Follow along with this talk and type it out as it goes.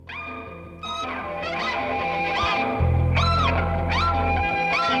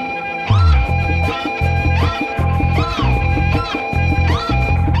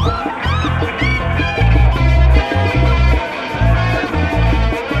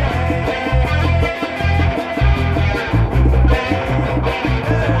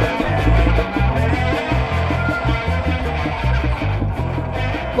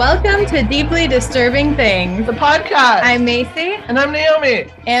Welcome to Deeply Disturbing Things, the podcast. I'm Macy. And I'm Naomi.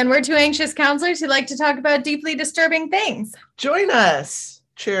 And we're two anxious counselors who like to talk about deeply disturbing things. Join us.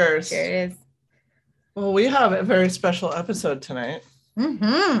 Cheers. Cheers. Well, we have a very special episode tonight.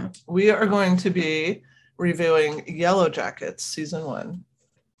 Mm-hmm. We are going to be reviewing Yellow Jackets season 1.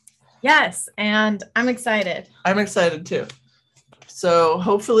 Yes, and I'm excited. I'm excited too. So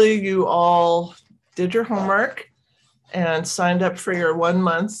hopefully you all did your homework and signed up for your 1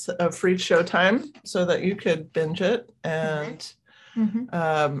 month of free Showtime so that you could binge it and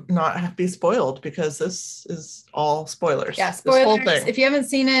not be spoiled, because this is all spoilers. Yeah, spoilers. This whole thing. If you haven't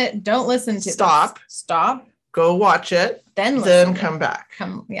seen it, don't listen to Stop. this. Stop. Go watch it. Then come back.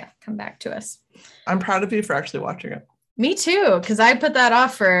 Come back to us. I'm proud of you for actually watching it. Me too, because I put that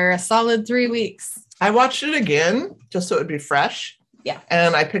off for a solid 3 weeks. I watched it again just so it would be fresh. Yeah.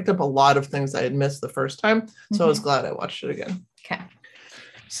 And I picked up a lot of things I had missed the first time. So I was glad I watched it again. Okay.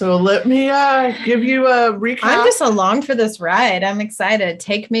 So let me give you a recap. I'm just along for this ride. I'm excited.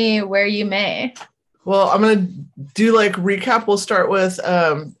 Take me where you may. Well, I'm going to do like recap. We'll start with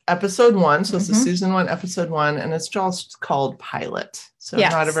episode 1. So this is season 1, episode 1, and it's just called Pilot. So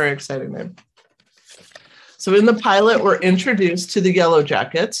not a very exciting name. So in the pilot, we're introduced to the Yellow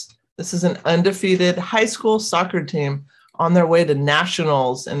Jackets. This is an undefeated high school soccer team on their way to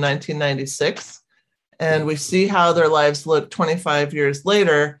nationals in 1996. And we see how their lives look 25 years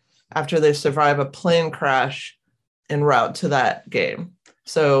later after they survive a plane crash en route to that game.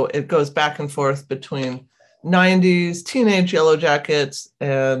 So it goes back and forth between 90s teenage Yellow Jackets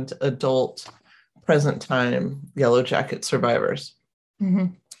and adult present time Yellow Jacket survivors. Mm-hmm.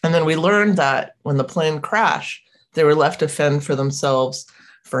 And then we learned that when the plane crashed, they were left to fend for themselves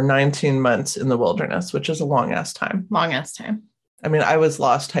for 19 months in the wilderness, which is a long ass time. Long ass time. I mean, I was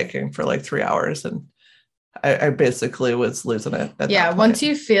lost hiking for like 3 hours and I basically was losing it. Yeah. Once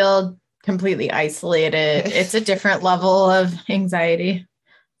you feel completely isolated, it's a different level of anxiety.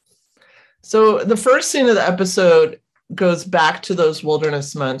 So the first scene of the episode goes back to those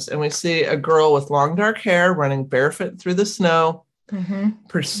wilderness months, and we see a girl with long dark hair running barefoot through the snow,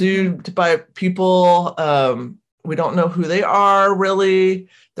 pursued by people. We don't know who they are, really.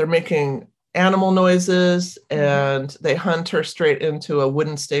 They're making animal noises, and they hunt her straight into a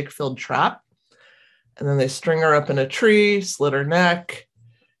wooden stake-filled trap. And then they string her up in a tree, slit her neck,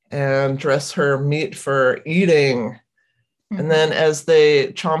 and dress her meat for eating. And then as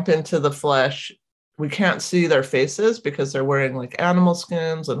they chomp into the flesh, we can't see their faces because they're wearing like animal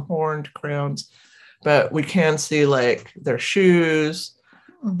skins and horned crowns, but we can see like their shoes,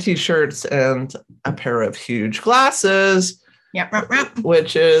 t-shirts, and a pair of huge glasses,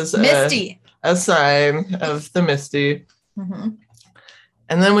 which is Misty, a sign of the Misty.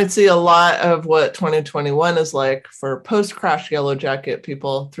 And then we'd see a lot of what 2021 is like for post-crash Yellow Jacket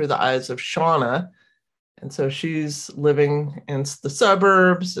people through the eyes of Shauna. And so she's living in the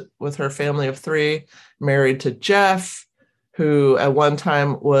suburbs with her family of 3, married to Jeff, who at one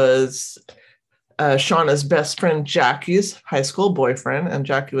time was Shauna's best friend Jackie's high school boyfriend, and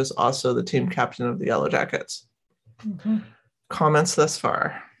Jackie was also the team captain of the Yellow Jackets. Comments thus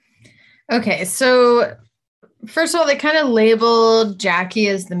far? Okay, so first of all, they kind of labeled Jackie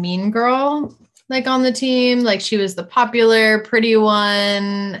as the mean girl, like on the team. Like she was the popular, pretty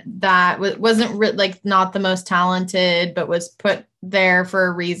one that wasn't like not the most talented, but was put there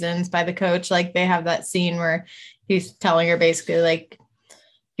for reasons by the coach. Like they have that scene where he's telling her basically like,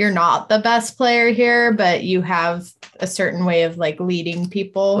 you're not the best player here, but you have a certain way of like leading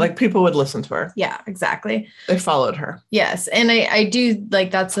people. Like people would listen to her. Yeah, exactly. They followed her. Yes. And I do like,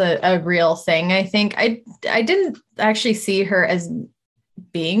 that's a real thing. I think I didn't actually see her as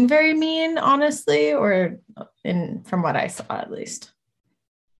being very mean, honestly, or from what I saw, at least.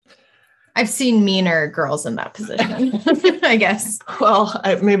 I've seen meaner girls in that position, I guess. Well,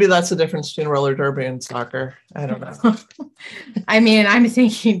 maybe that's the difference between roller derby and soccer. I don't know. I mean, I'm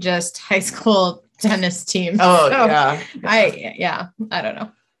thinking just high school tennis team. Oh, so yeah. I don't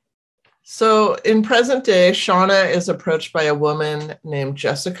know. So in present day, Shauna is approached by a woman named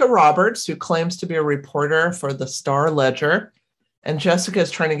Jessica Roberts, who claims to be a reporter for the Star Ledger. And Jessica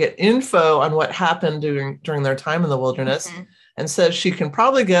is trying to get info on what happened during their time in the wilderness. And says she can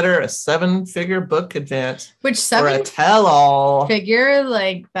probably get her a 7-figure book advance. Which or a tell-all figure,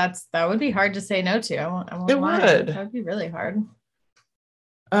 like that would be hard to say no to. I won't lie. Would. That would be really hard.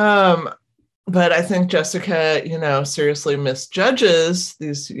 But I think Jessica, seriously misjudges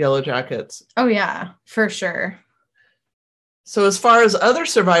these Yellow Jackets. Oh yeah, for sure. So as far as other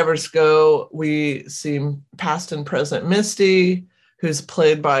survivors go, we see past and present Misty, who's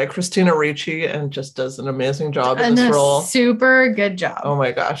played by Christina Ricci and just does an amazing job in this role. Super good job. Oh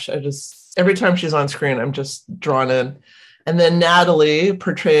my gosh. Every time she's on screen, I'm just drawn in. And then Natalie,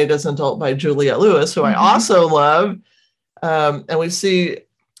 portrayed as an adult by Juliette Lewis, who I also love. And we see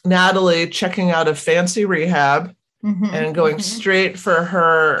Natalie checking out of fancy rehab and going straight for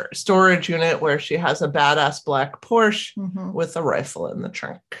her storage unit where she has a badass black Porsche with a rifle in the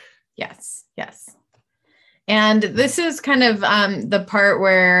trunk. Yes, yes. And this is kind of the part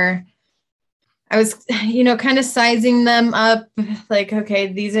where I was, kind of sizing them up. Like,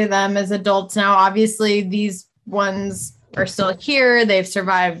 okay, these are them as adults now. Obviously, these ones are still here. They've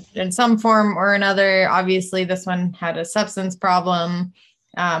survived in some form or another. Obviously, this one had a substance problem,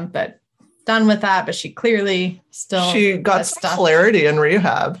 but done with that. But she clearly still... She got some clarity in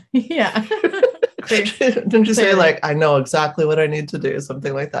rehab. Yeah. Didn't you say, like, I know exactly what I need to do?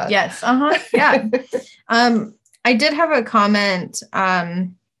 Something like that. Yes. Yeah. I did have a comment.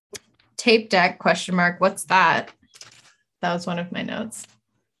 Tape deck ? What's that? That was one of my notes.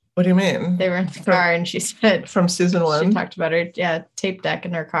 What do you mean? They were in the car and she said from season 1. She talked about her tape deck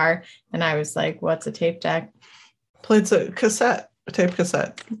in her car. And I was like, what's a tape deck? Plays a tape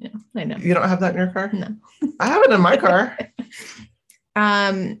cassette. Yeah, I know. You don't have that in your car? No. I have it in my car.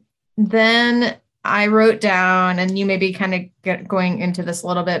 Then I wrote down, and you may be kind of going into this a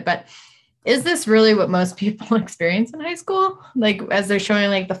little bit, but is this really what most people experience in high school? Like, as they're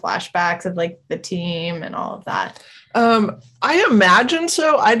showing like the flashbacks of like the team and all of that. I imagine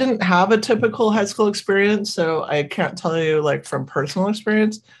so. I didn't have a typical high school experience, so I can't tell you like from personal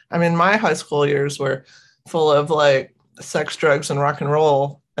experience. I mean, my high school years were full of like sex, drugs, and rock and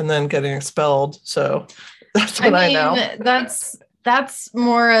roll, and then getting expelled. So that's what I know. That's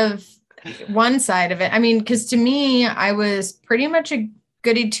more of one side of it. I mean, because to me, I was pretty much a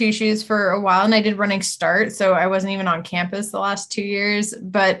goody two shoes for a while, and I did running start, so I wasn't even on campus the last 2 years.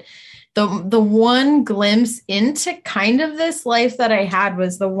 But the one glimpse into kind of this life that I had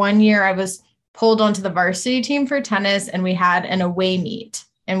was the one year I was pulled onto the varsity team for tennis, and we had an away meet,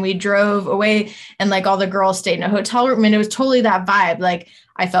 and we drove away, and like all the girls stayed in a hotel room, and it was totally that vibe. Like,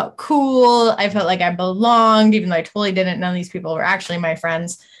 I felt cool. I felt like I belonged, even though I totally didn't. None of these people were actually my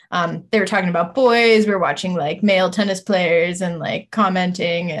friends. They were talking about boys. We were watching like male tennis players and like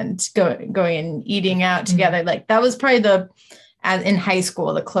commenting and going and eating out together. Like, that was probably in high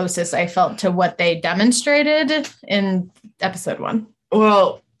school, the closest I felt to what they demonstrated in episode 1.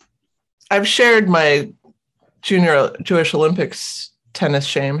 Well, I've shared my Junior Jewish Olympics tennis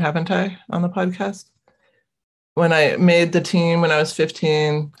shame, haven't I, on the podcast? When I made the team when I was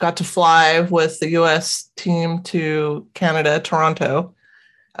 15, got to fly with the U.S. team to Canada, Toronto.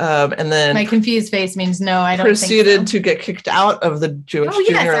 And then my confused face means no, I don't proceeded think so. to get kicked out of the Jewish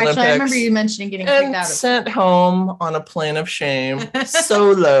Junior Olympics. I remember you mentioning getting kicked out. Sent home on a plane of shame,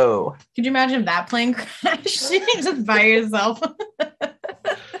 solo. Could you imagine that plane crashing just by yourself?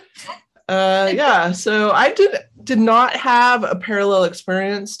 Yeah, so I did not have a parallel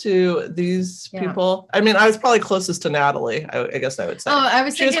experience to these people. I mean, I was probably closest to Natalie, I guess I would say. Oh, I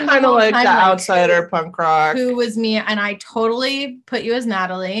was thinking she was kind of like the outsider punk rock. Who was me, and I totally put you as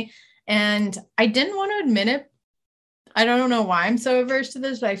Natalie, and I didn't want to admit it. I don't know why I'm so averse to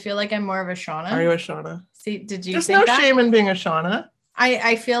this, but I feel like I'm more of a Shauna. Are you a Shauna? See, did you There's think no shame in being a Shauna.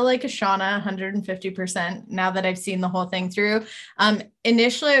 I feel like a Shauna 150% now that I've seen the whole thing through.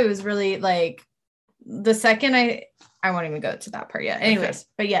 Initially, it was really like the second I won't even go to that part yet. Anyways,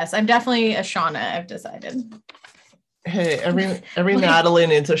 but yes, I'm definitely a Shauna. I've decided. Hey, every Natalie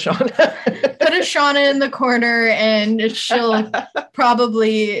needs a Shauna. Put a Shauna in the corner, and she'll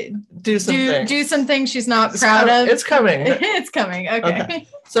probably do some things she's not proud of. It's coming. It's coming. Okay.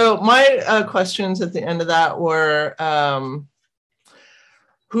 So my questions at the end of that were.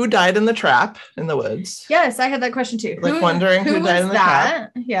 Who died in the trap in the woods? Yes, I had that question too. Like wondering who died in the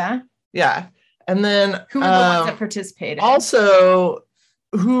trap. Yeah. Yeah. And then who were the ones that participated? Also,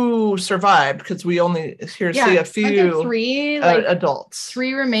 who survived? Because we only see a few three adults.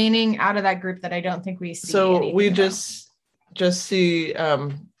 3 remaining out of that group that I don't think we see. So we just see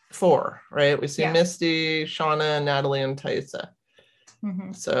 4, right? We see Misty, Shauna, Natalie, and Taissa.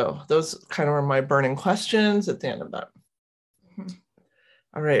 Mm-hmm. So those kind of were my burning questions at the end of that. Mm-hmm.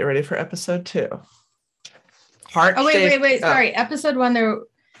 All right, ready for episode 2? Wait. Sorry. Episode 1, there,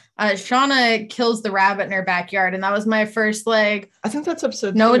 Shauna kills the rabbit in her backyard, and that was my first I think that's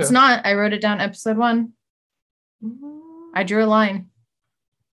episode 2. No, it's not. I wrote it down. Episode 1. Mm-hmm. I drew a line.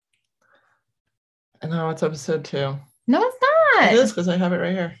 And now it's episode 2. No, it's not. It is because I have it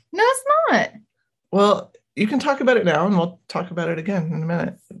right here. No, it's not. Well, you can talk about it now, and we'll talk about it again in a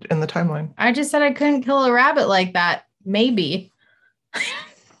minute in the timeline. I just said I couldn't kill a rabbit like that. Maybe.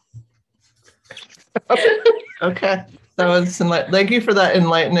 Okay. That was thank you for that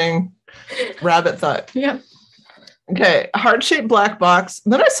enlightening rabbit thought. Yeah. Okay. Heart-shaped black box.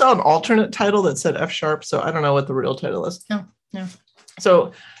 Then I saw an alternate title that said F sharp. So I don't know what the real title is. No.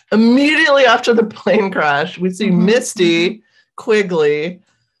 So immediately after the plane crash, we see Misty Quigley,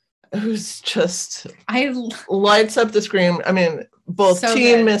 who's just lights up the screen. I mean, both so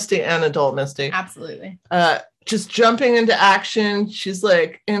teen good. Misty and adult Misty. Absolutely. Just jumping into action. She's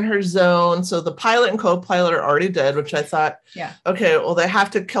like in her zone. So the pilot and co-pilot are already dead, which I thought, okay, well, they have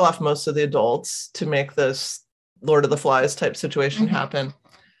to kill off most of the adults to make this Lord of the Flies type situation happen.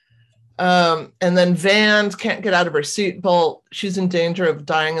 And then Van can't get out of her seatbelt. She's in danger of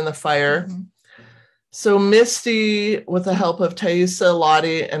dying in the fire. So Misty, with the help of Thaisa,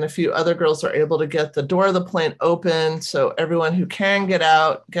 Lottie, and a few other girls, are able to get the door of the plane open. So everyone who can get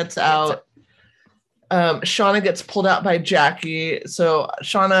out gets out. Shauna gets pulled out by Jackie. So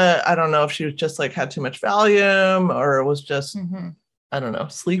Shauna, I don't know if she was just like had too much Valium or was just, I don't know,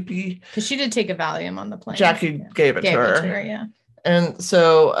 sleepy. Because she did take a Valium on the plane. Jackie gave it to her. Yeah. And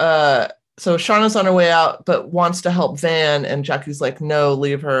so Shauna's on her way out, but wants to help Van. And Jackie's like, no,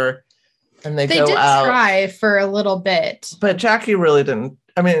 leave her. And they go out. They did try for a little bit. But Jackie really didn't.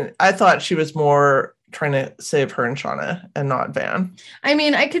 I mean, I thought she was more trying to save her and Shauna and not Van. I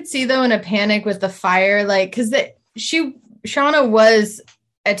mean, I could see though in a panic with the fire, like, because Shauna was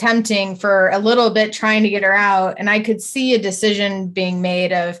attempting for a little bit trying to get her out, and I could see a decision being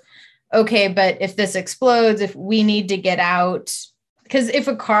made of, okay, but if this explodes, if we need to get out, because if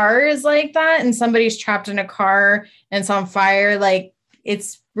a car is like that and somebody's trapped in a car and it's on fire, like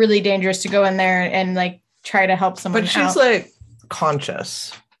it's really dangerous to go in there and like try to help someone. But she's like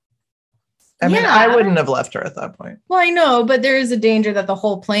conscious. I mean, I wouldn't have left her at that point. Well, I know, but there is a danger that the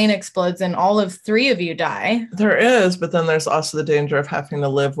whole plane explodes and all of three of you die. There is, but then there's also the danger of having to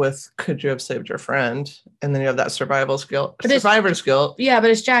live with, could you have saved your friend? And then you have that survivor's guilt. Yeah, but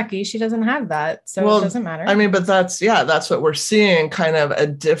it's Jackie. She doesn't have that, so it doesn't matter. I mean, but that's what we're seeing, kind of a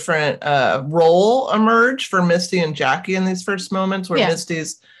different role emerge for Misty and Jackie in these first moments where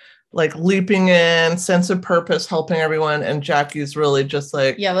Misty's like leaping in, sense of purpose, helping everyone, and Jackie's really just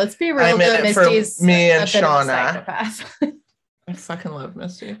like, let's be real. Misty's me and Shauna. I fucking love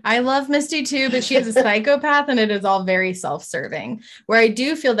Misty. I love Misty too, but she is a psychopath, and it is all very self-serving. Where I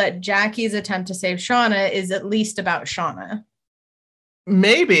do feel that Jackie's attempt to save Shauna is at least about Shauna.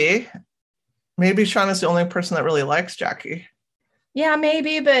 Maybe Shauna's the only person that really likes Jackie. Yeah,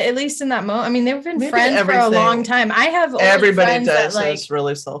 maybe, but at least in that moment, I mean, they've been friends for a long time. I have everybody does that, is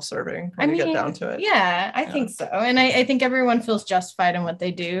really self-serving when you get down to it. Yeah, I think so. And I think everyone feels justified in what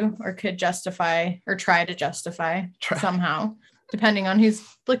they do, or could justify or try to justify somehow, depending on who's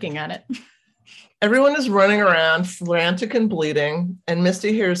looking at it. Everyone is running around, frantic and bleeding, and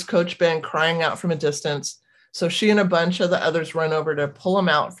Misty hears Coach Ben crying out from a distance. So she and a bunch of the others run over to pull him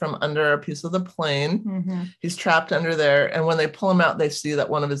out from under a piece of the plane. He's trapped under there. And when they pull him out, they see that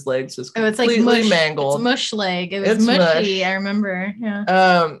one of his legs is completely mangled. It's mush leg. It was mushy. Mush. I remember.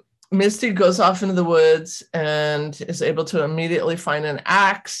 Yeah. Misty goes off into the woods and is able to immediately find an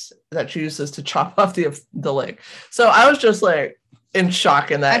axe that she uses to chop off the leg. So I was just like in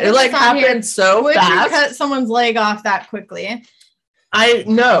shock in that. It like happened so fast. Would you cut someone's leg off that quickly? I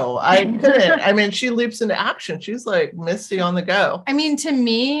know, I couldn't. I mean, she leaps into action. She's like Misty on the go. I mean, to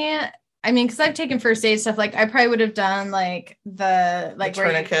me, because I've taken first aid stuff, like I probably would have done like the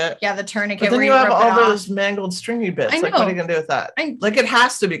tourniquet. The tourniquet. But then you have all those mangled stringy bits. Like, what are you gonna do with that? Like, it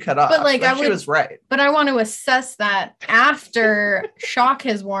has to be cut off. But she was right. But I want to assess that after shock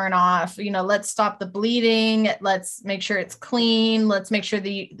has worn off. Let's stop the bleeding. Let's make sure it's clean. Let's make sure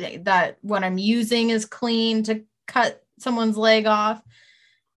that what I'm using is clean to cut someone's leg off.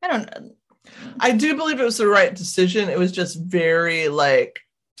 I don't know. I do believe it was the right decision. It was just very like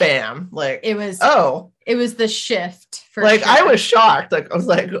bam, like it was the shift for like sure. I was shocked. Like I was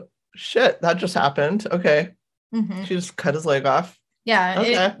like, shit, that just happened. Okay. She just cut his leg off. Yeah.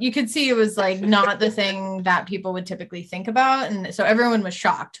 Okay. You could see it was like not the thing that people would typically think about. And so everyone was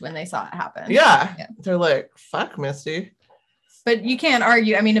shocked when they saw it happen. Yeah. They're like, fuck, Misty. But you can't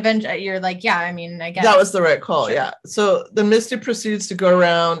argue. I mean, eventually you're like, I guess. That was the right call. Sure. Yeah. So the Misty proceeds to go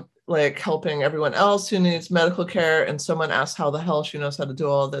around like helping everyone else who needs medical care. And someone asks how the hell she knows how to do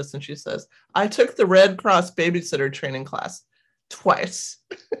all of this. And she says, I took the Red Cross babysitter training class twice,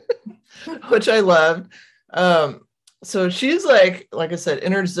 which I loved. So she's like I said,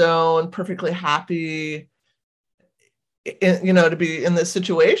 in her zone, perfectly happy, to be in this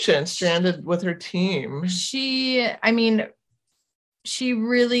situation, stranded with her team. She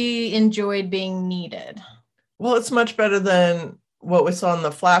really enjoyed being needed. Well, it's much better than what we saw in the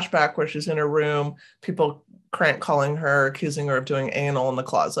flashback where she's in her room, people crank calling her, accusing her of doing anal in the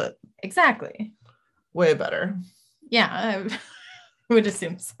closet. Exactly. Way better. Yeah, I would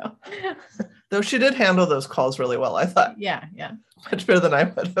assume so. Though she did handle those calls really well, I thought. Yeah. Much better than I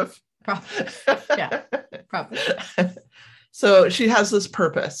would have. Probably. Yeah, probably. So she has this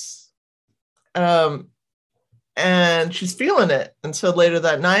purpose. And she's feeling it. And so later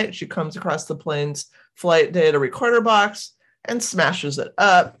that night, she comes across the plane's flight data recorder box and smashes it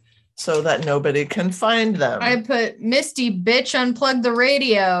up so that nobody can find them. I put, Misty, bitch, unplug the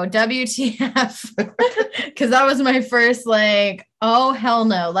radio, WTF. Because that was my first, like, oh, hell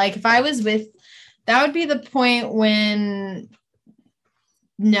no. Like, if I was with, that would be the point when,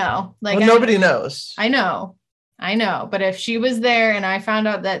 no. Like, well, nobody knows. I know. But if she was there and I found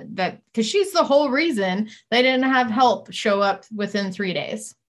out that because she's the whole reason they didn't have help show up within 3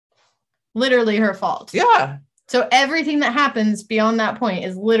 days. Literally her fault. Yeah. So everything that happens beyond that point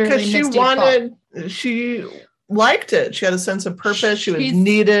is literally Misty's fault. She liked it. She had a sense of purpose. She was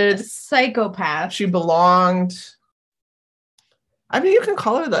needed. A psychopath. She belonged. I mean, you can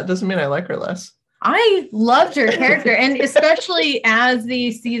call her that. Doesn't mean I like her less. I loved her character. And especially as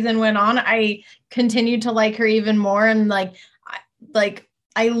the season went on, I continued to like her even more. And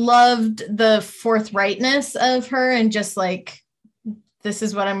I loved the forthrightness of her and just like, this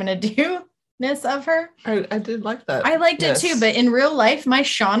is what I'm going to do. Of her. I did like that. I liked it too, but in real life, my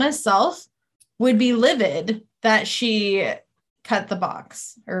Shauna self would be livid that she cut the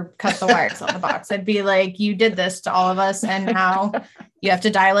box or cut the wires on the box. I'd be like, you did this to all of us and now you have to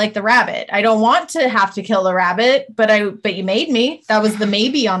die like the rabbit. I don't want to have to kill the rabbit, but you made me. That was the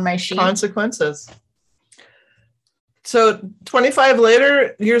maybe on my sheet. Consequences. So 25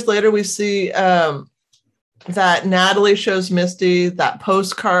 years later, we see that Natalie shows Misty that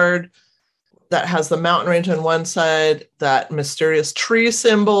postcard that has the mountain range on one side, that mysterious tree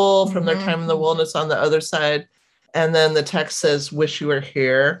symbol from their time in the wilderness on the other side. And then the text says, wish you were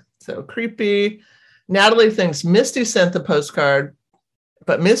here. So creepy. Natalie thinks Misty sent the postcard,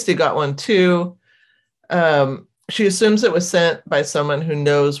 but Misty got one too. She assumes it was sent by someone who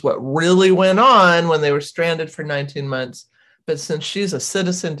knows what really went on when they were stranded for 19 months. But since she's a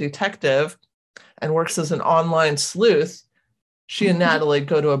citizen detective and works as an online sleuth, she and Natalie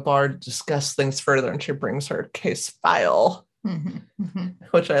go to a bar to discuss things further, and she brings her case file,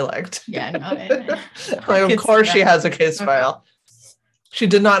 which I liked. Yeah, no, like, of course she has a case file. She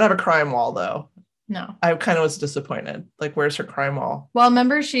did not have a crime wall, though. No. I kind of was disappointed. Like, where's her crime wall? Well,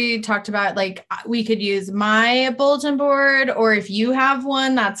 remember she talked about, like, we could use my bulletin board, or if you have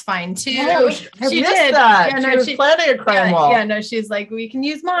one, that's fine, too. Oh, she did. That. Yeah, no, she was planning a crime wall. Yeah, no, she's like, we can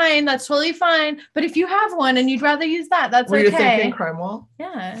use mine. That's totally fine. But if you have one and you'd rather use that, that's okay. Were you thinking crime wall?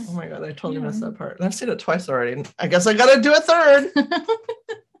 Yeah. Oh, my God. I totally missed that part. I've seen it twice already. I guess I got to do a third.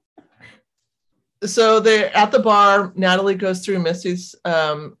 So they're at the bar. Natalie goes through Misty's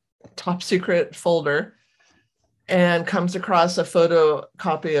top secret folder and comes across a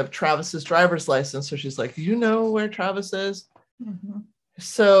photocopy of Travis's driver's license. So she's like, you know where Travis is?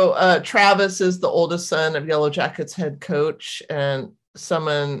 So Travis is the oldest son of Yellow Jackets head coach and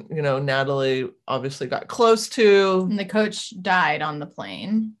someone, Natalie obviously got close to. And the coach died on the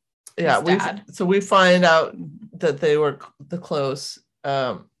plane. Yeah. We find out that they were the close.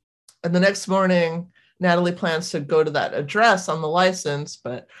 And the next morning, Natalie plans to go to that address on the license,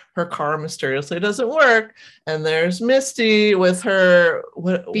 but her car mysteriously doesn't work. And there's Misty with her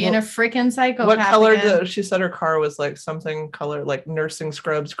being a freaking psychopath. What color? She said her car was like something color, like nursing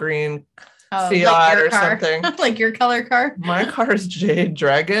scrubs green, Fiat like or car. Something. Like your color car. My car is Jade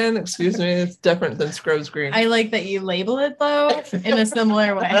Dragon. Excuse me, it's different than scrubs green. I like that you label it though in a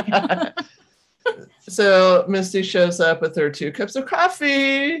similar way. So Misty shows up with her 2 cups of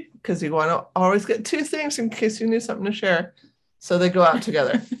coffee because you want to always get 2 things in case you need something to share. So they go out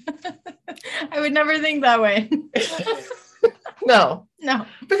together. I would never think that way. No.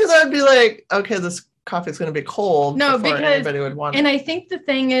 Because I'd be like, okay, this coffee is going to be cold. No, because anybody would want it. And I think the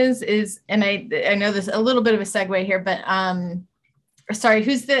thing is, and I know this a little bit of a segue here, but sorry,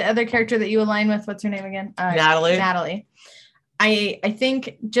 who's the other character that you align with? What's her name again? Natalie. I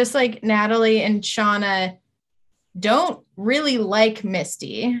think just like Natalie and Shauna don't really like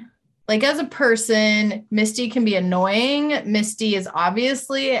Misty. Like as a person, Misty can be annoying. Misty is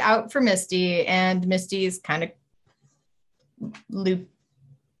obviously out for Misty, and Misty's kind of loony.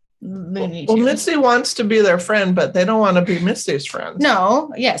 Well, Misty wants to be their friend, but they don't want to be Misty's friend.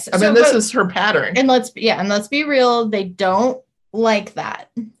 No, yes. I mean, this is her pattern. And let's be real, they don't like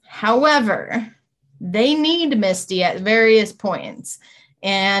that. However, they need Misty at various points.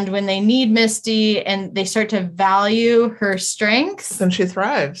 And when they need Misty and they start to value her strengths, then she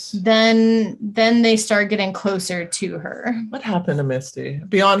thrives. Then they start getting closer to her. What happened to Misty?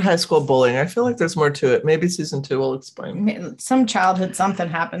 Beyond high school bullying, I feel like there's more to it. Maybe season 2 will explain. Some childhood something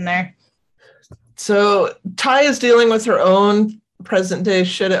happened there. So Ty is dealing with her own present day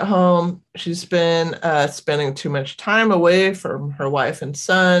shit at home. She's been spending too much time away from her wife and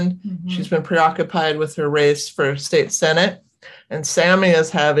son. Mm-hmm. She's been preoccupied with her race for state senate. And Sammy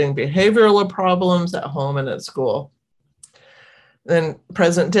is having behavioral problems at home and at school. Then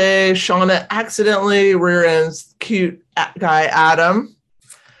present day, Shauna accidentally rear ends cute guy Adam,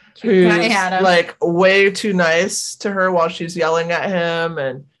 who's like way too nice to her while she's yelling at him,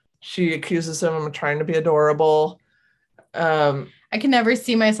 and she accuses him of trying to be adorable. I can never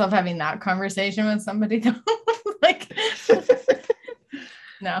see myself having that conversation with somebody though. Like,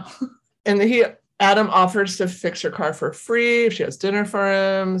 no. And Adam offers to fix her car for free if she has dinner for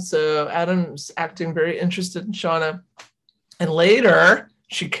him. So Adam's acting very interested in Shauna. And later,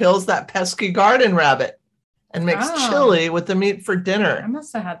 she kills that pesky garden rabbit and makes chili with the meat for dinner. I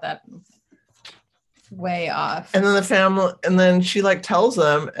must have had that way off. And then the family, and then she like tells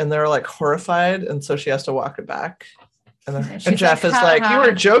them, and they're like horrified. And so she has to walk it back. And Jeff is like, you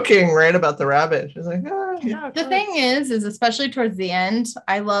were joking, right, about the rabbit. She's like, yeah. The thing is especially towards the end,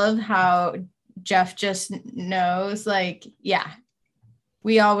 I love how Jeff just knows, like, yeah,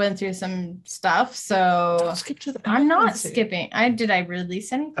 we all went through some stuff. So skip to the I'm not skipping. Did I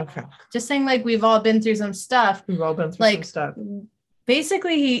release anything? Okay. Just saying, like, we've all been through some stuff. We've all been through some stuff.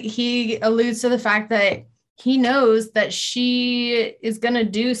 Basically, he alludes to the fact that he knows that she is going to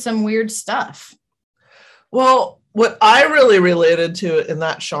do some weird stuff. Well, what I really related to in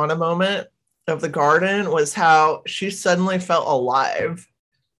that Shauna moment of the garden was how she suddenly felt alive.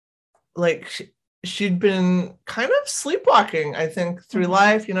 Like she'd been kind of sleepwalking, I think, through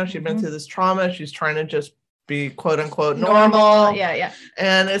life. You know, she'd been through this trauma. She's trying to just be quote unquote normal. Yeah.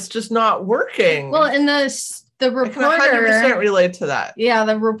 And it's just not working. Well, and the reporter, I can 100% relate to that. Yeah,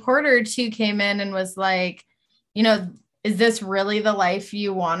 the reporter too came in and was like, you know, is this really the life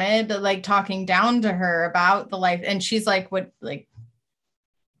you wanted? Like talking down to her about the life. And she's like, what, like,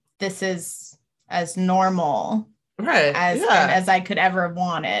 this is as normal. Right. As I could ever have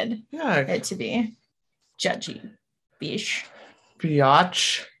wanted it to be. Judgy.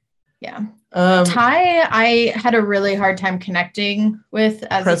 Biatch. Yeah. Ty, I had a really hard time connecting with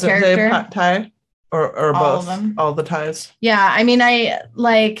as a character. Present day Ty? Or all both? Of them. All the Ties? Yeah. I mean, I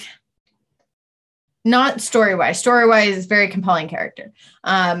like, not story-wise. Story-wise, very compelling character.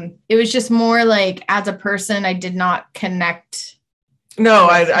 It was just more like, as a person, I did not connect. No,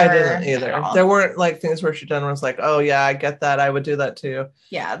 I didn't either. There weren't like things where she done was like, oh yeah, I get that. I would do that too.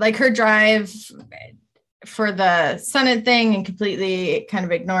 Yeah, like her drive for the Senate thing and completely kind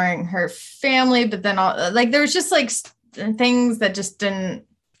of ignoring her family, but then all like there was just like things that just didn't.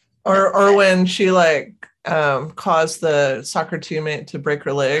 Or when she like caused the soccer teammate to break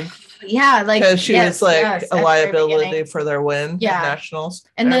her leg. Yeah, like because she was like a liability for their win at nationals.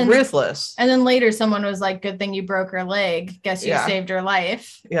 And then ruthless. And then later someone was like, good thing you broke her leg. Guess you saved her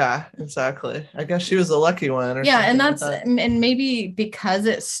life. Yeah, exactly. I guess she was the lucky one. And that's and maybe because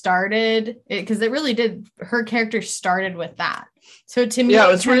it started because it really did, her character started with that. So to me, it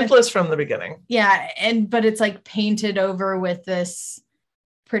was ruthless from the beginning. Yeah, but it's like painted over with this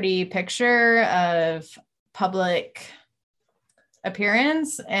pretty picture of public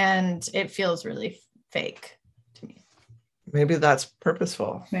appearance, and it feels really fake to me. Maybe that's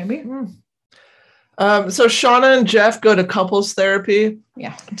purposeful. Maybe. So Shauna and Jeff go to couples therapy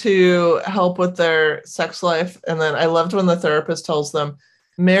to help with their sex life. And then I loved when the therapist tells them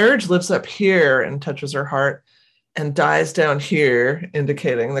marriage lives up here and touches her heart and dies down here,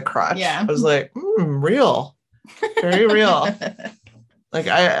 indicating the crotch. I was like, real, very real. Like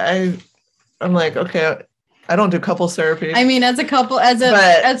I'm like, okay, I don't do couples therapy. I mean, as a couple,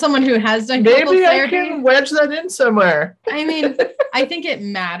 as someone who has done couples therapy, maybe I can wedge that in somewhere. I mean, I think it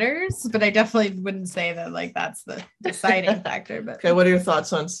matters, but I definitely wouldn't say that like that's the deciding factor. But okay, what are your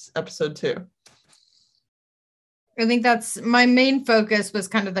thoughts on episode 2? I think that's my main focus was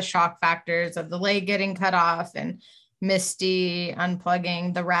kind of the shock factors of the leg getting cut off and Misty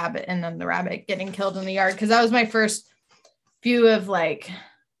unplugging the rabbit and then the rabbit getting killed in the yard. Because that was my first view of like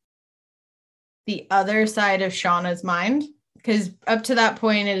the other side of Shauna's mind, because up to that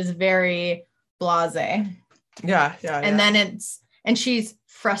point it is very blasé. Yeah. And then she's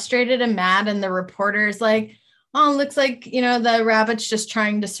frustrated and mad, and the reporter's like, oh, looks like, you know, the rabbit's just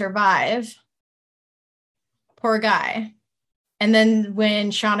trying to survive. Poor guy. And then when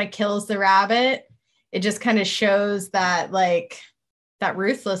Shauna kills the rabbit, it just kind of shows that like that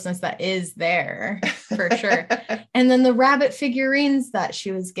ruthlessness that is there for sure. And then the rabbit figurines that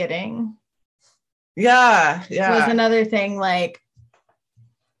she was getting. Yeah. Was another thing, like,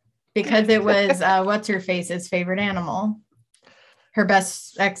 because it was what's her face's favorite animal. Her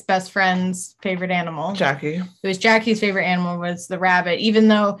best friend's favorite animal. Jackie. It was Jackie's favorite animal was the rabbit, even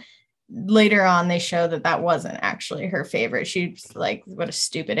though later on they show that wasn't actually her favorite. She's like, what a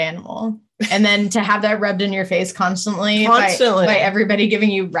stupid animal. And then to have that rubbed in your face constantly. By everybody giving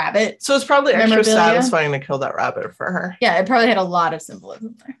you rabbit. So it's probably extra satisfying to kill that rabbit for her. Yeah, it probably had a lot of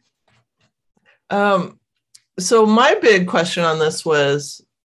symbolism there. So my big question on this was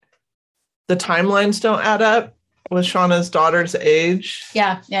the timelines don't add up with Shauna's daughter's age.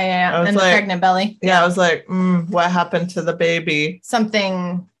 Yeah. And the pregnant belly. Yeah, I was like, what happened to the baby?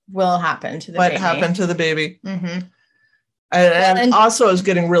 Something will happen to the baby. What happened to the baby? Mm-hmm. And also I was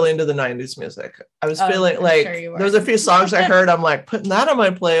getting really into the 90s music. I was feeling like there's a few songs I heard. I'm like, putting that on my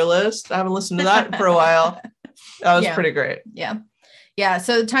playlist. I haven't listened to that for a while. That was pretty great. Yeah.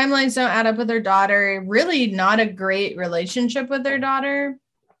 So the timelines don't add up with her daughter. Really not a great relationship with their daughter.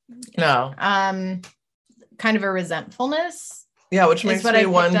 No. Kind of a resentfulness. Yeah, which makes me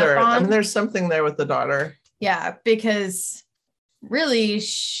wonder. I mean, there's something there with the daughter. Yeah, because really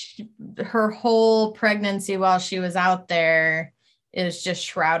her whole pregnancy while she was out there is just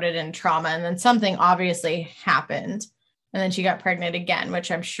shrouded in trauma. And then something obviously happened. And then she got pregnant again,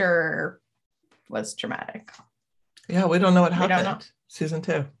 which I'm sure was traumatic. Yeah, we don't know what happened. Don't know. Season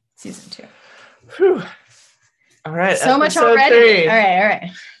 2. Whew. All right. So much already. 3. All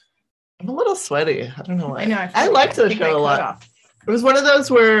right. I'm a little sweaty. I don't know why. I know. I liked the show a lot. It was one of those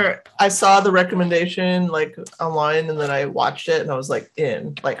where I saw the recommendation like online and then I watched it and I was like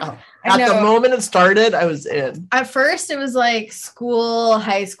in. Like at the moment it started, I was in. At first it was like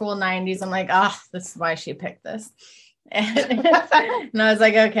high school 90s. I'm like, this is why she picked this. And I was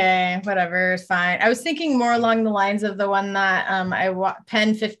like, okay, whatever, it's fine. I was thinking more along the lines of the one that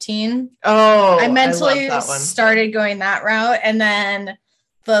Pen 15. Oh, I mentally started going that route and then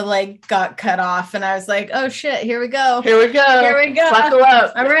the got cut off and I was like, oh shit, here we go. Buckle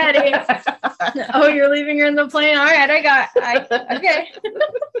up. I'm ready. Oh, you're leaving her in the plane. All right, okay.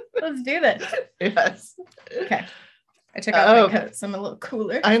 Let's do this. Yes. Okay. I took off my coat, so I'm a little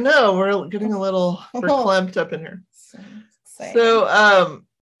cooler. I know, we're getting we're clamped up in here. So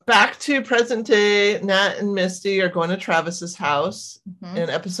back to present day, Nat and Misty are going to Travis's house in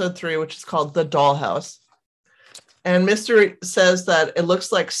episode 3, which is called The Dollhouse. And Misty says that it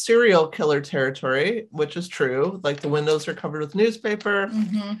looks like serial killer territory, which is true. Like the windows are covered with newspaper.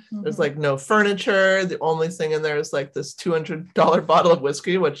 There's no furniture. The only thing in there is this $200 bottle of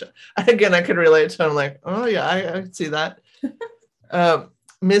whiskey, which again, I could relate to. I'm like, oh yeah, I could see that.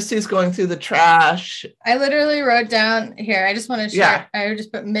 Misty's going through the trash. I literally wrote down here. I just want to share. Yeah. I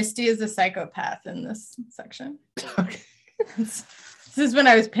just put Misty is a psychopath in this section. Okay. This is when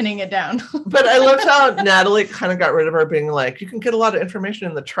I was pinning it down. But I loved how Natalie kind of got rid of her being like, you can get a lot of information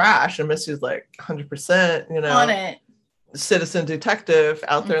in the trash. And Misty's like 100%, on it. Citizen detective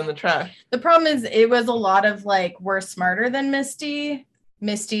out there in the trash. The problem is it was a lot of we're smarter than Misty.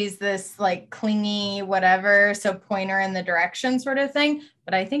 Misty's this clingy whatever, so point her in the direction sort of thing.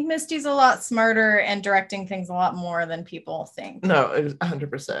 But I think Misty's a lot smarter and directing things a lot more than people think. No,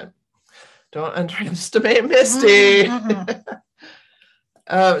 100%. Don't underestimate Misty.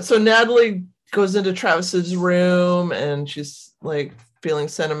 So Natalie goes into Travis's room and she's feeling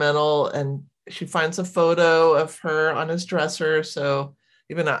sentimental and she finds a photo of her on his dresser. So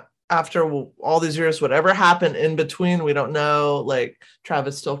even after all these years, whatever happened in between, we don't know,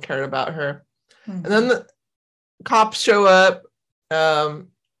 Travis still cared about her. And then the cops show up,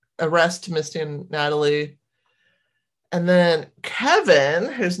 arrest Misty and Natalie. And then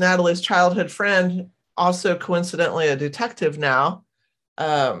Kevin, who's Natalie's childhood friend, also coincidentally a detective now,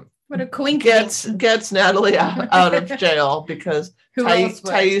 what a coincidence, gets Natalie out of jail because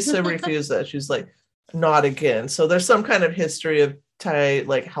Taissa refuses. She's like, not again. So there's some kind of history of Ty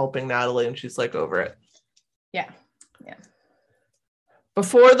helping Natalie and she's over it. Yeah.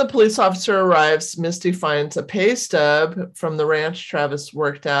 Before the police officer arrives, Misty finds a pay stub from the ranch Travis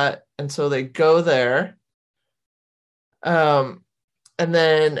worked at. And so they go there. And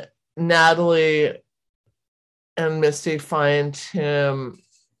then Natalie and Misty find him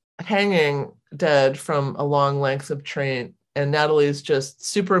hanging dead from a long length of train. And Natalie is just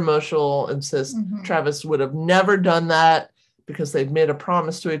super emotional and says Travis would have never done that because they'd made a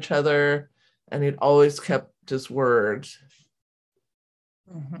promise to each other and he'd always kept his word.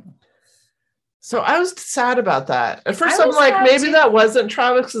 So I was sad about that. At first I'm like, maybe that wasn't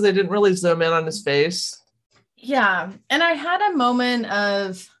Travis because they didn't really zoom in on his face. Yeah. And I had a moment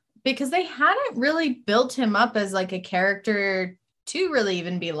of, because they hadn't really built him up as like a character to really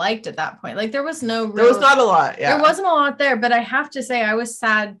even be liked at that point. Like there was not a lot. Yeah. There wasn't a lot there, but I have to say I was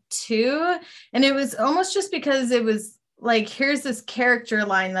sad too. And it was almost just because it was like, here's this character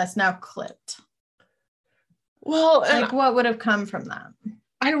line that's now clipped. Well, like what would have come from that?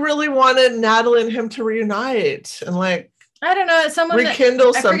 I really wanted Natalie and him to reunite and like, I don't know, someone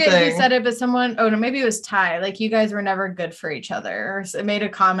rekindle something. I forget who said it, but someone, oh no, maybe it was Ty. Like you guys were never good for each other. Or it made a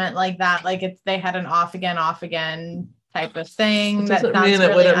comment like that, like if they had an off again type of thing. That doesn't mean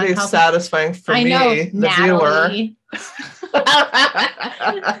it wouldn't be satisfying for me, the Natalie. Viewer.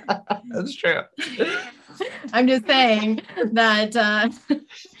 That's true. I'm just saying that.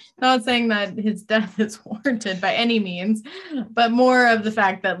 Not saying that his death is warranted by any means, but more of the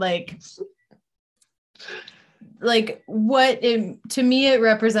fact that like what it, to me, it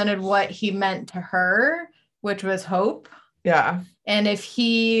represented what he meant to her, which was hope. Yeah. And if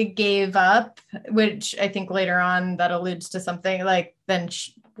he gave up, which I think later on that alludes to something like, then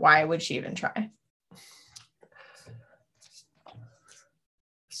why would she even try?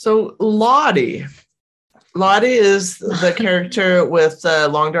 So Lottie is the character with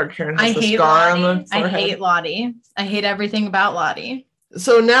long dark hair and has the scar on the forehead. I hate Lottie. I hate everything about Lottie.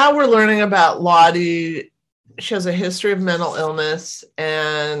 So now we're learning about Lottie. She has a history of mental illness,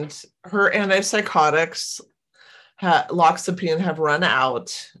 and her antipsychotics, loxapine, have run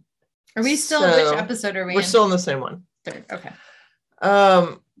out. Are we still in which episode are we? We're still in the same one. Third. Okay.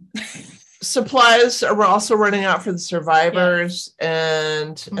 Supplies are also running out for the survivors,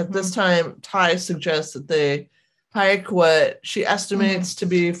 and at this time Ty suggests that they hike what she estimates to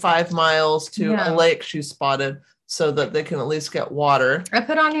be 5 miles to a lake she spotted so that they can at least get water. I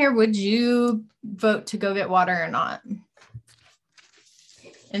put on here, would you vote to go get water or not?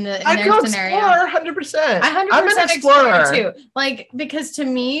 In their scenario, 100%. I'm an explorer too. Like, because to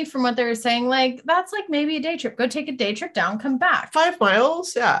me, from what they were saying, like that's like maybe a day trip. Go take a day trip down, come back. 5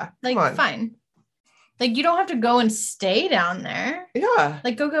 miles, yeah. Like fine. Like you don't have to go and stay down there. Yeah.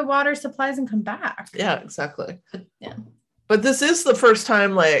 Like go get water, supplies, and come back. Yeah, exactly. Yeah. But this is the first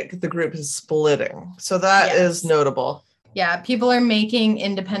time like the group is splitting, so that is notable. Yeah, people are making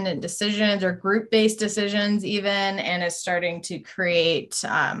independent decisions or group-based decisions even, and it's starting to create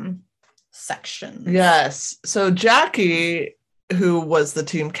sections. Yes. So Jackie, who was the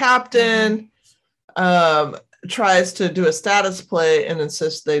team captain, tries to do a status play and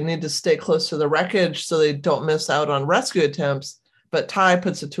insists they need to stay close to the wreckage so they don't miss out on rescue attempts. But Ty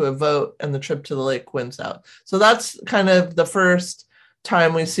puts it to a vote and the trip to the lake wins out. So that's kind of the first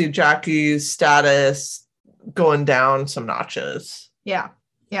time we see Jackie's status going down some notches. Yeah.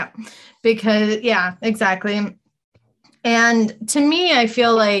 Because exactly. And to me, I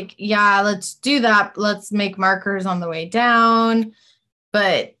feel like, let's do that. Let's make markers on the way down.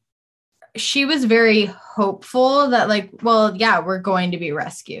 But she was very hopeful that we're going to be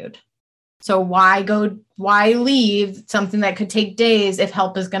rescued. So why leave something that could take days if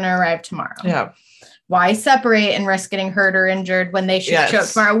help is going to arrive tomorrow? Yeah. Why separate and risk getting hurt or injured when they should show up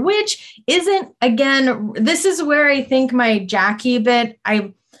tomorrow? Which isn't, again, this is where I think my Jackie bit,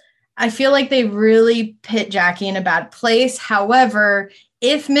 I feel like they really put Jackie in a bad place. However,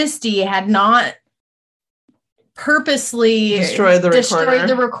 if Misty had not purposely destroyed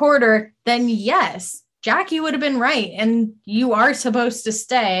the recorder, then yes, Jackie would have been right. And you are supposed to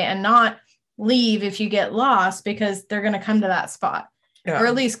stay and not leave if you get lost because they're going to come to that spot. Or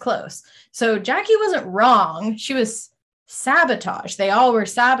at least close. So Jackie wasn't wrong. She was sabotaged. They all were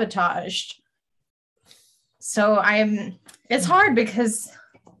sabotaged. So it's hard because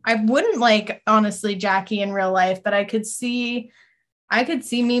I wouldn't honestly Jackie in real life, but I could see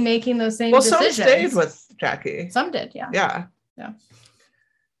me making those same decisions. Some stayed with Jackie. Some did, yeah. Yeah.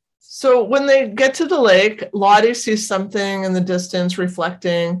 So when they get to the lake, Lottie sees something in the distance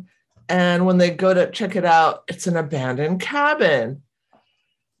reflecting, and when they go to check it out, it's an abandoned cabin.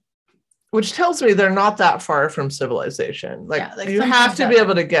 Which tells me they're not that far from civilization. You have to be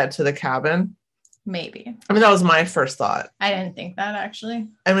able to get to the cabin. Maybe. I mean, that was my first thought. I didn't think that, actually.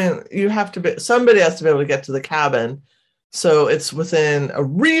 I mean, somebody has to be able to get to the cabin. So it's within a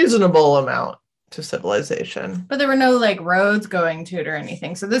reasonable amount to civilization. But there were no roads going to it or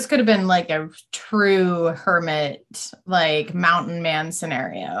anything. So this could have been a true hermit, mountain man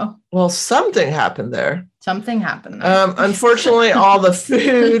scenario. Well, something happened there. Unfortunately, all the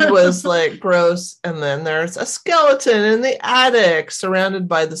food was gross. And then there's a skeleton in the attic surrounded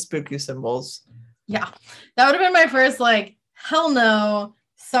by the spooky symbols. Yeah, that would have been my first hell no,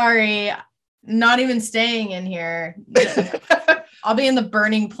 sorry, not even staying in here. I'll be in the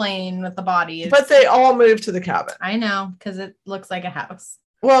burning plane with the bodies. But they all move to the cabin. I know, because it looks like a house.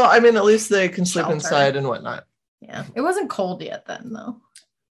 Well, I mean, at least they can sleep inside and whatnot. Yeah. It wasn't cold yet then, though.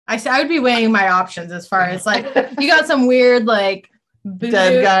 I would be weighing my options as far as like, you got some weird, like,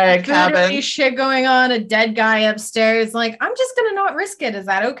 dead guy cabin shit going on, a dead guy upstairs. Like, I'm just gonna not risk it. Is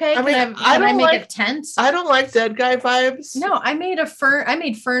that okay? I mean, can I make a tent? I don't like dead guy vibes. No, I made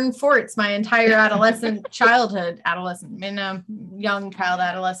fern forts my entire young child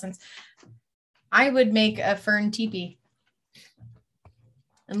adolescence. I would make a fern teepee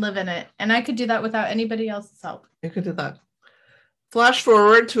and live in it, and I could do that without anybody else's help. You could do that. Flash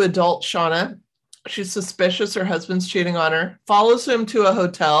forward to adult Shauna. She's suspicious her husband's cheating on her, follows him to a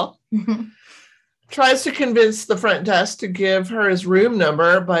hotel, tries to convince the front desk to give her his room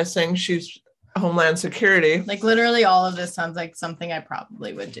number by saying she's Homeland Security. Like, literally all of this sounds like something I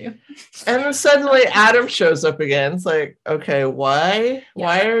probably would do. And then suddenly Adam shows up again. It's like, okay, why? Yeah.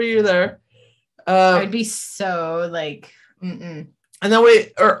 Why are you there? I'd be so like, mm-mm. And then we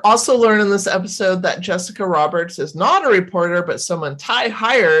are also learn in this episode that Jessica Roberts is not a reporter, but someone Ty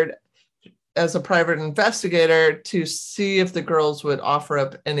hired as a private investigator to see if the girls would offer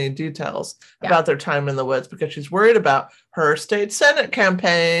up any details about their time in the woods, because she's worried about her state Senate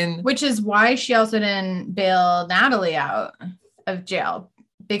campaign. Which is why she also didn't bail Natalie out of jail,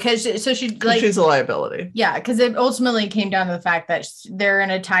 because she's a liability. Yeah, because it ultimately came down to the fact that they're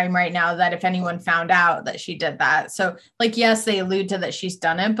in a time right now that if anyone found out that she did that. So like, yes, they allude to that she's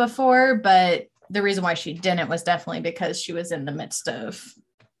done it before, but the reason why she didn't was definitely because she was in the midst of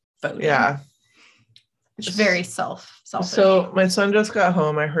voting. Yeah. It's very selfish. So my son just got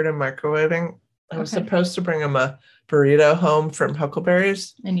home. I heard him microwaving. I was supposed to bring him a burrito home from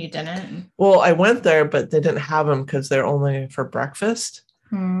Huckleberry's. And you didn't? Well, I went there, but they didn't have them because they're only for breakfast.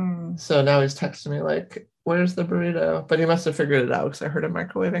 So now he's texting me like, where's the burrito? But he must have figured it out because I heard him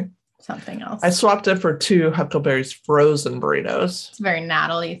microwaving. Something else. I swapped it for 2 Huckleberry's frozen burritos. It's a very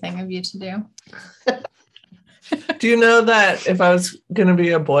Natalie thing of you to do. Do you know that if I was going to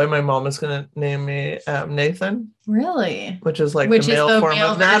be a boy, my mom was going to name me Nathan? Really? Which is the male form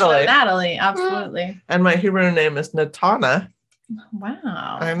of Natalie. Natalie, absolutely. And my Hebrew name is Natana.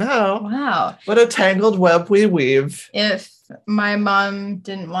 Wow. I know. Wow. What a tangled web we weave. If my mom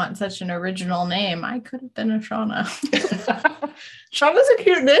didn't want such an original name, I could have been a Shauna. Shauna's a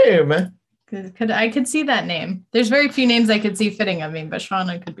cute name. I could see that name. There's very few names I could see fitting of me, but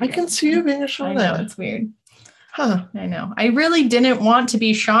Shauna could be. I can see you being a Shauna. I know, it's weird. Huh. I know. I really didn't want to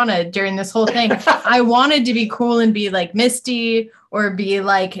be Shauna during this whole thing. I wanted to be cool and be like Misty or be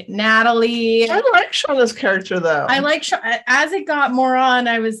like Natalie. I like Shauna's character though. I like as it got more on,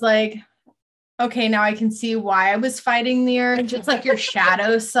 I was like, okay, now I can see why I was fighting the urge. It's like your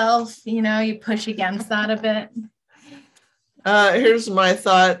shadow self, you push against that a bit. Here's my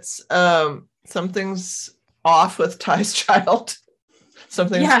thoughts. Something's off with Ty's child.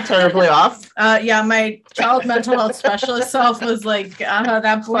 Something's terribly off. My child mental health specialist self was like,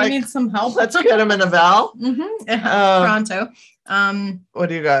 that boy needs some help. Let's get him in a Val. Pronto. What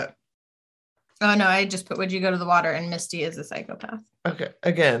do you got? Oh, no, I just put, would you go to the water? And Misty is a psychopath. Okay.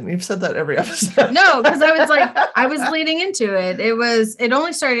 Again, you've said that every episode. No, because I was leading into it. It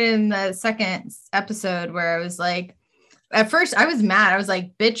only started in the second episode where I was like, at first I was mad. I was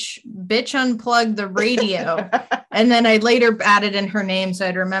like, bitch unplug the radio. And then I later added in her name so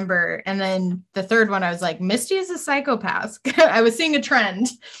I'd remember. And then the third one, I was like, Misty is a psychopath. I was seeing a trend.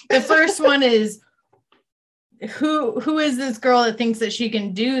 The first one is, who is this girl that thinks that she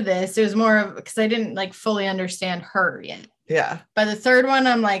can do this? It was more of, because I didn't like fully understand her yet. Yeah. By the third one,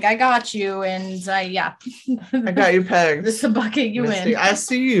 I'm like, I got you. And I got you pegged. This is the bucket you Misty, in. I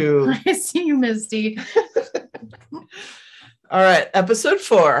see you. I see you, Misty. All right, episode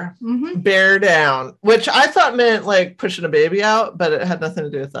 4, Bear Down, which I thought meant like pushing a baby out, but it had nothing to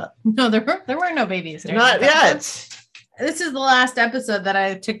do with that. No, there were no babies. Not yet. This is the last episode that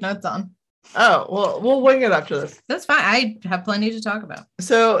I took notes on. Oh, well, we'll wing it after this. That's fine. I have plenty to talk about.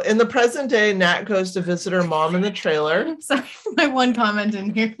 So in the present day, Nat goes to visit her mom in the trailer. Sorry, my one comment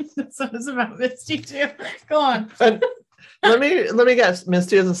in here. This was about Misty too. Go on. But let me guess.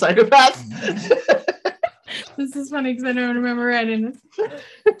 Misty is a psychopath. This is funny because I don't remember writing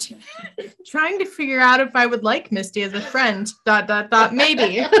this. Trying to figure out if I would like Misty as a friend. ...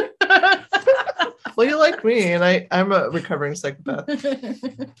 Maybe. Well, you like me, and I'm a recovering psychopath.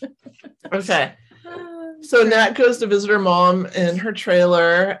 Okay. So Nat goes to visit her mom in her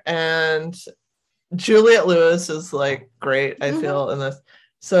trailer, and Juliette Lewis is like great, I feel, in this.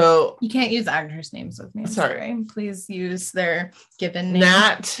 So you can't use actors' names with me. Sorry. Please use their given name.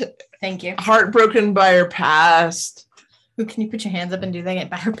 Nat. Thank you. Heartbroken by her past. Who can you put your hands up and do that?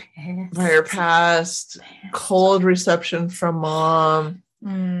 By her past. By her past. Cold reception from mom.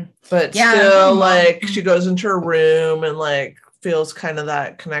 But still, like, she goes into her room and, like, feels kind of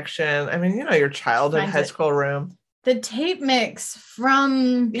that connection. I mean, you know, your childhood high school room. The tape mix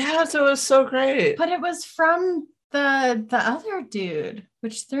from... Yes, it was so great. But it was from the other dude,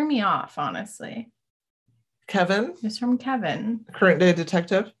 which threw me off, honestly. Kevin? It's from Kevin. Current day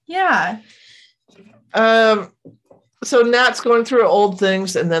detective? Yeah. So Nat's going through old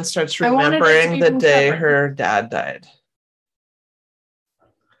things and then starts remembering the day her dad died.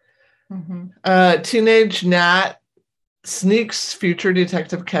 Teenage Nat sneaks future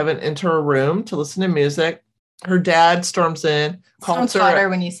detective Kevin into her room to listen to music. Her dad storms in, calls her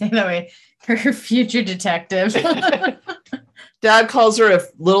when you say that way. Her future detective. Dad calls her a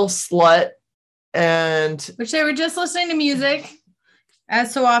little slut, and which they were just listening to music,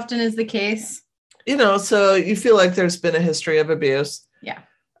 as so often is the case. You know, so you feel like there's been a history of abuse. Yeah.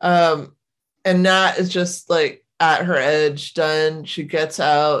 And Nat is just like at her edge, done. She gets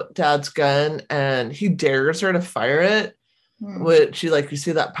out Dad's gun and he dares her to fire it, which you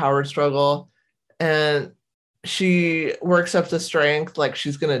see that power struggle, and she works up the strength, like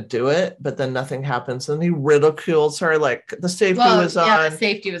she's gonna do it, but then nothing happens. And he ridicules her, like the safety was on. Yeah, the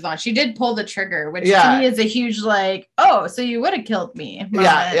safety was on. She did pull the trigger, which to me is a huge like, oh, so you would have killed me.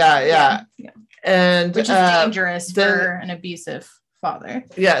 Yeah. And which is dangerous for an abusive father.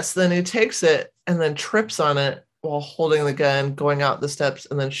 Yes, then he takes it and then trips on it while holding the gun, going out the steps,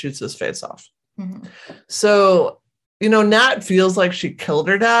 and then shoots his face off. So, you know, Nat feels like she killed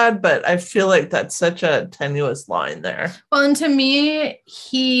her dad, but I feel like that's such a tenuous line there. Well, and to me,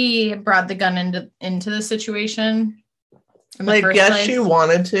 he brought the gun into the situation. Like, yes, she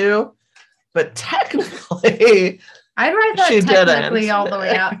wanted to, but technically, I'd write that technically all the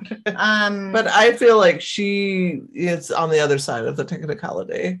way out. But I feel like she is on the other side of the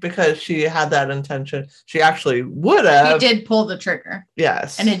technicality because she had that intention. She actually would have. He did pull the trigger.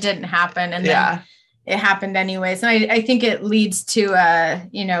 Yes. And it didn't happen. And then it happened anyways. And I think it leads to,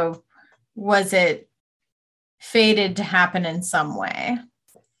 you know, was it fated to happen in some way?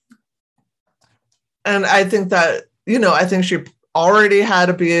 And I think that, you know, I think she already had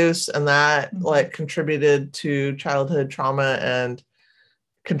abuse and that like contributed to childhood trauma and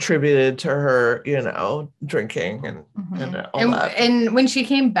contributed to her, you know, drinking and all that. And when she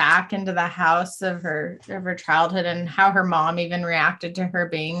came back into the house of her childhood and how her mom even reacted to her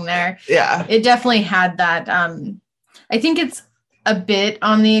being there. Yeah. It definitely had that. I think it's a bit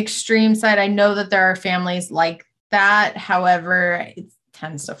on the extreme side. I know that there are families like that. However, it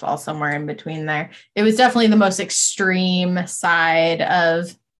tends to fall somewhere in between there. It was definitely the most extreme side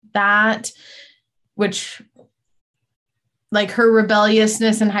of that, which like her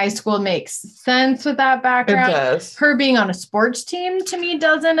rebelliousness in high school makes sense with that background. It does. Her being on a sports team to me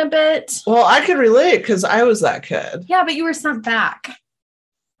doesn't a bit. Well, I could relate because I was that kid. Yeah, but you were sent back.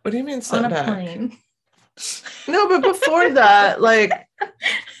 What do you mean sent back? On a plane. No, but before that, like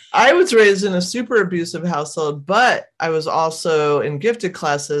I was raised in a super abusive household, but I was also in gifted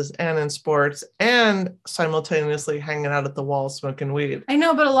classes and in sports and simultaneously hanging out at the wall smoking weed. I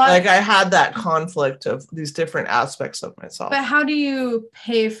know, but I had that conflict of these different aspects of myself. But how do you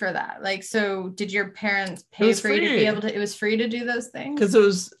pay for that? Like, so did your parents pay for you to be able to, it was free to do those things? Because it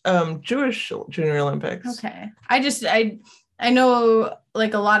was Jewish Junior Olympics. Okay. I know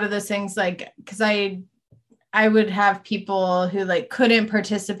like a lot of those things, like, because I would have people who like couldn't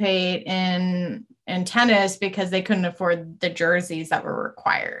participate in tennis because they couldn't afford the jerseys that were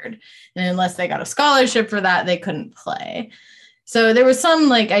required. And unless they got a scholarship for that, they couldn't play. So there was some,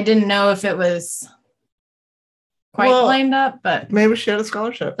 like, I didn't know if it was quite lined up, but maybe she had a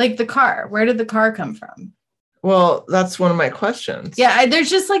scholarship. Like the car, where did the car come from? Well, that's one of my questions. Yeah,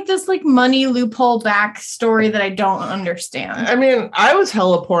 there's just like this like money loophole backstory that I don't understand. I mean, I was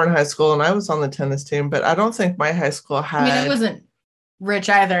hella poor in high school and I was on the tennis team, but I don't think my high school had... I mean, it wasn't rich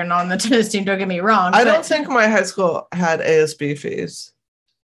either and on the tennis team, don't get me wrong. I don't think my high school had ASB fees.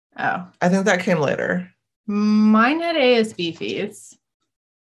 Oh. I think that came later. Mine had ASB fees,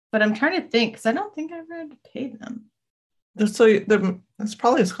 but I'm trying to think because I don't think I ever had to pay them. It's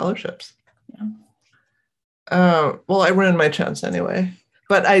probably scholarships. Yeah. Well, I ruined my chance anyway,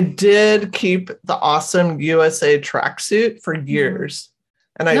 but I did keep the awesome USA tracksuit for years.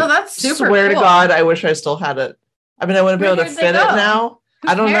 And that's super swear cool. to God, I wish I still had it. I mean, I wouldn't be able to fit it now.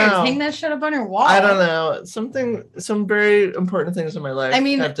 I don't know. Hang that shit up on your wall. I don't know. Some very important things in my life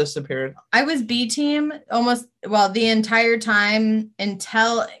have disappeared. I was B team the entire time and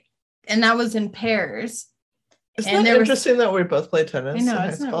that was in pairs. Isn't it interesting that we both played tennis? I know,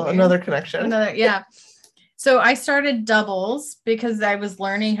 it's not weird. Another connection. Yeah. So I started doubles because I was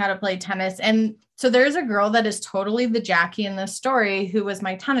learning how to play tennis. And so there's a girl that is totally the Jackie in this story who was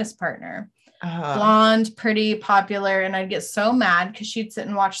my tennis partner. Blonde, pretty, popular. And I'd get so mad because she'd sit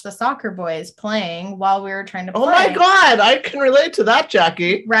and watch the soccer boys playing while we were trying to play. Oh my God, I can relate to that,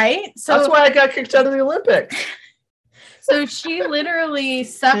 Jackie. Right? So that's why I got kicked out of the Olympics. So she literally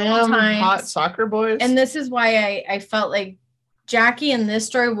several times. Hot soccer boys. And this is why I felt like Jackie in this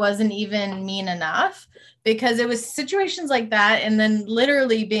story wasn't even mean enough, because it was situations like that. And then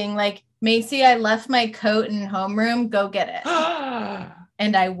literally being like, Macy, I left my coat in homeroom, go get it.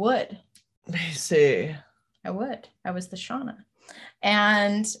 And I would. Macy. I would. I was the Shauna.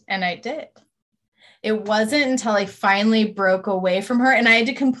 And I did. It wasn't until I finally broke away from her and I had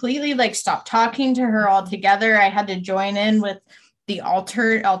to completely like stop talking to her altogether. I had to join in with the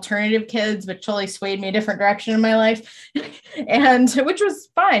alternative kids, which totally swayed me a different direction in my life, and which was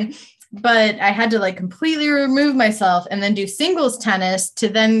fine. But I had to like completely remove myself and then do singles tennis to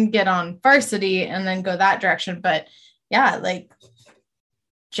then get on varsity and then go that direction. But yeah, like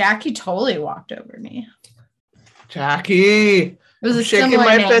Jackie totally walked over me. Jackie. It was I'm shaking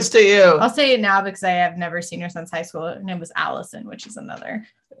my fist at you. I'll say it now because I have never seen her since high school. Her name was Allison, which is another,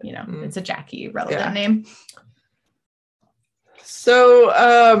 it's a Jackie relevant name.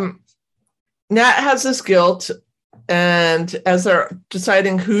 So Nat has this guilt, and as they're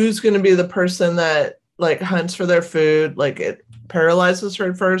deciding who's going to be the person that like hunts for their food, like it paralyzes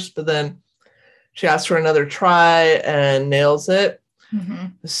her at first, but then she asks for another try and nails it. Mm-hmm.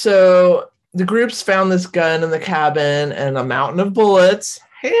 So the groups found this gun in the cabin and a mountain of bullets.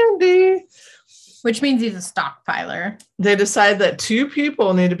 Handy. Which means he's a stockpiler. They decide that 2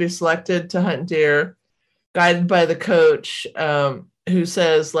 people need to be selected to hunt deer, guided by the coach, who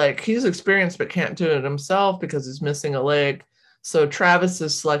says like he's experienced but can't do it himself because he's missing a leg. So Travis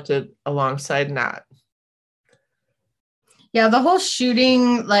is selected alongside Nat. Yeah, the whole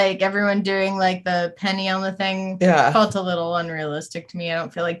shooting, like everyone doing like the penny on the thing, felt a little unrealistic to me. I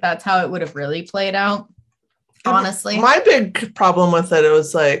don't feel like that's how it would have really played out, honestly. My big problem with it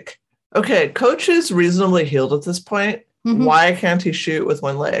was like, okay, coach is reasonably healed at this point. Mm-hmm. Why can't he shoot with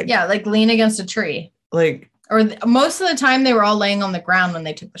one leg? Yeah, like lean against a tree. Like, or most of the time they were all laying on the ground when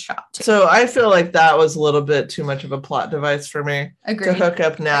they took the shot too. So I feel like that was a little bit too much of a plot device for me. Agreed. To hook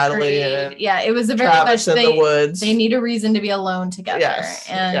up Natalie and it was a very Travis much in the woods. They need a reason to be alone together. Yes.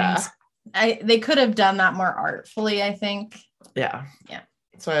 And they could have done that more artfully, I think. Yeah. Yeah.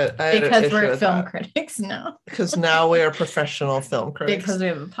 So I because we're film critics now. Because now we are professional film critics. Because we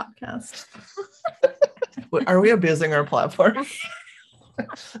have a podcast. Are we abusing our platform?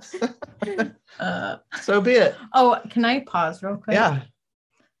 So be it. Oh, can I pause real quick? Yeah.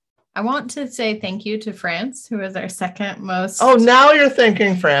 I want to say thank you to France, who is our second most. Oh, now you're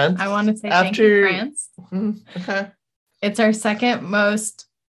thanking France. I want to say thank you, France. Okay. It's our second most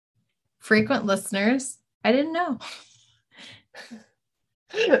frequent listeners. I didn't know.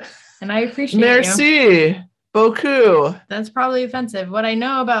 And I appreciate Merci beaucoup. That's probably offensive. What I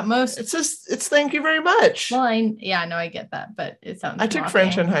know about most, it's thank you very much. Well, I get that, but it sounds. I took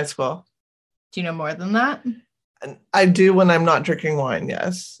French in high school. Do you know more than that? I do when I'm not drinking wine.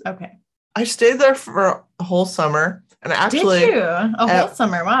 Yes. Okay. I stayed there for a whole summer, and actually, did you whole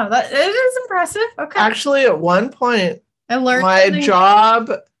summer? Wow, that it is impressive. Okay. Actually, at one point, I learned my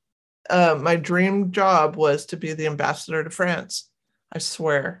job. My dream job was to be the ambassador to France. I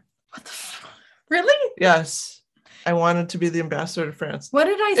swear. What the really? Yes. I wanted to be the ambassador to France. What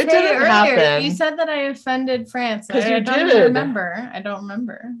did I say earlier? Happen. You said that I offended France. I don't remember. I don't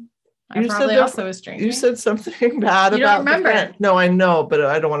remember. I probably also was drinking. You said something bad about don't remember. No, I know, but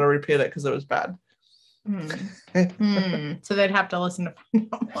I don't want to repeat it because it was bad. So they'd have to listen to find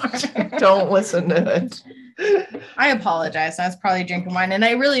out more. Don't listen to it. I apologize. I was probably drinking wine, and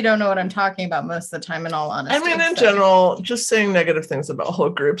I really don't know what I'm talking about most of the time, in all honesty. I mean, in general, just saying negative things about whole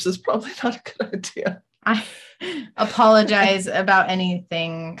groups is probably not a good idea. I apologize about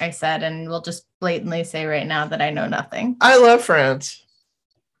anything I said, and we'll just blatantly say right now that I know nothing. I love France.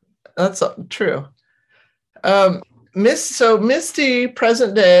 That's true. Misty,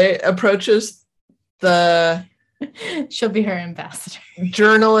 present day, approaches the she'll be her ambassador,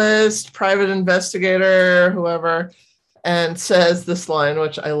 journalist, private investigator, whoever, and says this line,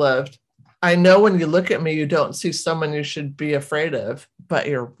 which I loved. I know when you look at me, you don't see someone you should be afraid of, but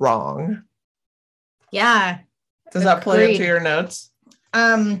you're wrong. Yeah. Does that play into your notes?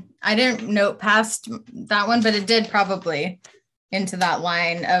 I didn't note past that one, but it did probably into that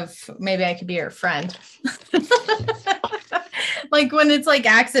line of maybe I could be her friend. Like when it's like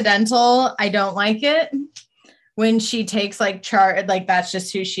accidental, I don't like it. When she takes like chart, like that's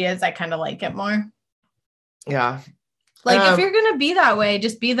just who she is, I kind of like it more. Yeah. Like, if you're going to be that way,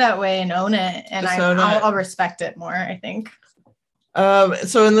 just be that way and own it. And I'll respect it more, I think.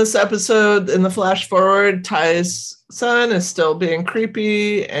 So in this episode, in the flash forward, Ty's son is still being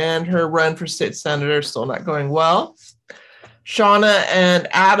creepy and her run for state senator is still not going well. Shauna and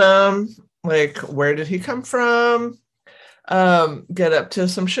Adam, like, where did he come from? Get up to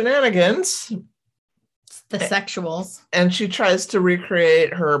some shenanigans. The sexuals. And she tries to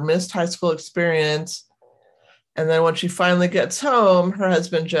recreate her missed high school experience. And then when she finally gets home, her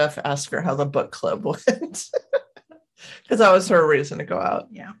husband, Jeff, asks her how the book club went. Because that was her reason to go out.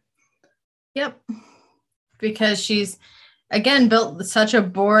 Yeah. Yep. Because she's, again, built such a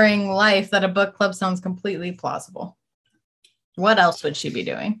boring life that a book club sounds completely plausible. What else would she be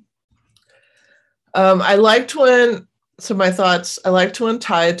doing? I liked when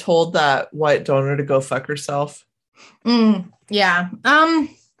Ty told that white donor to go fuck herself. Yeah.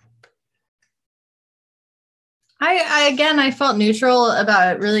 I felt neutral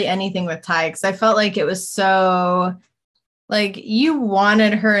about really anything with Ty because I felt like it was so, like, you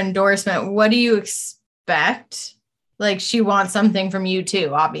wanted her endorsement. What do you expect? Like, she wants something from you too,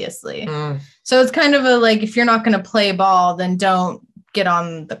 obviously. So it's kind of a, like, if you're not going to play ball, then don't get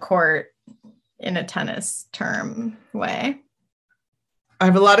on the court in a tennis term way. I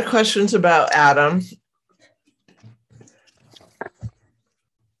have a lot of questions about Adam.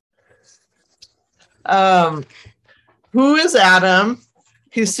 Who is Adam?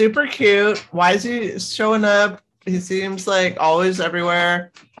 He's super cute. Why is he showing up? He seems like always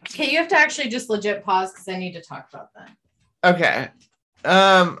everywhere. Okay, you have to actually just legit pause because I need to talk about that. Okay.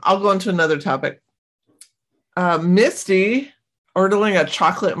 I'll go into another topic. Misty ordering a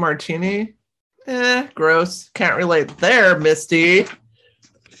chocolate martini. Gross. Can't relate there, Misty.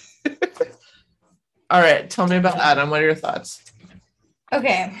 All right, tell me about Adam. What are your thoughts?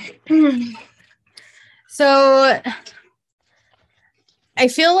 Okay. So I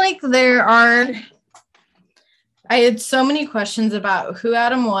feel like I had so many questions about who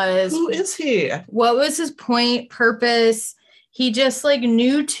Adam was. Who is he? What was his point, purpose? He just, like,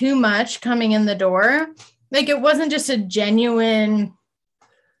 knew too much coming in the door. Like, it wasn't just a genuine,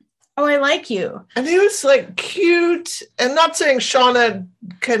 oh, I like you. And he was, like, cute. And not saying Shauna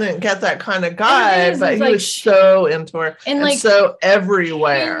couldn't get that kind of guy, but he was so into her and like, so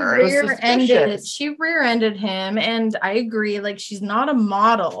everywhere. She rear-ended him, and I agree. Like, she's not a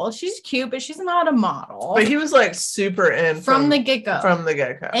model. She's cute, but she's not a model. But he was, like, super in from the get-go. From the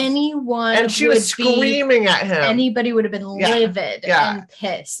get-go. Anyone, and she was screaming at him. Anybody would have been livid and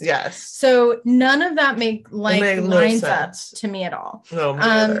pissed. Yes. So none of that lines up to me at all. No, me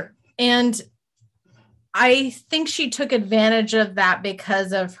neither. And I think she took advantage of that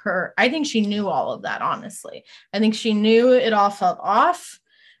because of her. I think she knew all of that, honestly. I think she knew it all felt off.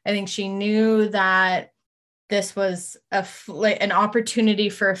 I think she knew that this was an opportunity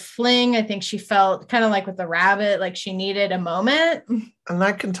for a fling. I think she felt kind of like with the rabbit, like she needed a moment. And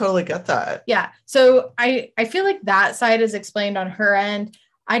I can totally get that. Yeah. So I feel like that side is explained on her end.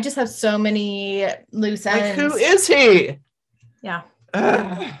 I just have so many loose ends. Like, who is he? Yeah.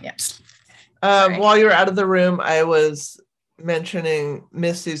 Yeah. While you're out of the room, I was mentioning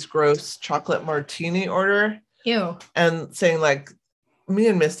Misty's gross chocolate martini order. Ew. And saying, like, me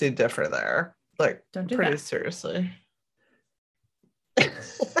and Misty differ there. Like, don't do pretty that. Seriously.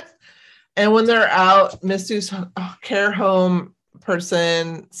 And when they're out, Misty's care home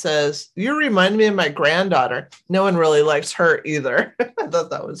person says, "You remind me of my granddaughter." No one really likes her either. I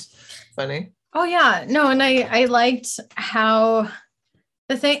thought that was funny. Oh, yeah. No, and I liked how...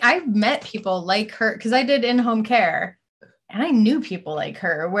 I've met people like her because I did in-home care and I knew people like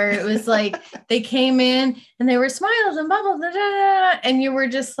her where it was like they came in and they were smiles and bubbles and you were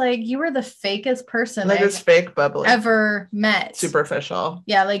just like, you were the fakest person like this fake bubbly ever met. Superficial.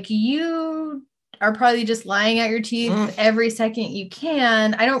 Yeah, like you are probably just lying at your teeth every second you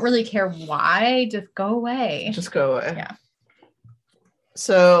can. I don't really care why. Just go away. Just go away. Yeah.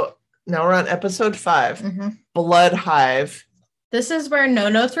 So now we're on episode 5, Blood Hive. This is where no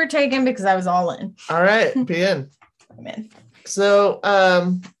notes were taken because I was all in. All right, be in. I'm in. So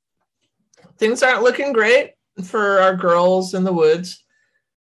things aren't looking great for our girls in the woods.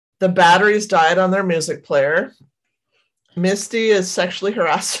 The batteries died on their music player. Misty is sexually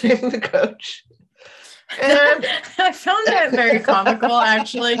harassing the coach. And I found that very comical,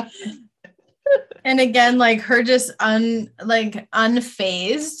 actually. And again, like her just unfazed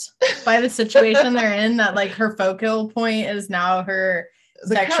by the situation they're in, that like her focal point is now her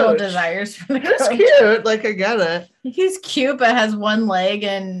sexual desires for the coach. It's cute. Like, I get it. He's cute, but has one leg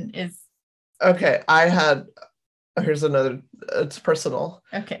and is... Okay, I had Here's another. It's personal.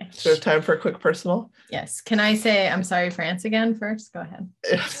 Okay. So we have time for a quick personal? Yes. Can I say I'm sorry, France again first? Go ahead.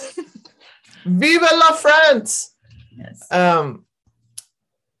 Viva la France! Yes.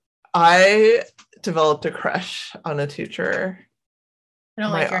 I developed a crush on a teacher. I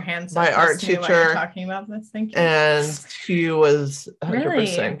don't like your hands. My art teacher. Talking about this, thank you. And he was 100%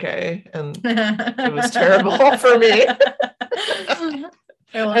 really? gay, and it was terrible for me.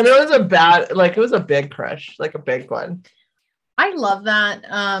 And it was it was a big crush, like a big one. I love that.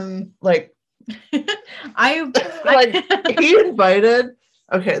 Like, he invited.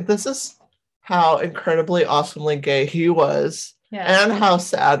 Okay, this is how incredibly awesomely gay he was, and how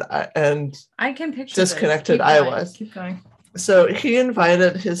sad I can picture disconnected I was. Keep going. So he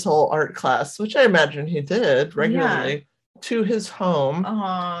invited his whole art class, which I imagine he did regularly, to his home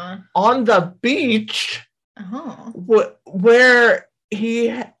on the beach, where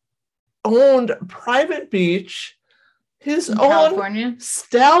he owned a private beach, his own California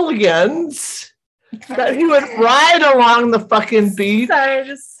stallions that he would ride along the fucking beach. Sorry, I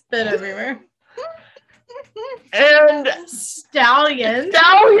just spit everywhere. And stallions.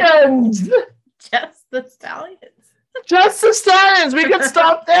 Just the stallions. Just the stallions. We could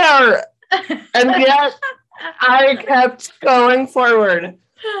stop there. And yet I kept going forward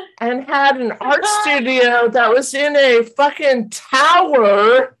and had an art studio that was in a fucking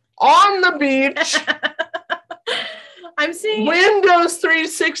tower on the beach. I'm seeing Windows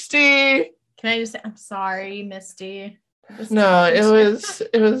 360. Can I just say, I'm sorry, Misty. No, it was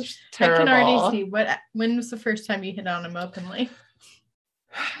terrible. I can already see. When was the first time you hit on him openly?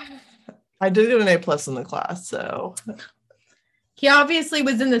 I did get an A+ in the class, so he obviously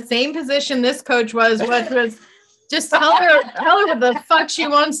was in the same position this coach was, which was just tell her what the fuck she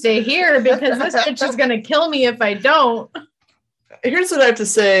wants to hear, because this bitch is gonna kill me if I don't. Here's what I have to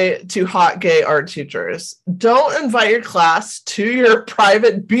say to hot gay art teachers. Don't invite your class to your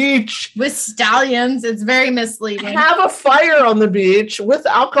private beach with stallions. It's very misleading. Have a fire on the beach with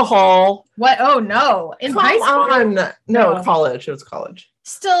alcohol. What? Oh, no. In high school? No, college. It was college.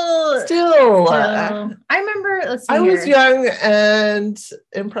 Still. I remember, I was young and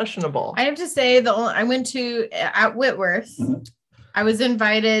impressionable. I have to say, I went to, at Whitworth, I was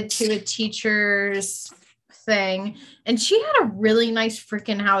invited to a teacher's thing, and she had a really nice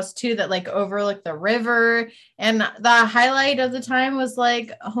freaking house too that like overlooked the river, and the highlight of the time was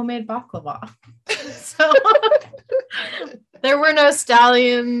like a homemade baklava. So there were no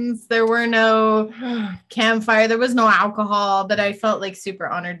stallions, there were no campfire, there was no alcohol, but I felt like super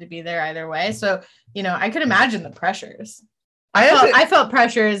honored to be there either way. So, you know, I could imagine the pressures. I felt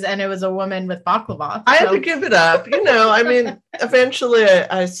pressures, and it was a woman with baklava. I had to give it up. You know, I mean, eventually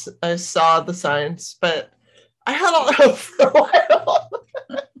I saw the signs, but I had all hope for a while.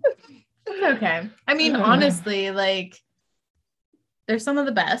 It's okay. I mean, honestly, like, they're some of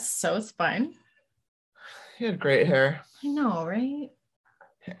the best, so it's fine. He had great hair. I know, right?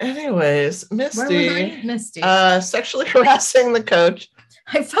 Anyways, Misty. Misty. Sexually harassing the coach.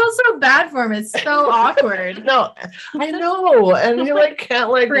 I felt so bad for him. It's so awkward. No, I know. And he like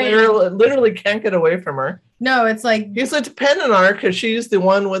can't like literally can't get away from her. No, it's like he's like dependent on her because she's the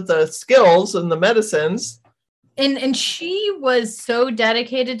one with the skills and the medicines. And she was so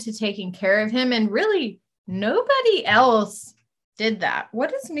dedicated to taking care of him, and really nobody else did that.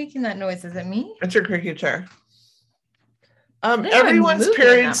 What is making that noise? Is it me? It's your creaky chair. Everyone's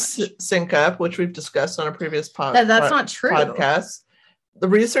periods sync up, which we've discussed on a previous that's not true. Podcast. The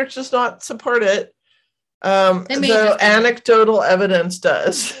research does not support it. Though anecdotal evidence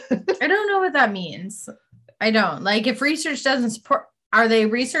does. I don't know what that means. I don't. Like, if research doesn't support, are they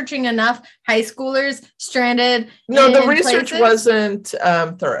researching enough high schoolers stranded? No, the research wasn't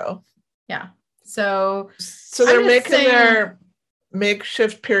thorough. Yeah. So they're making their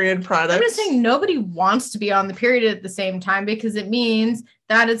makeshift period products. I'm just saying nobody wants to be on the period at the same time, because it means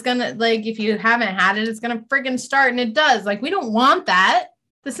that it's gonna, like, if you haven't had it, it's gonna friggin' start, and it does. Like, we don't want that.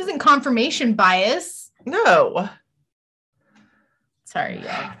 This isn't confirmation bias. No. Sorry,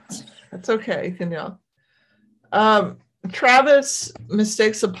 y'all. That's okay. You can yell. Travis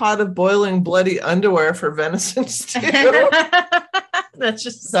mistakes a pot of boiling bloody underwear for venison stew. That's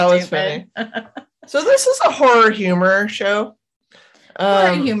just that stupid. Was funny. So this is a horror humor show.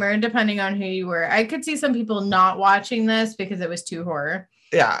 Horror humor, depending on who you were. I could see some people not watching this because it was too horror.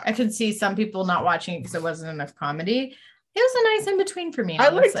 Yeah. I could see some people not watching it because there wasn't enough comedy. It was a nice in between for me. I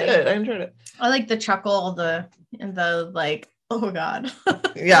liked it. I enjoyed it. I like the chuckle, and the like, oh God.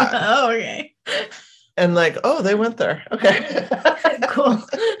 Yeah. Oh, okay. And like, oh, they went there. Okay. Cool.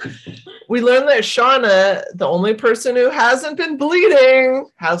 We learned that Shauna, the only person who hasn't been bleeding,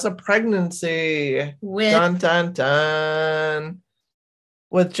 has a pregnancy. Dun, dun, dun.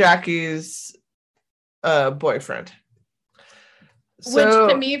 With Jackie's boyfriend. Which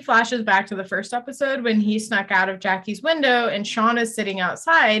to me flashes back to the first episode when he snuck out of Jackie's window and Shauna's sitting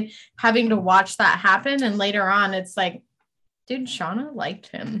outside having to watch that happen. And later on, it's like, dude, Shauna liked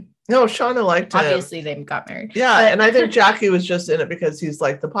him. No, Shauna liked him. Obviously, they got married. Yeah, and I think Jackie was just in it because he's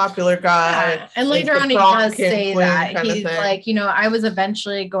like the popular guy. Yeah. And later on, he does say that. He's like, you know, I was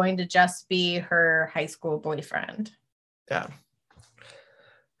eventually going to just be her high school boyfriend. Yeah.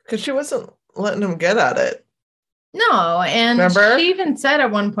 Because she wasn't letting him get at it. No, and remember? She even said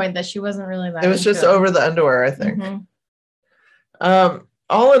at one point that she wasn't really that. It was just over the underwear, I think. Mm-hmm.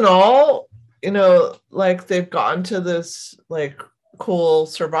 All in all, you know, like they've gotten to this like cool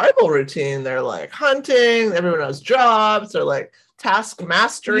survival routine. They're like hunting, everyone has jobs, they're like task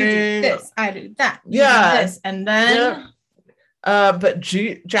mastering. You do this, I do that. Yeah. Do this, and then. Yeah. But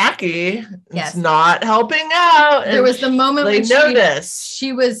Jackie is not helping out. There was the moment when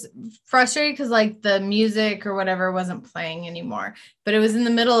she was frustrated because like the music or whatever wasn't playing anymore, but it was in the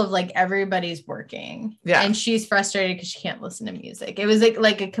middle of like everybody's working. Yeah. And she's frustrated because she can't listen to music. It was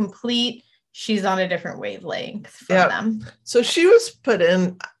like a complete, she's on a different wavelength from them. So she was put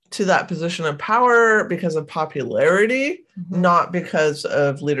in to that position of power because of popularity, not because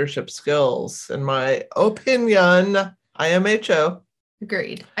of leadership skills, in my opinion. IMHO.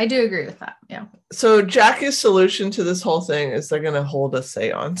 Agreed. I do agree with that. Yeah. So Jackie's solution to this whole thing is they're going to hold a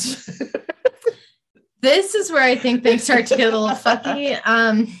seance. This is where I think they start to get a little fucky.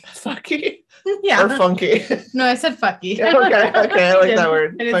 Fucky? Yeah. Or funky? No, I said fucky. Okay. I like that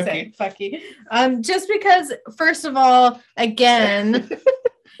word. I didn't say fucky. Just because, first of all, again,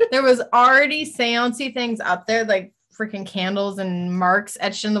 there was already seance-y things up there, like freaking candles and marks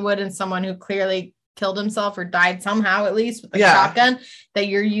etched in the wood and someone who clearly killed himself or died somehow, at least with a shotgun that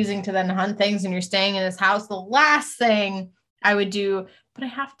you're using to then hunt things, and you're staying in his house. The last thing I would do, but I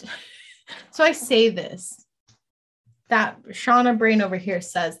have to. So I say this, that Shauna Brain over here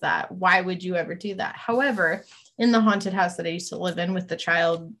says that. Why would you ever do that? However, in the haunted house that I used to live in with the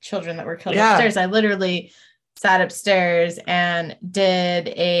children that were killed upstairs, I literally sat upstairs and did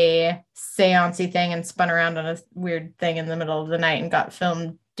a seance-y thing and spun around on a weird thing in the middle of the night and got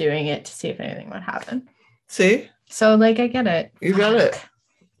filmed doing it to see if anything would happen. See? So like I get it. You got it.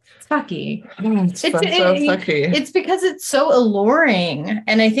 It's fucky. It's fucky. It's because it's so alluring.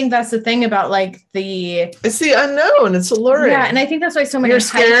 And I think that's the thing about like it's the unknown. It's alluring. Yeah, and I think that's why so many You're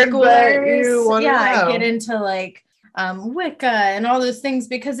scared, but you want to know. Get into like Wicca and all those things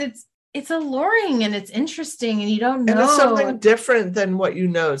because it's alluring and it's interesting and you don't know. And it's something different than what you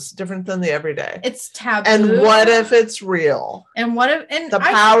know. It's different than the everyday. It's taboo. And what if it's real? And what if the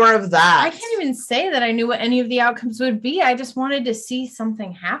power of that? I can't even say that I knew what any of the outcomes would be. I just wanted to see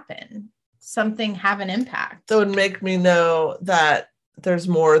something happen, something have an impact. That would make me know that there's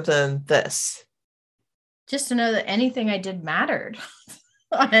more than this. Just to know that anything I did mattered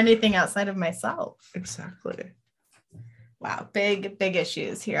on anything outside of myself. Exactly. Wow, big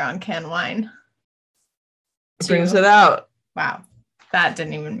issues here on Can Wine. Brings it out. Wow, that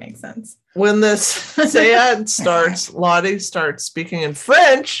didn't even make sense. When this seance starts, Lottie starts speaking in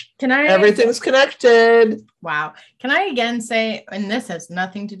French. Everything's connected. Wow. Can I again say, and this has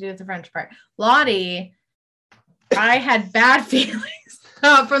nothing to do with the French part, Lottie, I had bad feelings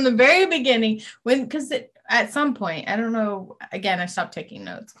from the very beginning because at some point, I don't know, again, I stopped taking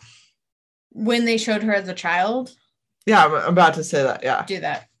notes. When they showed her as a child. Yeah, I'm about to say that. Yeah. Do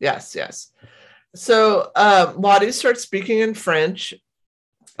that. Yes. So Lottie starts speaking in French,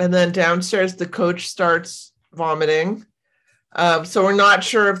 and then downstairs the coach starts vomiting. So we're not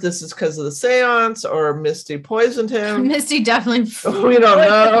sure if this is because of the seance or Misty poisoned him. Misty definitely. We don't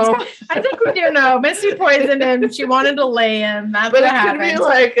know. I think we do know. Misty poisoned him. She wanted to lay him. That's what happened. Could be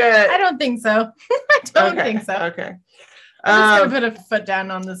like I don't think so. I don't think so. Okay. I'm just gonna put a foot down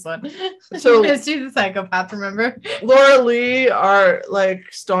on this one. So Misty's a psychopath, remember? Laura Lee, our like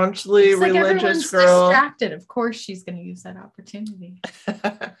staunchly religious girl. Distracted. Of course she's gonna use that opportunity.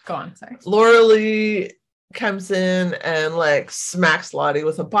 Go on, sorry. Laura Lee comes in and like smacks Lottie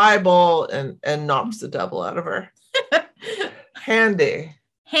with a Bible and knocks the devil out of her. Handy.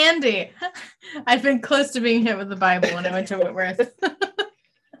 I've been close to being hit with the Bible when I went to Whitworth.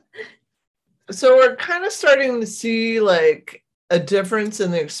 So we're kind of starting to see like a difference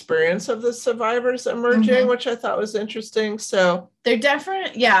in the experience of the survivors emerging, which I thought was interesting. So they're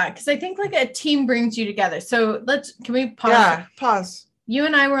different. Yeah. Cause I think like a team brings you together. So can we pause? Yeah, pause. You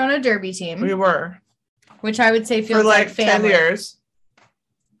and I were on a derby team. We were. which I would say feels for like family. 10 years.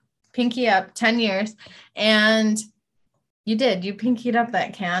 Pinky up 10 years. And you pinkied up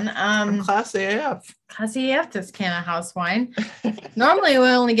that can. I'm classy AF. Classy AF, this can of house wine. Normally we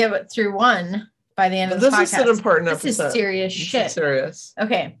only get through one by the end of the podcast. This is an important episode. This is serious shit. It's serious.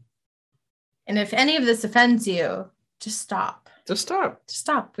 Okay. And if any of this offends you, just stop. Just stop. Just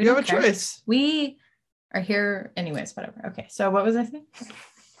stop. We have a choice. We are here anyways, whatever. Okay. So what was I saying?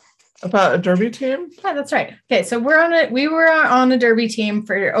 About a derby team? Yeah, that's right. Okay. So we were on a derby team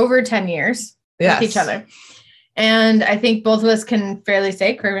for over 10 years with each other. And I think both of us can fairly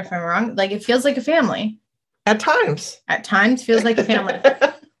say, correct me if I'm wrong, like it feels like a family. At times. At times feels like a family.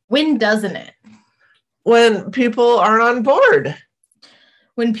 When doesn't it? When people aren't on board.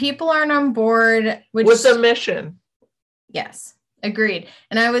 When people aren't on board. With the mission. Yes, agreed.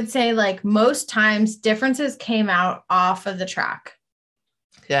 And I would say like most times differences came out off of the track.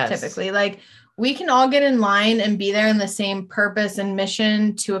 Yes. Typically, like we can all get in line and be there in the same purpose and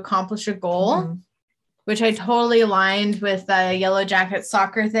mission to accomplish a goal. Mm-hmm. Which I totally aligned with the Yellow Jacket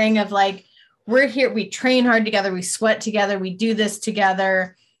soccer thing of like, we're here, we train hard together, we sweat together, we do this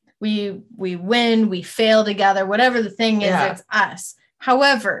together, we win, we fail together, whatever the thing is, it's us.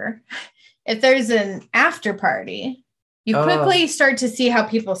 However, if there's an after party, you quickly start to see how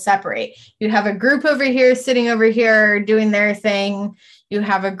people separate. You have a group over here, sitting over here, doing their thing. You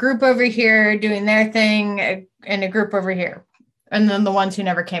have a group over here doing their thing and a group over here. And then the ones who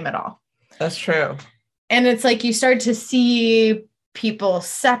never came at all. That's true. And it's like you start to see people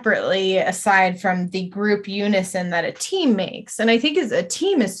separately aside from the group unison that a team makes. And I think as a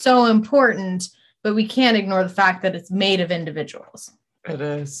team is so important, but we can't ignore the fact that it's made of individuals. It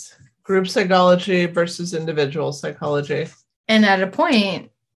is. Group psychology versus individual psychology. And at a point,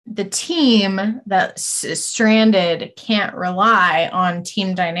 the team that's stranded can't rely on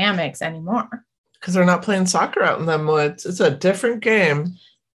team dynamics anymore. Because they're not playing soccer out in them woods. It's a different game.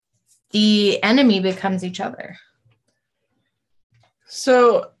 The enemy becomes each other.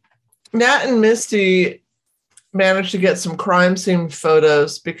 So Nat and Misty managed to get some crime scene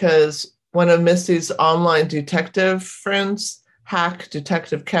photos because one of Misty's online detective friends hacked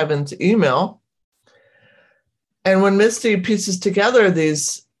Detective Kevin's email. And when Misty pieces together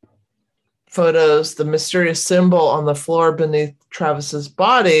these photos, the mysterious symbol on the floor beneath Travis's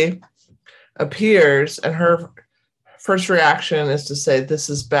body appears, and her first reaction is to say, this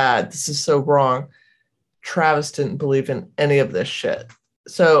is bad. This is so wrong. Travis didn't believe in any of this shit.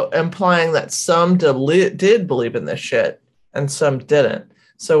 So implying that some did believe in this shit and some didn't.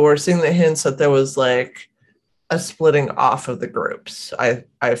 So we're seeing the hints that there was like a splitting off of the groups,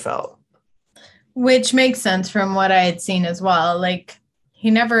 I felt. Which makes sense from what I had seen as well. Like he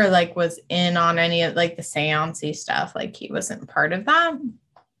never like was in on any of like the seance-y stuff. Like he wasn't part of that.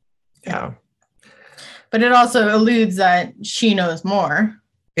 Yeah. But it also alludes that she knows more.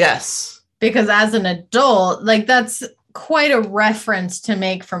 Yes. Because as an adult, like that's quite a reference to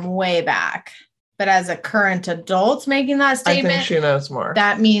make from way back. But as a current adult making that statement, I think she knows more.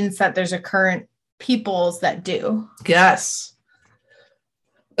 That means that there's a current peoples that do. Yes.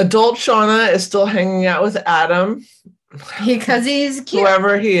 Adult Shauna is still hanging out with Adam. Because he's cute.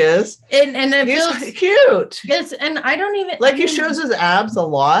 Whoever he is. And it he's feels cute. Yes, and I don't even like he shows his abs a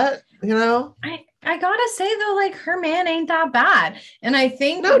lot, you know? I gotta say though, like her man ain't that bad. And I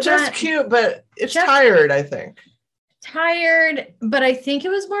think just cute, but it's tired, I think. Tired, but I think it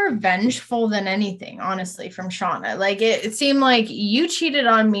was more vengeful than anything, honestly, from Shauna. Like it seemed like you cheated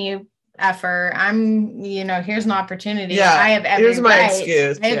on me, effer. I'm, here's an opportunity. Yeah, I have every here's my right.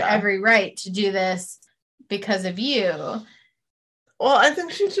 excuse. I have every right to do this because of you. Well, I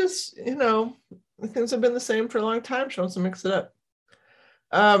think she just, things have been the same for a long time. She wants to mix it up.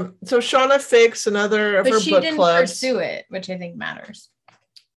 So Shauna fakes another of her book clubs. But she didn't pursue it, which I think matters.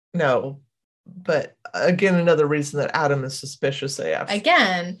 No, but again, another reason that Adam is suspicious AF.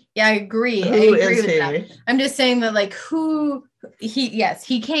 Again, yeah, I agree. Who I agree is with he? that. I'm just saying that, like,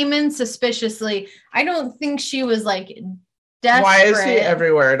 he came in suspiciously. I don't think she was like desperate. Why is he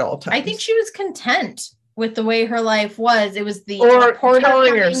everywhere at all times? I think she was content with the way her life was. It was the or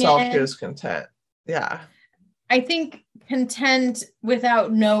telling herself she was content. Yeah, I think content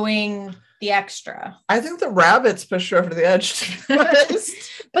without knowing the extra. I think the rabbits pushed her over the edge.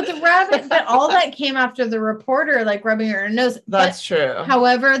 But the rabbit, but all that came after the reporter, like rubbing her nose. That's true.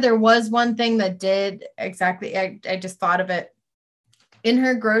 However, there was one thing that did exactly. I just thought of it. In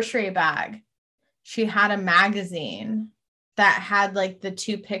her grocery bag, she had a magazine that had like the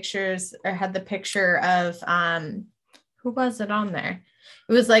two pictures, or had the picture of who was it on there?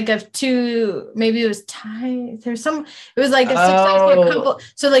 It was like maybe it was Ty. There's some, it was like a successful couple.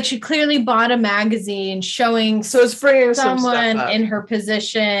 So like she clearly bought a magazine showing so it's bringing someone in her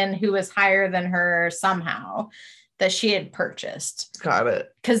position who was higher than her somehow that she had purchased. Got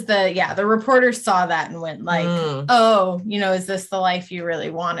it. Because the reporter saw that and went like, oh, is this the life you really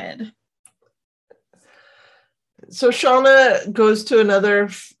wanted? So Shauna goes to another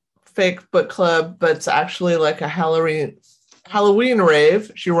fake book club, but it's actually like a Halloween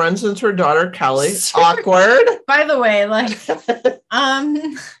rave. She runs into her daughter, Callie. Awkward. By the way, like,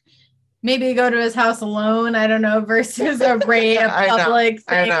 maybe go to his house alone. I don't know, versus a public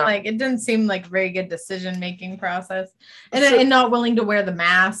thing. Like, it didn't seem like a very good decision-making process. And not willing to wear the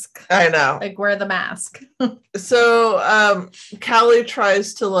mask. I know. Like, wear the mask. So Callie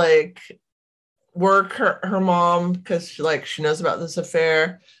tries to like work her mom because she knows about this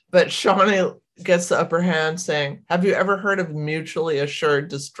affair, but Shauna gets the upper hand saying, have you ever heard of mutually assured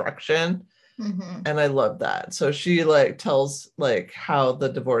destruction? Mm-hmm. And I love that. So she like tells like how the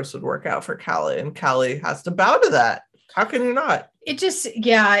divorce would work out for Callie, and Callie has to bow to that. How can you not? It just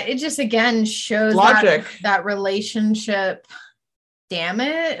again shows logic. That relationship. Damn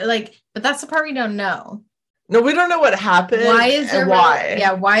it. Like, but that's the part we don't know. No, we don't know what happened. Why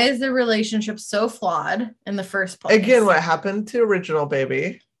is the relationship so flawed in the first place? Again, what happened to original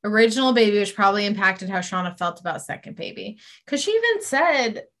baby? Original baby, which probably impacted how Shauna felt about second baby. Because she even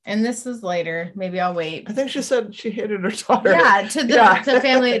said, and this is later, maybe I'll wait. I think she said she hated her daughter. Yeah, to the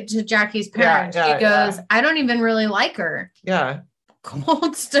family, to Jackie's parents. She goes, I don't even really like her. Yeah.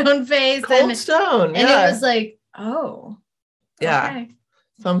 Cold stone face. Cold stone. And it was like, oh. Yeah. Okay.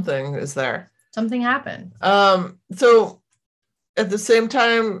 Something is there. Something happened. So at the same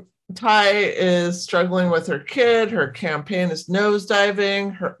time, Ty is struggling with her kid. Her campaign is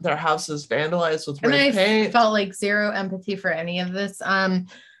nosediving. Their house is vandalized with red paint. I felt like zero empathy for any of this. I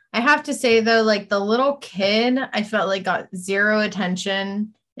have to say though, like the little kid, I felt like got zero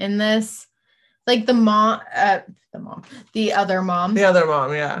attention in this. Like the other mom,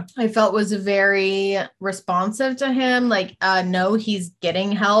 yeah. I felt was very responsive to him. Like, no, he's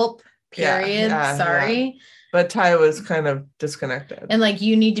getting help. Period. Sorry. Yeah. But Ty was kind of disconnected. And like,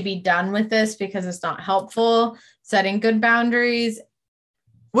 you need to be done with this because it's not helpful. Setting good boundaries.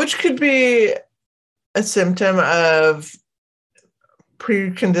 Which could be a symptom of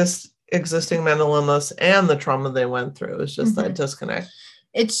existing mental illness and the trauma they went through. It's just that disconnect.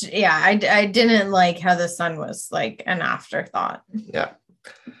 I didn't like how the son was like an afterthought. Yeah.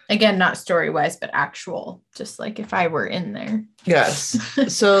 Again, not story-wise, but actual, just like if I were in there. Yes.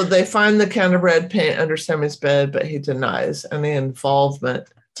 So they find the can of red paint under Sammy's bed, but he denies any involvement.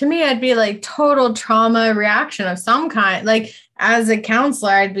 To me, I'd be like total trauma reaction of some kind. Like as a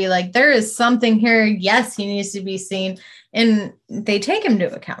counselor, I'd be like, there is something here. Yes, he needs to be seen. And they take him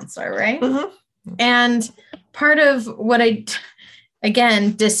to a counselor, right? Mm-hmm. And part of what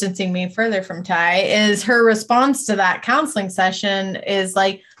again, distancing me further from Ty, is her response to that counseling session is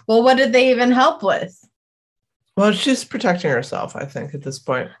like, well, what did they even help with? Well, she's protecting herself, I think, at this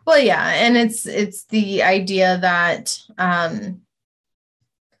point. Well, yeah. And it's the idea that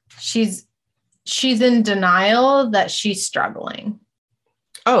she's in denial that she's struggling.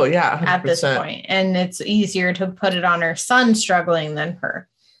 Oh, yeah. 100%. At this point. And it's easier to put it on her son struggling than her.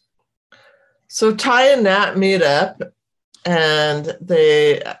 So Ty and Nat meet up. And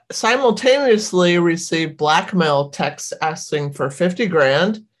they simultaneously receive blackmail texts asking for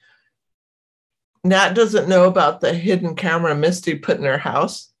 $50,000. Nat doesn't know about the hidden camera Misty put in her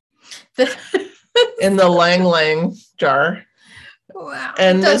house in the Lang Lang jar. Wow.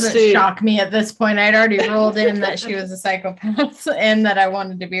 And it doesn't shock me at this point. I'd already rolled in that she was a psychopath and that I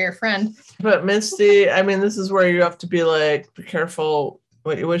wanted to be her friend. But Misty, I mean, this is where you have to be like, be careful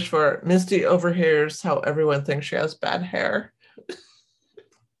what you wish for. Misty overhears how everyone thinks she has bad hair.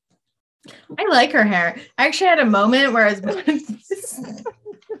 I like her hair. I actually had a moment where I was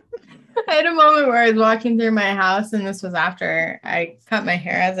walking through my house, and this was after I cut my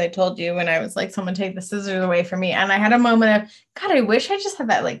hair, as I told you, when I was like, someone take the scissors away from me. And I had a moment of, God, I wish I just had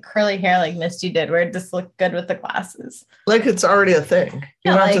that like curly hair like Misty did, where it just looked good with the glasses. Like it's already a thing.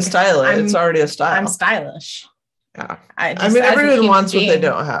 You don't have to style it. It's already a style. I'm stylish. Yeah. I mean, everyone wants what they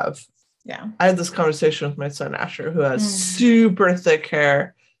don't have. Yeah. I had this conversation with my son, Asher, who has super thick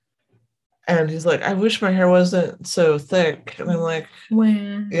hair. And he's like, I wish my hair wasn't so thick. And I'm like,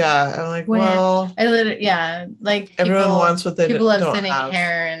 when? Yeah. I'm like, well. I literally, yeah. Like everyone wants what they don't have. People have thinning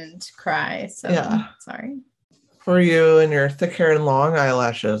hair and cry. So, yeah. Sorry. For you and your thick hair and long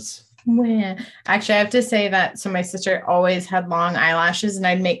eyelashes. When? Actually, I have to say that. So my sister always had long eyelashes, and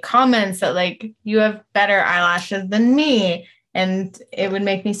I'd make comments that like, you have better eyelashes than me. And it would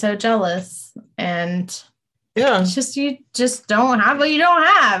make me so jealous. And it's just, you just don't have what you don't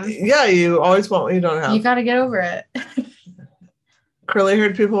have. Yeah, you always want what you don't have. You got to get over it.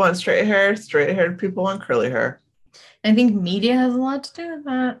 Curly-haired people want straight hair. Straight-haired people want curly hair. I think media has a lot to do with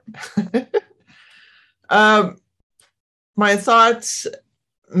that. My thoughts,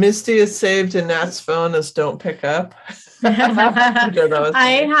 Misty is saved in Nat's phone as don't pick up. I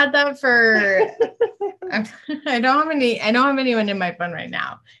had that for I don't have anyone in my phone right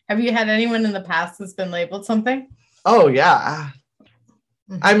now. Have you had anyone in the past that's been labeled something? Oh yeah.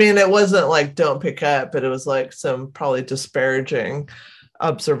 I mean, it wasn't like don't pick up, but it was like some probably disparaging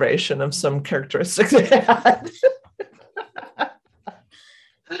observation of some characteristics they had.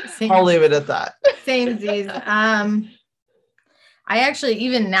 I'll leave it at that. Samesies. I actually,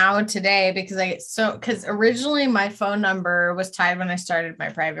 even now today, because originally my phone number was tied when I started my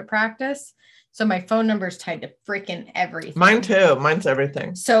private practice. So my phone number is tied to freaking everything. Mine too. Mine's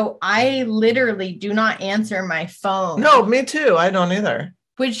everything. So I literally do not answer my phone. No, me too. I don't either.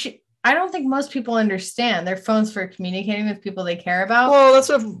 Which I don't think most people understand. Their phone's for communicating with people they care about. Well, that's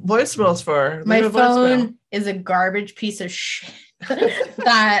what voicemail's for. My phone is a garbage piece of shit.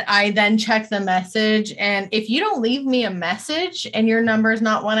 That I then check the message, and if you don't leave me a message and your number is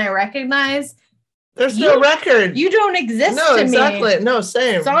not one I recognize, there's no record. You don't exist. No, to exactly. Me. No,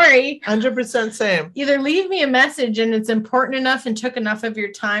 same. Sorry. 100% same. Either leave me a message and it's important enough and took enough of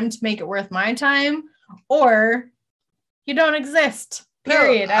your time to make it worth my time, or you don't exist.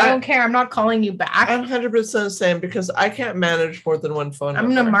 Period. No, I don't care. I'm not calling you back. I'm 100% same because I can't manage more than one phone number.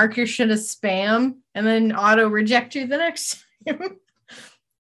 I'm going to mark your shit as spam and then auto reject you the next time.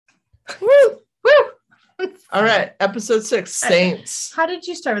 Woo! Woo! All right, episode 6, Saints. How did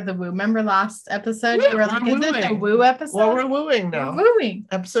you start with the woo? Remember last episode? You were like, is this a woo episode? Well, we're wooing now. We're wooing.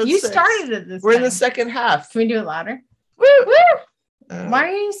 Episode 6. You started it this We're time. in the second half. Can we do it louder? Woo! Woo! Why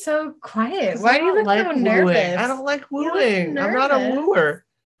are you so quiet? Why do you look so nervous? I don't like wooing. I'm not a wooer.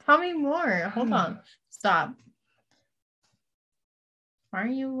 Tell me more. Hold on. Stop. Why are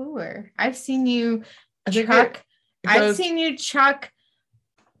you a wooer? I've seen you chuck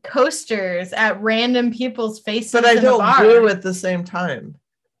coasters at random people's faces. But I don't woo at the same time.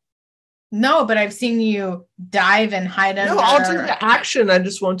 No, but I've seen you dive and hide under. No, I'll do the action. I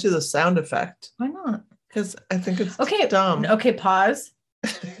just won't do the sound effect. Why not? Because I think it's dumb. Okay, pause.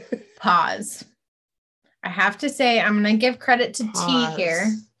 Pause. I have to say, I'm going to give credit to T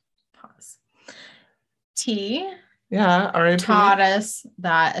here. Pause. T. Yeah, R.I.P. taught us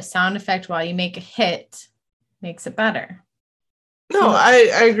that a sound effect while you make a hit makes it better. No, I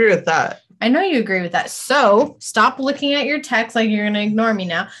agree with that. I know you agree with that. So stop looking at your text like you're going to ignore me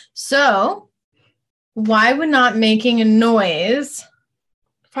now. So why would not making a noise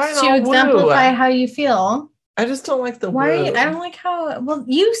to exemplify how you feel? I just don't like the woo. I don't like how, well,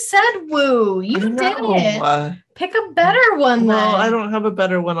 you said woo. You did it. Pick a better one then. Well, I don't have a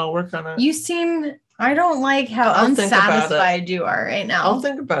better one. I'll work on it. You seem, I don't like how unsatisfied you are right now. I'll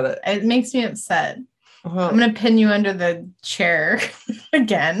think about it. It makes me upset. Well, I'm going to pin you under the chair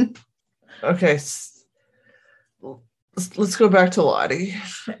again. Okay. Let's go back to Lottie,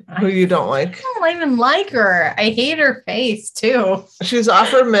 who you don't like. I don't even like her. I hate her face, too. She's off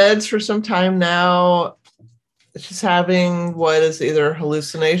her meds for some time now. She's having what is either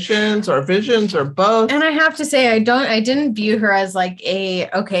hallucinations or visions or both. And I have to say, I didn't view her as like she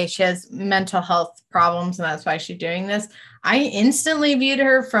has mental health problems and that's why she's doing this. I instantly viewed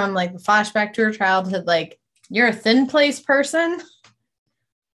her from like the flashback to her childhood, like you're a thin place person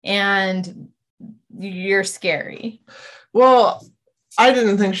and you're scary. Well, I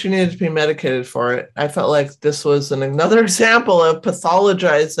didn't think she needed to be medicated for it. I felt like this was another example of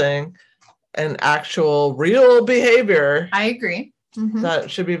pathologizing an actual real behavior. I agree. Mm-hmm. That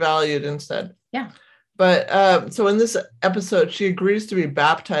should be valued instead. Yeah. But so in this episode, she agrees to be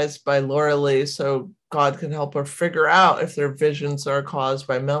baptized by Laura Lee so God can help her figure out if their visions are caused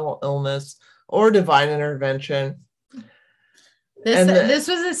by mental illness or divine intervention. This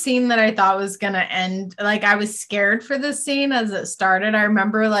was a scene that I thought was going to end. Like, I was scared for this scene as it started. I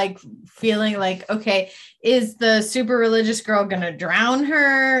remember like feeling like, okay, is the super religious girl going to drown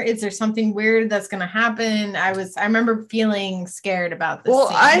her? Is there something weird that's going to happen? I remember feeling scared about this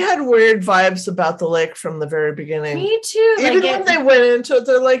scene. I had weird vibes about the lake from the very beginning. Me too. Even when they went into it,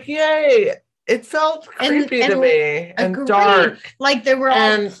 they're like, yay. It felt creepy to me and dark. Like they were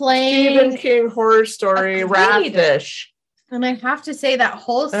all playing Stephen King horror story, Ratfish. And I have to say that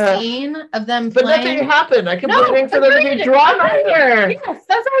whole scene of them but playing. But nothing happened. I kept waiting for them to be drawn under. Yes, that's what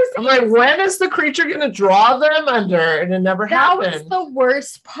I was saying. I'm like, when is the creature going to draw them under? And it never happened. That was the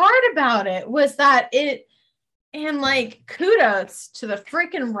worst part about it, was that And like kudos to the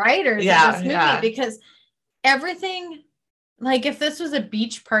freaking writers of this movie because everything, like if this was a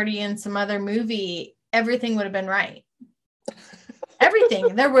beach party in some other movie, everything would have been right.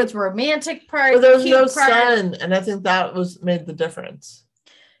 Everything. There was romantic parts. But there was no sun, and I think that made the difference.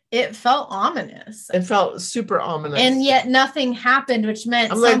 It felt ominous. It felt super ominous. And yet nothing happened, which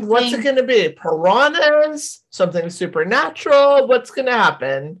meant I'm like, what's it going to be? Piranhas? Something supernatural? What's going to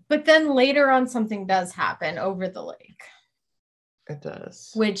happen? But then later on, something does happen over the lake. It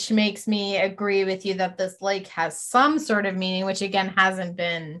does. Which makes me agree with you that this lake has some sort of meaning, which again hasn't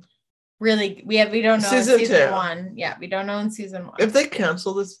been really, we don't know in season 1. Yeah, we don't know in season 1. If they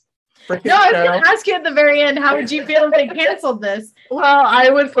cancel this freaking show. I was going to ask you at the very end, how would you feel if they canceled this? Well,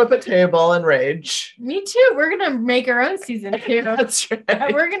 I would flip a table and rage. Me too. We're going to make our own season 2. That's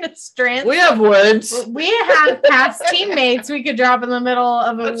right. We're going to strand. We have woods. We have past teammates we could drop in the middle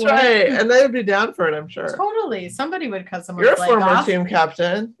of a That's right. And they would be down for it, I'm sure. Totally. Somebody would cut someone's You're a leg former off. team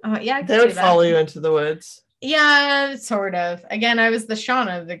captain. Yeah, they would follow you into the woods. Yeah, sort of. Again, I was the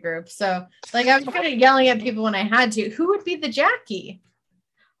Shauna of the group. So, like, I was kind of yelling at people when I had to. Who would be the Jackie?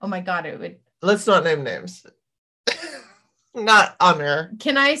 Oh, my God, it would. Let's not name names. Not on air.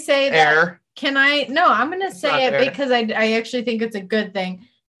 Can I say that? Air. Can I? No, I'm going to say it because I actually think it's a good thing.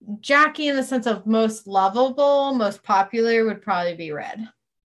 Jackie, in the sense of most lovable, most popular, would probably be Red.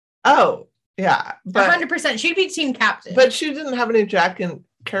 Oh, yeah. 100%. She'd be team captain. But she didn't have any Jackie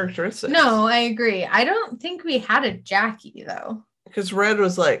characteristics. No, I agree. I don't think we had a Jackie, though. Because Red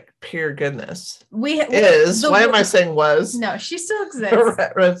was like pure goodness. Why am I saying was? No, she still exists.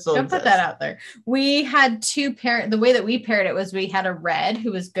 Red still Don't exists. put that out there. We had two the way that we paired it was we had a Red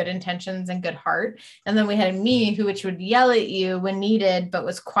who was good intentions and good heart. And then we had a me which would yell at you when needed, but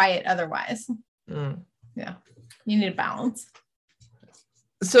was quiet otherwise. Mm. Yeah. You need a balance.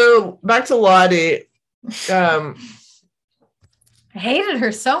 So back to Lottie. I hated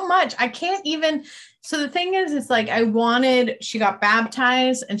her so much. I can't even. So the thing is, it's like she got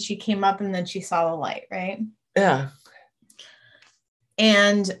baptized and she came up and then she saw the light, right? Yeah.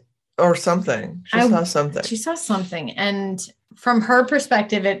 Or something. She saw something. She saw something. And from her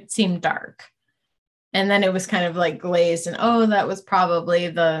perspective, it seemed dark. And then it was kind of like glazed and, that was probably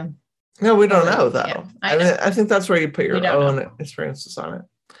the. No, we don't know though. Yeah, I think that's where you put your own experiences on it.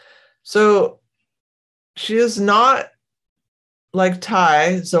 So she is not like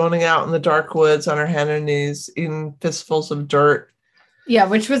Ty, zoning out in the dark woods on her hand and knees, eating fistfuls of dirt. Yeah,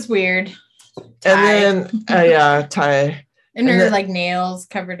 which was weird. Ty. And then, Ty. And her like nails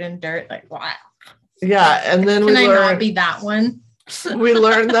covered in dirt, like wow. Yeah, and then Can I not be that one? We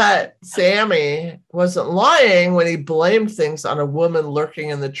learned that Sammy wasn't lying when he blamed things on a woman lurking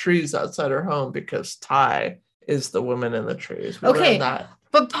in the trees outside her home because Ty is the woman in the trees. We learned that.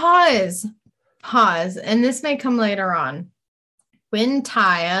 But pause, and this may come later on. When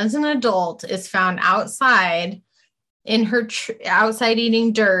Ty, as an adult, is found outside in her outside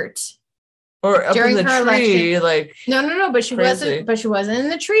eating dirt, or up in the tree, like no, but she wasn't. But she wasn't in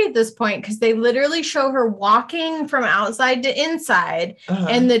the tree at this point because they literally show her walking from outside to inside,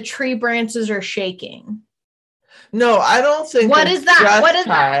 and the tree branches are shaking. No, I don't think. What is that? What is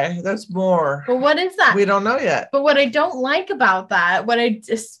Ty. That? That's more. But what is that? We don't know yet. But what I don't like about that, what I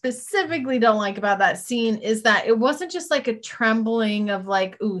specifically don't like about that scene is that it wasn't just like a trembling of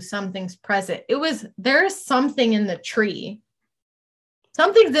like, ooh, something's present. It was, there's something in the tree.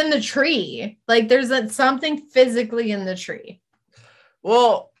 Something's in the tree. Like there's something physically in the tree.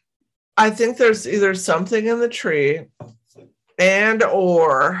 Well, I think there's either something in the tree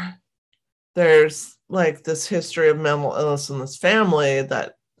or there's like this history of mental illness in this family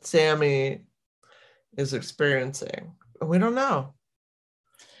that Sammy is experiencing. We don't know.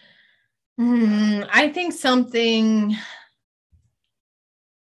 I think something,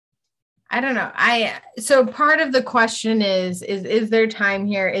 I don't know. So part of the question is there time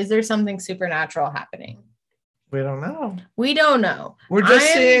here? Is there something supernatural happening? We don't know. We don't know. We're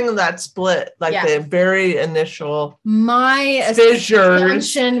just seeing that split, like the very initial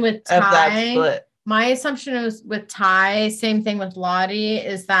assumption with Ty, of that split. My assumption is with Ty, same thing with Lottie,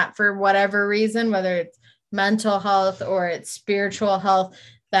 is that for whatever reason, whether it's mental health or it's spiritual health,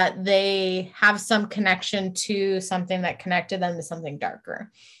 that they have some connection to something that connected them to something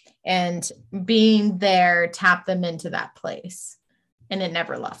darker. And being there tapped them into that place. And it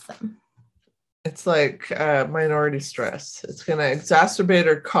never left them. It's like minority stress. It's going to exacerbate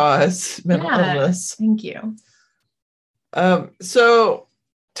or cause mental illness. Thank you. So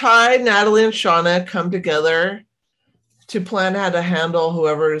Ty, Natalie, and Shauna come together to plan how to handle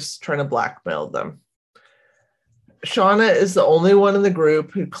whoever's trying to blackmail them. Shauna is the only one in the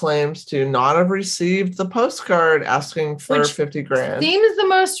group who claims to not have received the postcard asking for $50,000. Seems the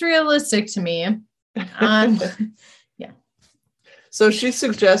most realistic to me. Yeah. So she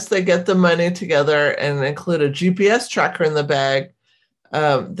suggests they get the money together and include a GPS tracker in the bag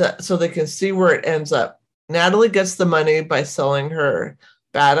so they can see where it ends up. Natalie gets the money by selling her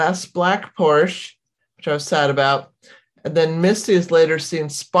badass black Porsche, which I was sad about. And then Misty is later seen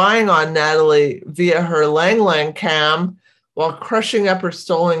spying on Natalie via her Lang Lang cam while crushing up her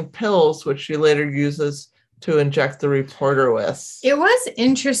stolen pills, which she later uses to inject the reporter with. It was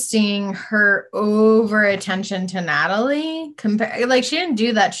interesting, her over attention to Natalie. Like, she didn't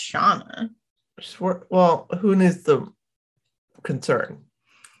do that to Shauna. Well, who needs the concern?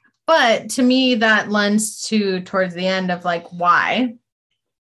 But to me, that lends towards the end of like, why?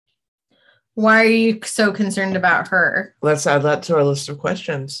 Why are you so concerned about her? Let's add that to our list of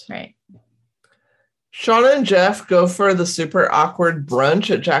questions. Right. Shauna and Jeff go for the super awkward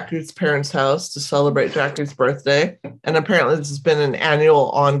brunch at Jackie's parents' house to celebrate Jackie's birthday. And apparently this has been an annual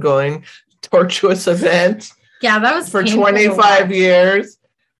ongoing tortuous event. Yeah, that was for 25 years.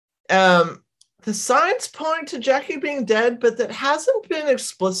 The signs point to Jackie being dead, but that hasn't been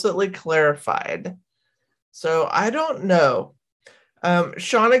explicitly clarified. So I don't know.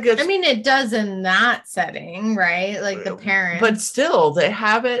 Shauna gets... I mean, it does in that setting, right? Like the parents. But still, they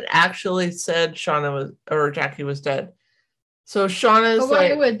haven't actually said Jackie was dead. So Shauna's... But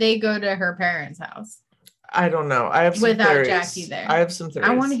why would they go to her parents' house? I don't know. I have some without theories. Jackie there. I have some theories.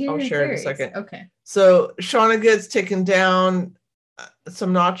 I want to hear I'll your share theories. in a second. Okay. So Shauna gets taken down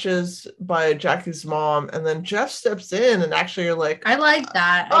some notches by Jackie's mom, and then Jeff steps in, and actually you're like, I like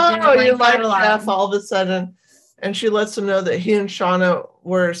that. You like Jeff all of a sudden. And she lets him know that he and Shauna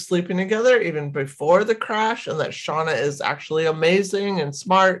were sleeping together even before the crash, and that Shauna is actually amazing and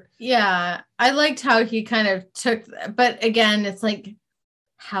smart. Yeah, I liked how he kind of took, but again, it's like,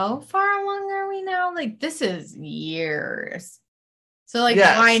 how far along are we now? Like, this is years. So, like,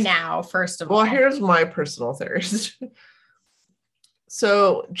 yes. Why now, first of all? Well, here's my personal theories.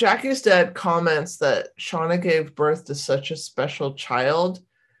 So, Jackie's dad comments that Shauna gave birth to such a special child.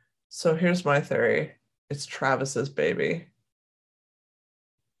 So, here's my theory. It's Travis's baby.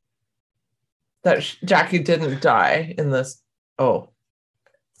 That Jackie didn't die in this. Oh.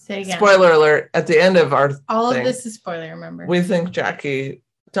 Say again. Spoiler alert. At the end of our All of this is spoiler, remember. We think Jackie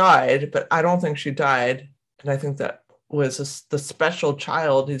died, but I don't think she died. And I think that was the special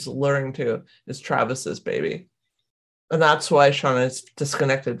child he's alluring to is Travis's baby. And that's why Shauna is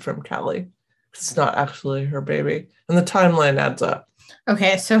disconnected from Callie. It's not actually her baby. And the timeline adds up.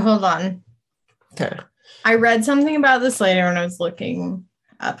 Okay, so hold on. Okay. I read something about this later when I was looking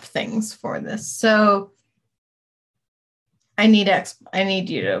up things for this. So I need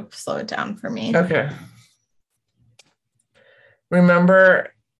you to slow it down for me. Okay.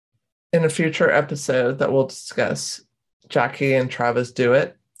 Remember in a future episode that we'll discuss, Jackie and Travis do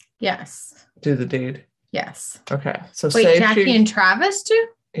it? Yes. Do the deed? Yes. Okay. So wait, say Jackie and Travis do?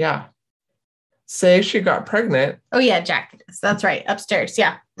 Yeah. Say she got pregnant. Oh yeah, Jackie does. That's right. Upstairs.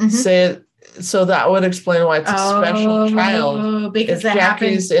 Yeah. Mm-hmm. Say so that would explain why it's a special child. Because if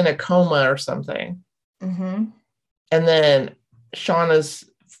Jackie's in a coma or something. Mm-hmm. And then Shauna's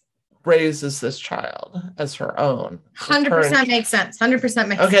raises this child as her own. 100% makes sense. 100% makes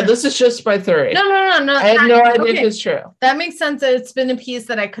sense. Okay, this is just my theory. No. I had no idea if it's true. That makes sense. It's been a piece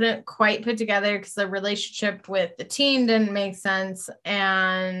that I couldn't quite put together because the relationship with the teen didn't make sense.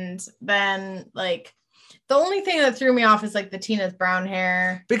 And then, like, the only thing that threw me off is, like, the teen has brown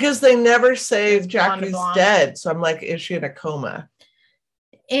hair. Because they never say Jackie's dead. So I'm like, is she in a coma?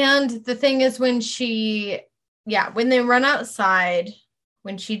 And the thing is when they run outside...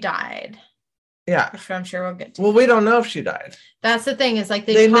 when she died. Yeah. Which I'm sure we'll get to. Well, we don't know if she died. That's the thing. Is like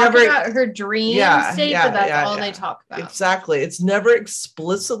they talk about her dream state, but that's all they talk about. Exactly. It's never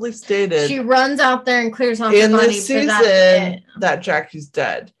explicitly stated. She runs out there and clears off in the body. This season that Jackie's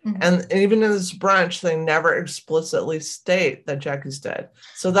dead. Mm-hmm. And even in this brunch, they never explicitly state that Jackie's dead.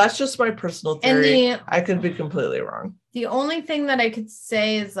 So that's just my personal theory. I could be completely wrong. The only thing that I could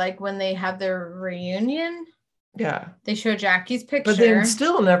say is like when they have their reunion. Yeah. They show Jackie's picture. But they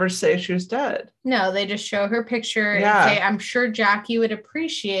still never say she was dead. No, they just show her picture and say, I'm sure Jackie would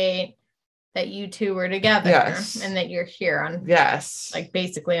appreciate that you two were together and that you're here on like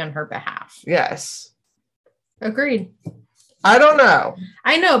basically on her behalf. Yes. Agreed. I don't know.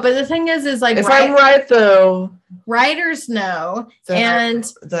 I know, but the thing is like if I'm right though. Writers know. Then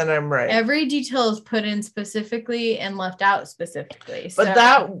I'm right. Every detail is put in specifically and left out specifically. But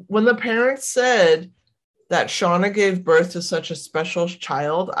that when the parents said that Shauna gave birth to such a special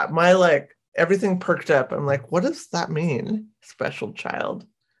child, my everything perked up. I'm like, what does that mean? Special child.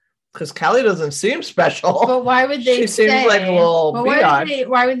 Because Callie doesn't seem special. But why would they she seems like a little biatch.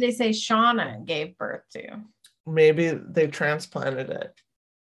 Why would they say Shauna gave birth to? Maybe they transplanted it.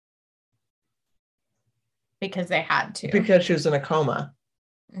 Because they had to. Because she was in a coma.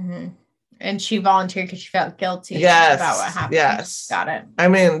 Mm-hmm. And she volunteered because she felt guilty about what happened. Yes. Got it. I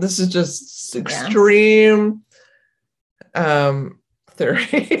mean, this is just extreme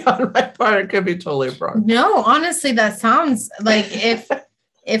theory on my part. It could be totally wrong. No, honestly, that sounds like if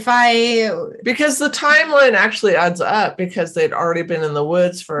I... Because the timeline actually adds up because they'd already been in the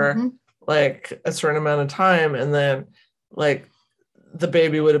woods for like a certain amount of time. And then like the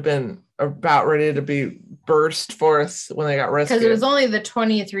baby would have been about ready to be burst forth when they got rescued. Because it was only the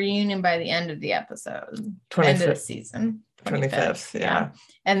 20th reunion by the end of the episode. 25th. End of the season. 25th, yeah.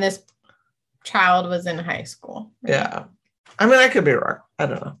 And this child was in high school. Right? Yeah. I mean, I could be wrong. I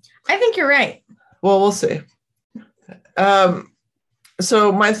don't know. I think you're right. Well, we'll see.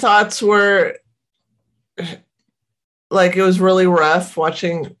 So my thoughts were like, it was really rough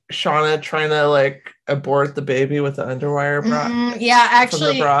watching Shauna trying to like abort the baby with the underwire bra. Yeah,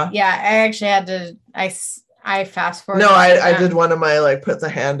 actually, yeah, I actually had to, I fast forward. No, I did one of my like put the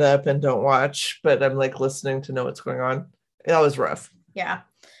hand up and don't watch, but I'm like listening to know what's going on. That was rough. Yeah.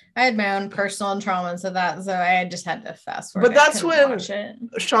 I had my own personal traumas of that, so I just had to fast forward. But that's when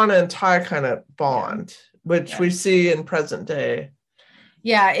Shauna and Ty kind of bond, which we see in present day.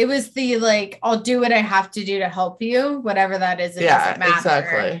 Yeah, it was the like, I'll do what I have to do to help you, whatever that is. It doesn't matter.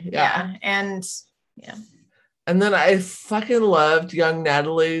 Exactly. Yeah. And then I fucking loved young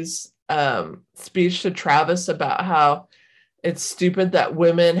Natalie's speech to Travis about how it's stupid that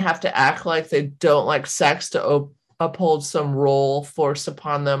women have to act like they don't like sex to uphold some role forced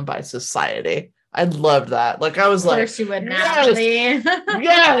upon them by society. I loved that. Like I was like, of course you would, Natalie.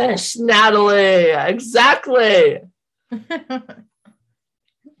 Yes, Natalie. Exactly.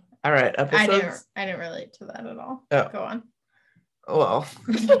 All right, episodes. I didn't relate to that at all. Oh. Go on. Well,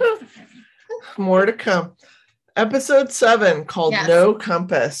 more to come. Episode 7 called No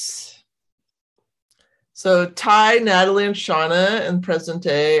Compass. So Ty, Natalie, and Shauna in present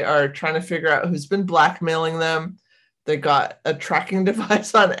day are trying to figure out who's been blackmailing them. They got a tracking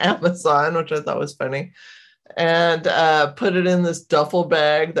device on Amazon, which I thought was funny, and put it in this duffel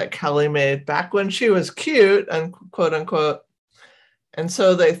bag that Kelly made back when she was cute, quote unquote. And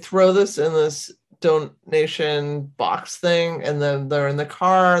so they throw this in this donation box thing, and then they're in the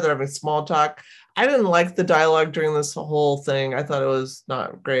car, they're having small talk. I didn't like the dialogue during this whole thing. I thought it was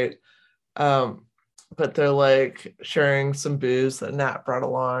not great. But they're like sharing some booze that Nat brought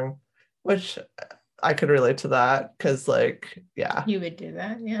along, which I could relate to that because like, yeah. You would do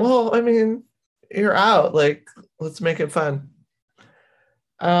that, yeah. Well, I mean, you're out. Like, let's make it fun.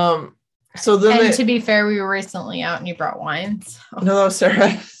 So then to be fair, we were recently out and you brought wine. So. No, that was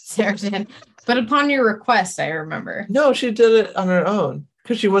Sarah. Sarah did. But upon your request, I remember. No, she did it on her own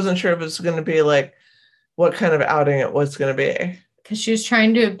because she wasn't sure if it was going to be like what kind of outing it was going to be. Because she was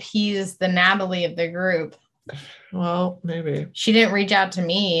trying to appease the Natalie of the group. Well, maybe. She didn't reach out to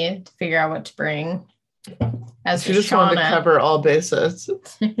me to figure out what to bring. She just wanted to cover all bases.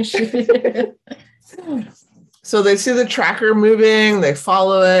 So they see the tracker moving, they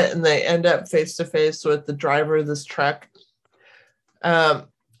follow it, and they end up face to face with the driver of this truck,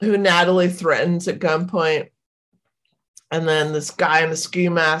 who Natalie threatens at gunpoint. And then this guy in a ski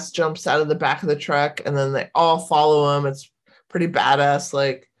mask jumps out of the back of the truck, and then they all follow him. It's pretty badass.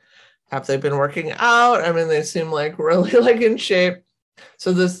 Like, have they been working out? I mean, they seem like really like in shape.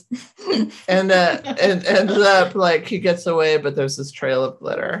 So this and it ends up like he gets away, but there's this trail of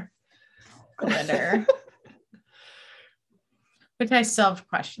glitter. Which I still have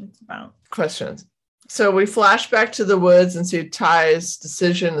questions about. So we flash back to the woods and see Ty's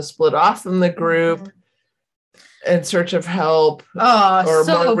decision to split off from the group in search of help or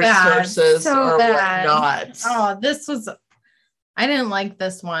so more bad. resources or bad. whatnot. Oh, I didn't like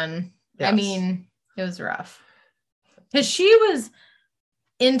this one. Yes. I mean, it was rough. Because she was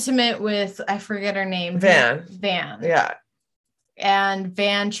intimate with, I forget her name. Van. Yeah. And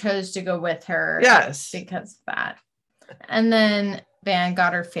Van chose to go with her. Yes. Because of that. And then Van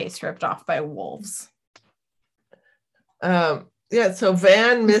got her face ripped off by wolves. So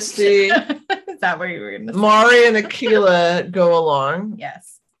Van, Misty, is that where you were going to say? Mari and Akila go along.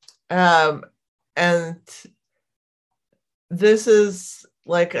 Yes. And this is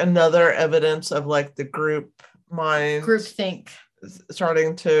like another evidence of like the group mind, group think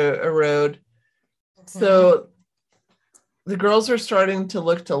starting to erode. Mm-hmm. So the girls are starting to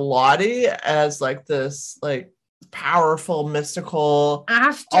look to Lottie as like this like powerful, mystical,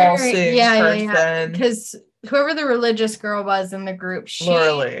 after all-seeing person. Because whoever the religious girl was in the group,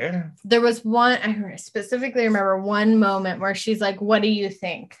 there was one, I specifically remember one moment where she's like, what do you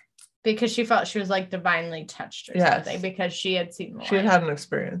think? Because she felt she was like divinely touched or something, because she had seen the light. She had an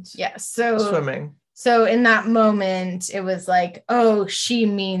experience. Yes. So swimming. So in that moment, it was like, oh, she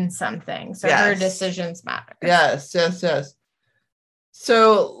means something. So her decisions matter. Yes.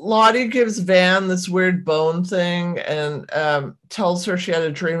 So Lottie gives Van this weird bone thing and tells her she had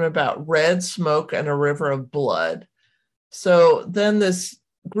a dream about red smoke and a river of blood. So then this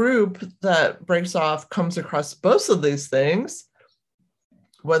group that breaks off comes across both of these things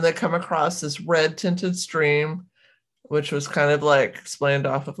when they come across this red tinted stream, which was kind of like explained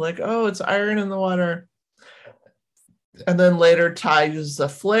off of like, oh, it's iron in the water. And then later Ty uses a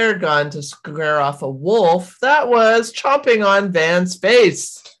flare gun to scare off a wolf that was chomping on Van's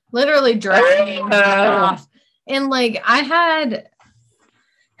face. Literally dragging it off. And like I had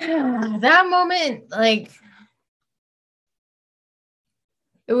that moment, like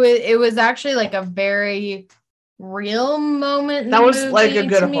it was actually like a very real moment. That was like a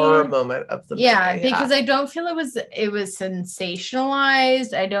good horror moment of the movie. Because I don't feel it was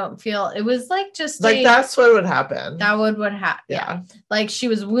sensationalized. I don't feel it was like just like that's what would happen. That would happen. Yeah. Like she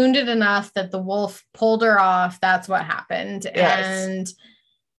was wounded enough that the wolf pulled her off. That's what happened. Yes.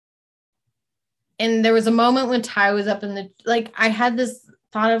 And there was a moment when Ty was up in the, like I had this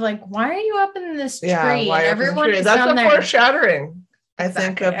thought of like, why are you up in this tree? Why everyone is that's down there. Foreshadowing.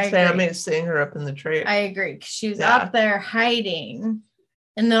 Exactly. I think of Sammy seeing her up in the tree. I agree. She was up there hiding,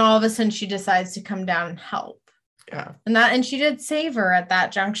 and then all of a sudden she decides to come down and help. Yeah. And she did save her at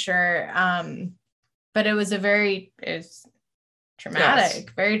that juncture. But it was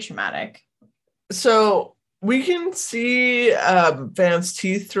traumatic, very traumatic. So we can see Van's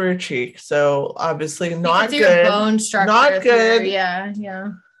teeth through her cheek. So obviously not good. Bone structure. Not good. Yeah.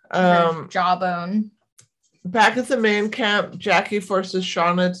 Jawbone. Back at the main camp, Jackie forces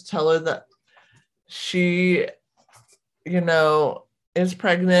Shauna to tell her that she, is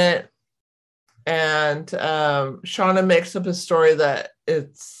pregnant. And Shauna makes up a story that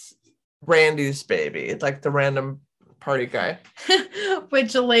it's Randy's baby, like the random party guy.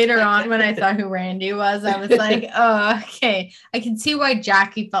 Which later on, when I saw who Randy was, I was like, oh, okay. I can see why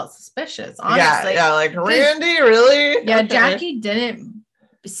Jackie felt suspicious, honestly. Yeah, like, Randy, really? Yeah, okay. Jackie didn't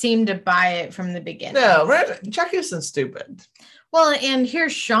seem to buy it from the beginning. No, Jackie isn't stupid. Well, and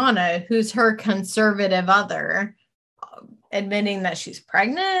here's Shauna, who's her conservative other, admitting that she's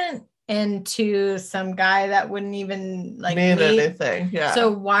pregnant and to some guy that wouldn't even like mean anything. Yeah. So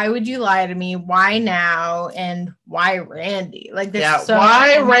why would you lie to me? Why now? And why Randy? Like this. Yeah.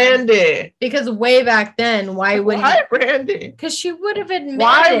 Why Randy? Because way back then, why Randy? Because she would have admitted.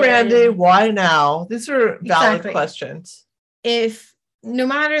 Why Randy? Why now? These are valid questions. If no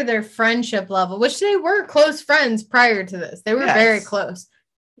matter their friendship level, which they were close friends prior to this, they were very close.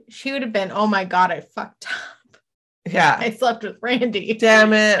 She would have been, oh my God, I fucked up. Yeah. I slept with Randy.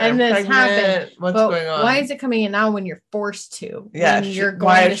 Damn it. And this happened. What's going on? Why is it coming in now when you're forced to? Yeah. When you're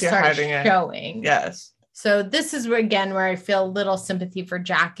going to start showing. It? Yes. So this is again where I feel a little sympathy for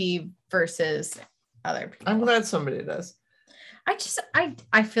Jackie versus other people. I'm glad somebody does.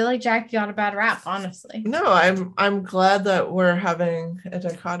 I feel like Jackie got a bad rap, honestly. No, I'm glad that we're having a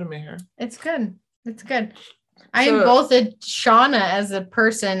dichotomy here. It's good. I am both a Shauna as a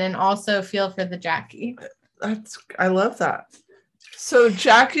person and also feel for the Jackie. I love that. So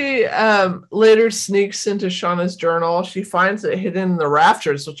Jackie later sneaks into Shauna's journal. She finds it hidden in the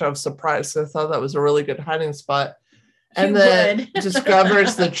rafters, which I was surprised. I thought that was a really good hiding spot. And then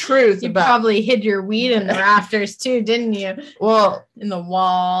discovers the truth. You probably hid your weed in the rafters too, didn't you? Well, in the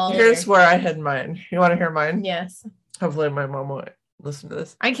wall. Here's where I hid mine. You want to hear mine? Yes. Hopefully my mom won't listen to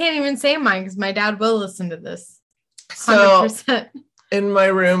this. I can't even say mine because my dad will listen to this. 100%. So in my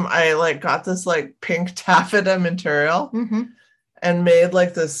room, I got this pink taffeta material and made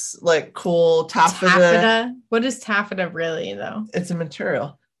this cool taffeta. What is taffeta really though? It's a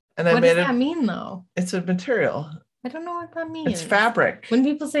material. And what does that mean though? It's a material. I don't know what that means. It's fabric. When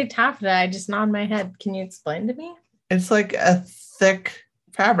people say taffeta, I just nod my head. Can you explain to me? It's like a thick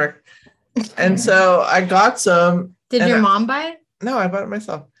fabric. And so I got some. Did your mom buy it? No, I bought it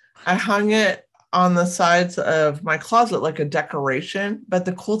myself. I hung it on the sides of my closet like a decoration. But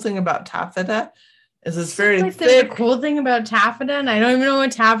the cool thing about taffeta is it's very thick. The cool thing about taffeta, and I don't even know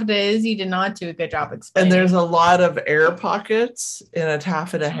what taffeta is. You did not do a good job explaining. And there's a lot of air pockets in a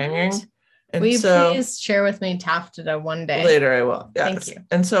taffeta hanging. And will you please share with me taffeta one day? Later I will. Yes. Thank you.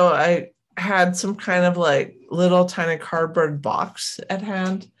 And so I had some kind of little tiny cardboard box at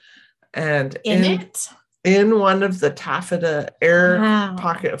hand. And in it? in one of the taffeta air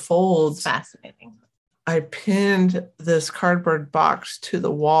pocket folds. That's fascinating. I pinned this cardboard box to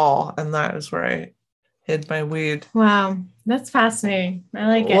the wall, and that is where I hid my weed. Wow, that's fascinating. I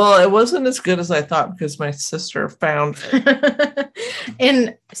like it. Well, it wasn't as good as I thought because my sister found it.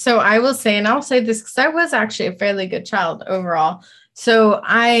 And so I will say, and I'll say this because I was actually a fairly good child overall. So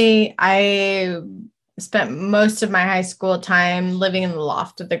I spent most of my high school time living in the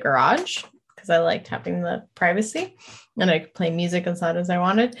loft of the garage because I liked having the privacy and I could play music inside as I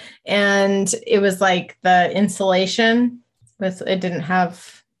wanted. And it was like the insulation it didn't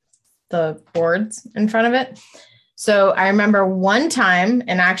have the boards in front of it. So I remember one time,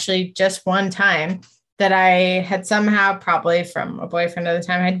 and actually just one time, that I had somehow, probably from a boyfriend at the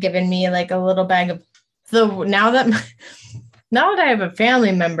time, had given me like a little bag of now that I have a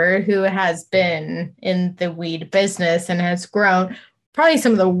family member who has been in the weed business and has grown probably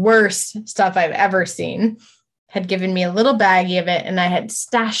some of the worst stuff I've ever seen, had given me a little baggie of it, and I had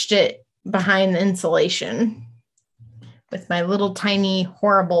stashed it behind the insulation with my little tiny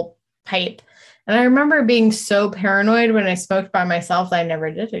horrible pipe. And I remember being so paranoid when I smoked by myself that I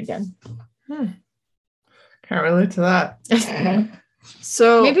never did it again. Can't relate to that.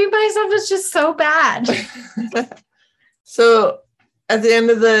 So maybe my stuff was just so bad. So at the end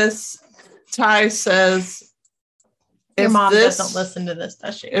of this, Ty says, your mom doesn't listen to this,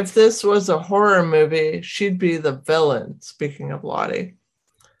 does she? If this was a horror movie, she'd be the villain. Speaking of Lottie.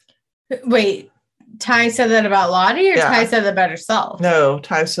 Wait, Ty said that about Lottie, or Ty said that about herself? No,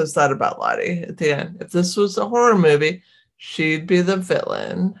 Ty says that about Lottie at the end. If this was a horror movie, she'd be the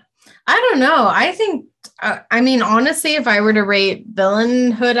villain. I don't know. I think, I mean, honestly, if I were to rate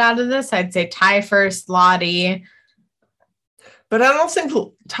villainhood out of this, I'd say Ty first, Lottie. But I don't think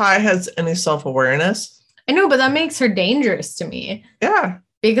Ty has any self-awareness. I know, but that makes her dangerous to me. Yeah.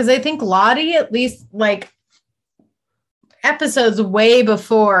 Because I think Lottie, at least like episodes way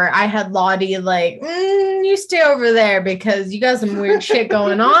before, I had Lottie like, you stay over there because you got some weird shit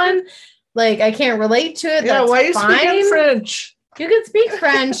going on. Like, I can't relate to it. Yeah, that's why are you fine. speaking French? You can speak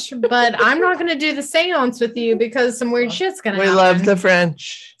French, but I'm not going to do the seance with you because some weird shit's going to happen. We love the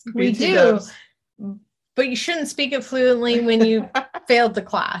French. We do. Does. But you shouldn't speak it fluently when you failed the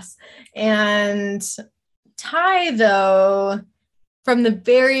class. And Ty, though, from the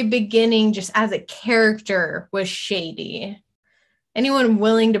very beginning, just as a character, was shady. Anyone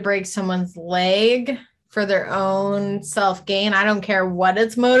willing to break someone's leg for their own self-gain, I don't care what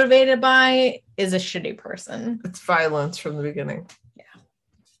it's motivated by, is a shitty person. It's violence from the beginning. Yeah.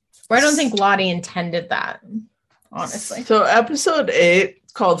 Well, I don't think Lottie intended that, honestly. So episode 8,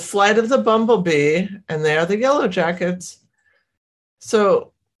 called Flight of the Bumblebee, and they are the Yellow Jackets.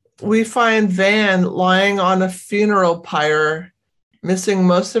 So we find Van lying on a funeral pyre, missing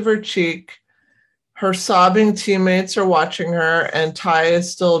most of her cheek. Her sobbing teammates are watching her, and Ty is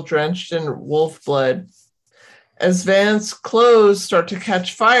still drenched in wolf blood. As Van's clothes start to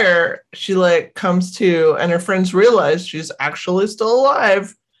catch fire, she comes to, and her friends realize she's actually still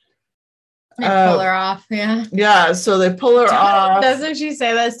alive. They pull her off, yeah. Yeah, so they pull her off. Doesn't she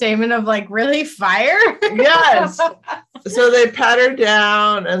say that statement of really fire? Yes. So they pat her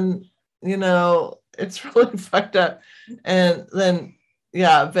down, and it's really fucked up. And then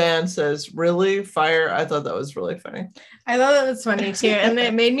Van says, "Really? Fire?" I thought that was really funny. I thought that was funny too. And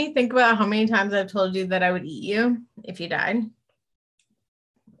it made me think about how many times I've told you that I would eat you if you died.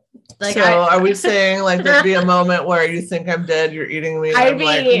 Are we saying there'd be a moment where you think I'm dead, you're eating me, and I'm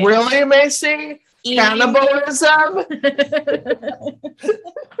really, Macy? Cannibalism?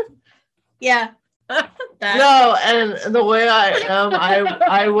 Yeah. No, and the way I am,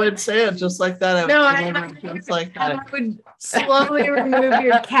 I would say it just like that. It's like that. I would slowly remove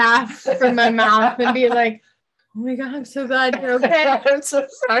your calf from my mouth and be like, "Oh my God, I'm so glad you're okay." I'm so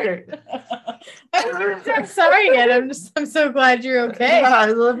sorry. I'm sorry yet. I'm so glad you're okay. Yeah,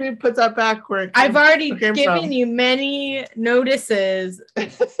 let me put that back where I've already given you many notices.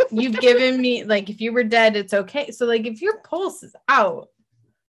 You've given me if you were dead, it's okay. So if your pulse is out,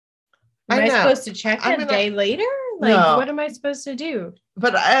 am I supposed to check a day later? No. What am I supposed to do?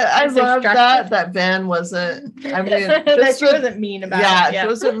 But I love that Van wasn't. I mean, that she wasn't mean about it. Yeah, she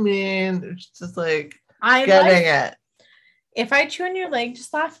wasn't mean. It's just getting it. If I chew on your leg,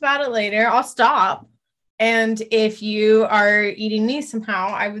 just laugh about it later. I'll stop. And if you are eating me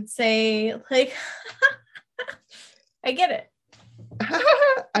somehow, I would say I get it.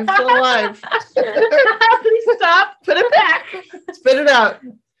 I'm still alive. Stop. Put it back. Spit it out.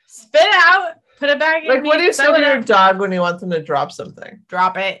 Spit it out. Put it back in. What do you say to your dog when you want them to drop something?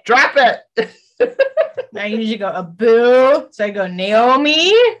 Drop it. Drop it. I usually go a boo. So I go,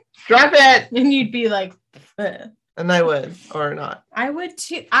 Naomi. Drop it. And you'd be like, ugh. And I would, or not. I would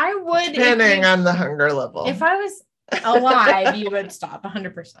too. I would. Depending on the hunger level. If I was alive, you would stop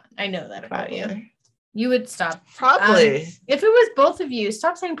 100%. I know that about you. You would stop. Probably. If it was both of you,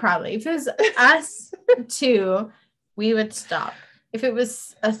 stop saying probably. If it was us two, we would stop. If it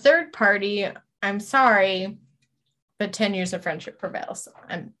was a third party, I'm sorry, but 10 years of friendship prevails.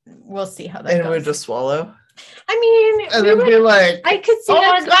 And we'll see how that goes. And we'd just swallow. I mean, and then be like, I could see. Oh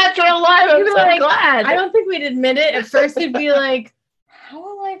my God, you're alive! I'm so glad. I don't think we'd admit it. At first, it'd be like,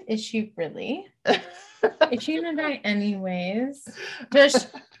 how alive is she really? Is she gonna die anyways? Did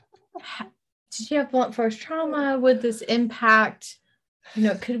she have blunt force trauma? Would this impact?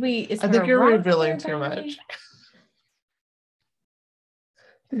 Could we? I think you're revealing too much.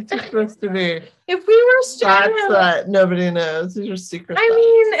 It's supposed to be. If we were thoughts that nobody knows, these are secret. I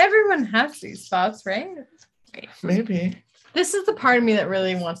mean, everyone has these thoughts, right? Maybe. This is the part of me that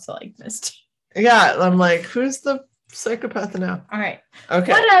really wants to like Misty. Yeah, I'm like, who's the psychopath now? All right.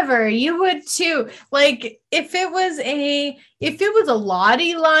 Okay. Whatever. You would too. Like if it was a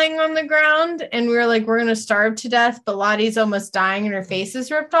Lottie lying on the ground and we were like, we're gonna starve to death, but Lottie's almost dying and her face is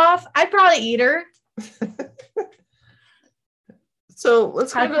ripped off, I'd probably eat her. So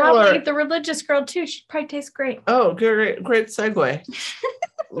let's I'd probably eat the religious girl too. She'd probably taste great. Oh, great segue.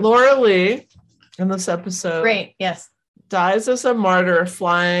 Laura Lee in this episode. Great, yes. Dies as a martyr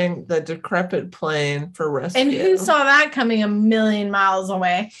flying the decrepit plane for rescue. And who saw that coming a million miles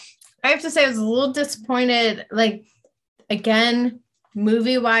away? I have to say I was a little disappointed. Like, again,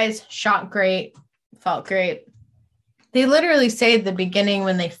 movie-wise, shot great, felt great. They literally say at the beginning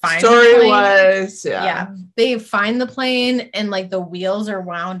when they find the plane. Story-wise, yeah. They find the plane and like the wheels are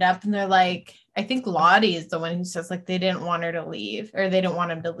wound up and they're like, I think Lottie is the one who says like they didn't want her to leave or they didn't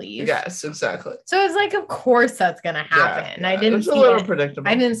want him to leave. Yes, exactly. So it's like, of course that's gonna happen. Yeah. I didn't. It's a little predictable.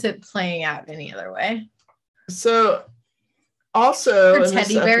 I didn't see it playing out any other way. So, also the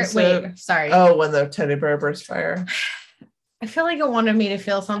teddy bear. Wait, sorry. Oh, when the teddy bear burst fire. I feel like it wanted me to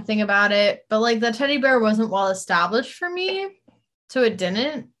feel something about it, but like the teddy bear wasn't well established for me, so it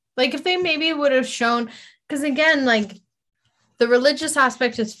didn't. Like if they maybe would have shown, because again, like the religious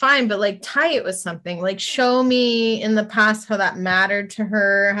aspect is fine, but like tie it with something, like show me in the past how that mattered to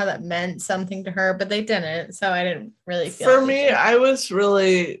her, how that meant something to her, but they didn't. So I didn't really feel for me, I was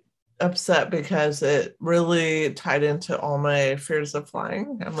really upset because it really tied into all my fears of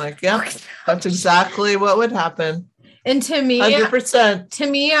flying. I'm like, yep, that's exactly what would happen. And to me, 100%. To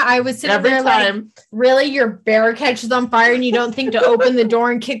me, I was sitting every there time. Like, really, your bear catches on fire and you don't think to open the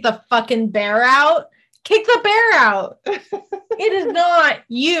door and kick the fucking bear out? Kick the bear out. It is not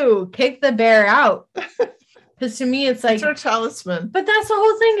you. Kick the bear out. Because to me, it's like it's her talisman. But that's the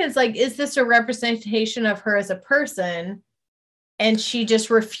whole thing. Is like, is this a representation of her as a person? And she just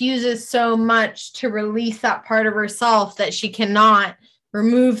refuses so much to release that part of herself that she cannot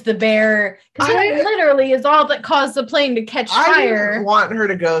remove the bear, because it literally is all that caused the plane to catch fire. I didn't want her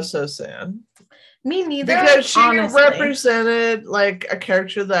to go so soon. Me neither. Because she honestly represented like a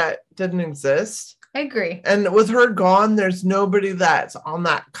character that didn't exist. I agree. And with her gone, there's nobody that's on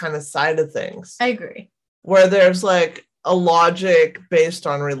that kind of side of things. I agree. Where there's like a logic based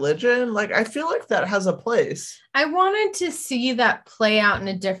on religion. Like I feel like that has a place. I wanted to see that play out in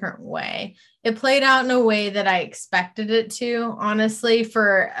a different way. It played out in a way that I expected it to, honestly,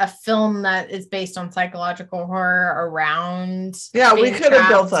 for a film that is based on psychological horror around. Yeah, we could have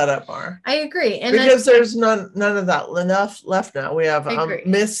built that up more. I agree. And because there's none of that enough left now. We have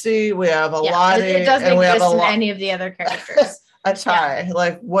Misty, we have a Lottie, it doesn't and we exist have in any of the other characters. A tie. Yeah.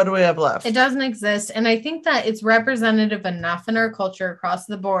 Like, what do we have left? It doesn't exist. And I think that it's representative enough in our culture across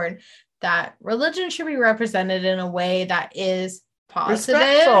the board that religion should be represented in a way that is positive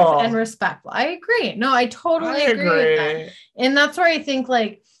and respectful. I agree. No, I totally agree with that. And that's where I think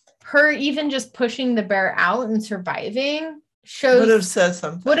like her even just pushing the bear out and surviving would have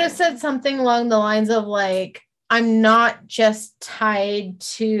said something along the lines of like, I'm not just tied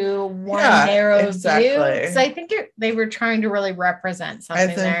to one narrow view. Because I think they were trying to really represent something.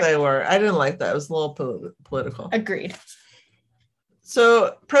 I think they were. I didn't like that. It was a little political. Agreed.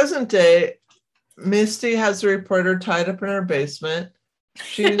 So present day, Misty has the reporter tied up in her basement.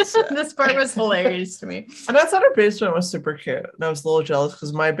 She's this part was hilarious to me. And I thought her basement was super cute. And I was a little jealous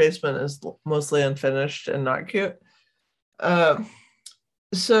because my basement is mostly unfinished and not cute.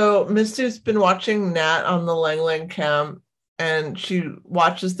 So Misty's been watching Nat on the Lang Lang cam, and she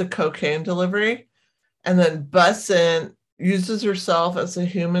watches the cocaine delivery and then busts in, uses herself as a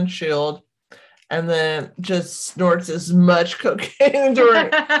human shield, and then just snorts as much cocaine into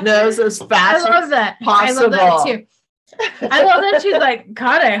her nose as fast I love that. possible. I love that too. I love that she's like,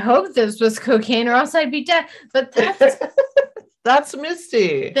 God, I hope this was cocaine or else I'd be dead. But that's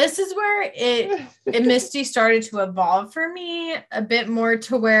Misty. This is where Misty started to evolve for me a bit more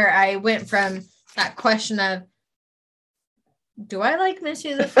to where I went from that question of, do I like Misty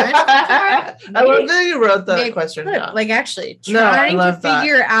as a friend? I love that you wrote that question down. Like actually trying to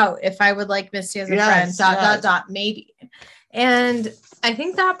figure out if I would like Misty as a friend, ... maybe. And I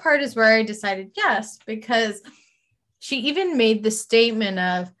think that part is where I decided yes, because she even made the statement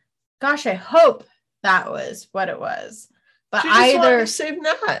of, gosh, I hope that was what it was. But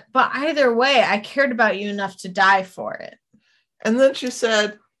But either way, I cared about you enough to die for it. And then she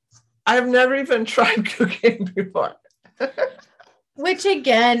said, I've never even tried cocaine before. Which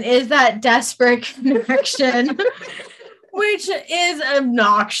again is that desperate connection, which is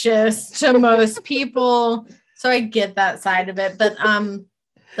obnoxious to most people. So I get that side of it. But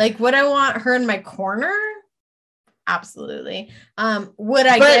like, would I want her in my corner? Absolutely. Would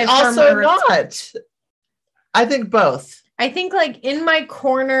I but also not? I think both. I think like in my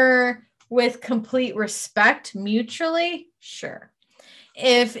corner with complete respect mutually, sure.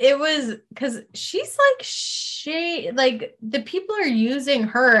 If it was because she's like the people are using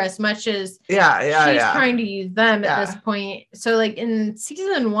her as much as she's trying to use them at this point. So like in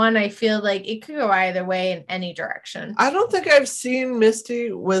season 1, I feel like it could go either way in any direction. I don't think I've seen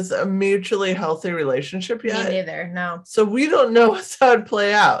Misty with a mutually healthy relationship yet. Me neither, no. So we don't know how it'd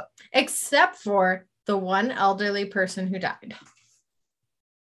play out. Except for the one elderly person who died.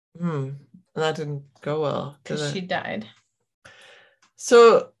 That didn't go well. Because she died.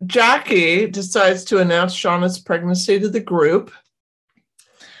 So Jackie decides to announce Shauna's pregnancy to the group.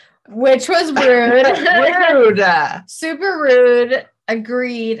 Which was rude. Rude. Super rude.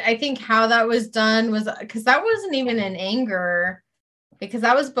 Agreed. I think how that was done was because that wasn't even in anger, because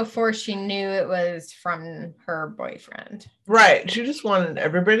that was before she knew it was from her boyfriend. Right. She just wanted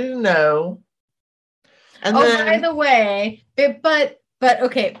everybody to know. And by the way, but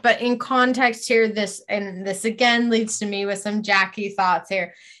okay, but in context here, this again leads to me with some Jackie thoughts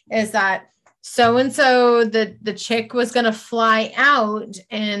here, is that so-and-so, the chick was going to fly out,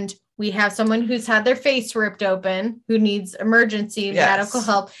 and we have someone who's had their face ripped open, who needs emergency medical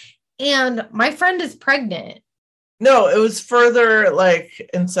help, and my friend is pregnant. No, it was further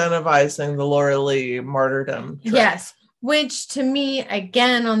like incentivizing the Laura Lee martyrdom trip. Yes. Which to me,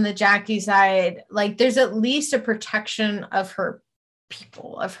 again, on the Jackie side, like there's at least a protection of her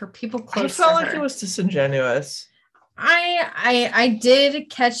people close to her. I felt like it was disingenuous. I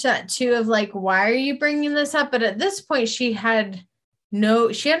did catch that too, of like, why are you bringing this up? But at this point she hadn't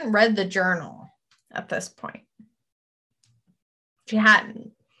read the journal at this point. She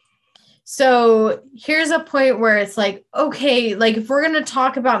hadn't. So here's a point where it's like, okay, like if we're going to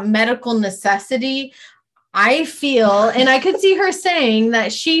talk about medical necessity, I feel, and I could see her saying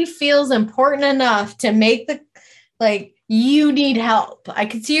that she feels important enough to make you need help. I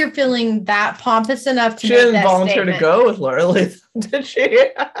could see her feeling that pompous enough to make that statement. She didn't volunteer to go with Laura Lee, did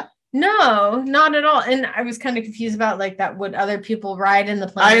she? No, not at all. And I was kind of confused about like that. Would other people ride in the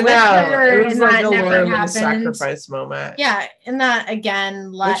plane? I know. It was like a Laura Lee sacrifice moment. Yeah. And that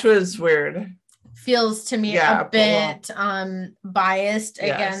again, which was weird. Feels to me a bit biased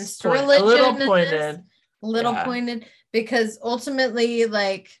against religion. A little pointed, because ultimately,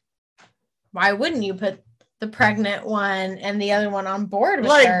 like, why wouldn't you put the pregnant one and the other one on board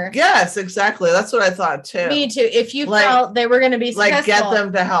with her? Yes, exactly. That's what I thought too. Me too. If you felt they were going to be successful, get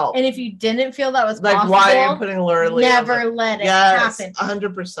them to help. And if you didn't feel that was possible, why are you putting Laura Lee? Never let it happen.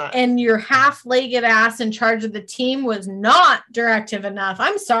 100%. And your half-legged ass in charge of the team was not directive enough.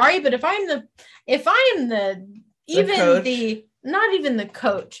 I'm sorry, but if I'm not even the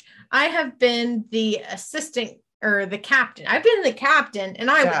coach, I have been the assistant or the captain. I've been the captain,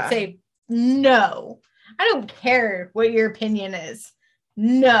 and I would say, no, I don't care what your opinion is.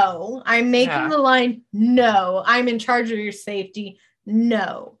 No, I'm making the line. No, I'm in charge of your safety.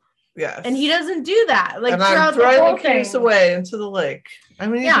 No. Yes. And he doesn't do that. Like, and I'm throwing the keys away into the lake. I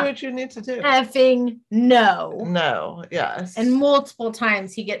mean, you do what you need to do. Effing no. No, yes. And multiple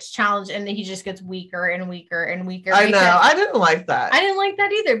times he gets challenged, and he just gets weaker and weaker and weaker. I know. I didn't like that. I didn't like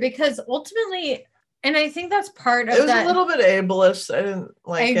that either, because ultimately, and I think that's part of it was a little bit ableist. I didn't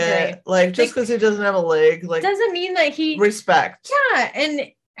like it. Like, just because he doesn't have a leg, like, doesn't mean that he respect. Yeah,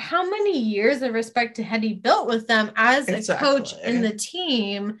 and how many years of respect had he built with them as a coach in the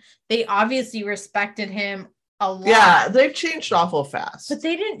team? They obviously respected him a lot. Yeah, they've changed awful fast. But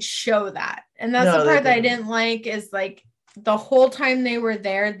they didn't show that. And that's the part that I didn't like, is like, the whole time they were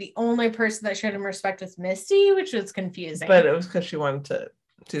there, the only person that showed him respect was Misty, which was confusing. But it was because she wanted to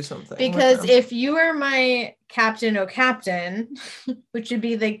do something. Because if you were my captain, which would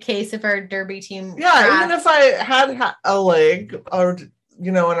be the case if our derby team. Yeah, even if I had a leg or,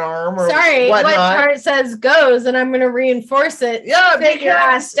 an arm or sorry, whatnot. What chart says goes, and I'm going to reinforce it. Yeah, take your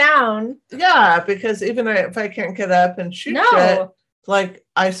ass down. Yeah, because even if I can't get up and shoot shit, like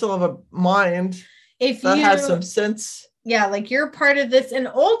I still have a mind that has some sense. Yeah, like you're part of this. And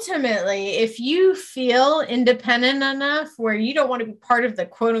ultimately, if you feel independent enough where you don't want to be part of the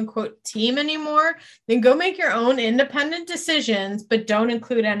quote unquote team anymore, then go make your own independent decisions, but don't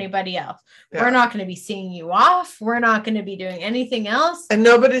include anybody else. Yeah. We're not going to be seeing you off. We're not going to be doing anything else. And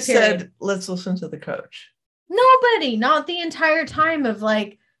nobody said, let's listen to the coach. Nobody, not the entire time of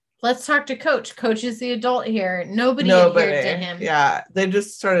like, let's talk to coach. Coach is the adult here. Nobody adhered to him. Yeah, they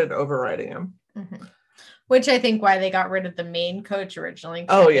just started overriding him. Mm-hmm. Which I think why they got rid of the main coach originally.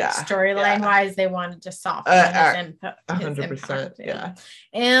 Oh, yeah. Storyline wise, they wanted to soften his input. 100%. Yeah.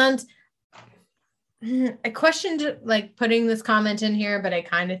 And I questioned like putting this comment in here, but I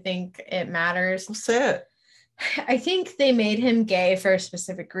kind of think it matters. We'll say it. I think they made him gay for a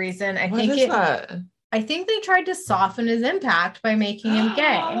specific reason. I think they tried to soften his impact by making him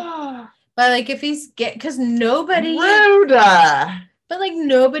gay. But like if he's gay, because nobody. Rhoda. But like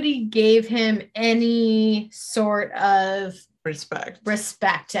nobody gave him any sort of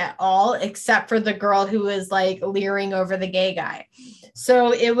respect at all, except for the girl who was like leering over the gay guy.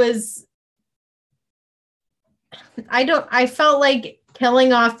 So it was, I felt like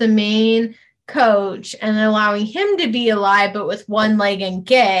killing off the main coach and allowing him to be alive, but with one leg and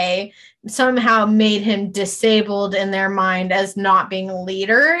gay, somehow made him disabled in their mind as not being a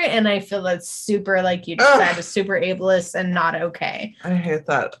leader. And I feel that's super, like you just said, super ableist and not okay. I hate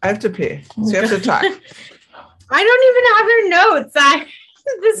that. I have to pee. So you have to talk. I don't even have your notes.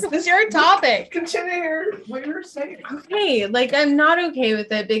 This is your topic. Continue what you were saying. Okay. Like I'm not okay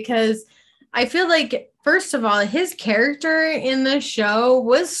with it because I feel like, first of all, his character in the show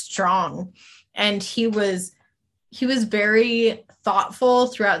was strong and he was very thoughtful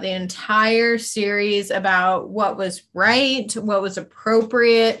throughout the entire series about what was right, what was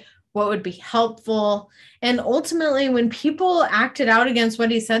appropriate, what would be helpful. And ultimately, when people acted out against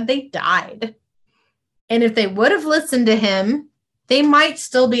what he said, they died. And if they would have listened to him, they might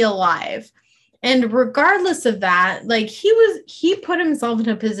still be alive. And regardless of that, like he put himself in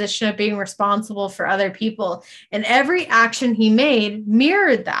a position of being responsible for other people. And every action he made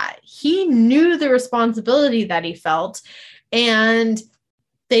mirrored that. He knew the responsibility that he felt. And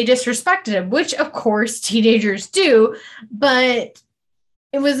they disrespected him, which of course teenagers do, but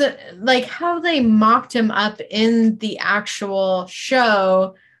it was like how they mocked him up in the actual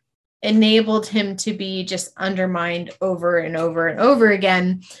show enabled him to be just undermined over and over and over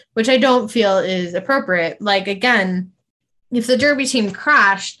again, which I don't feel is appropriate. Like, again, if the derby team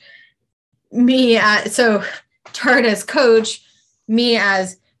crashed, Tart as coach, me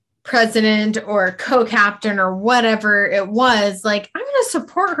as president or co-captain or whatever it was, like, I'm going to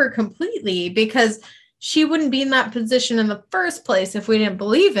support her completely because she wouldn't be in that position in the first place if we didn't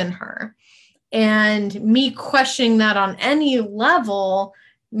believe in her. And me questioning that on any level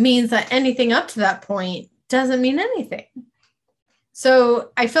means that anything up to that point doesn't mean anything.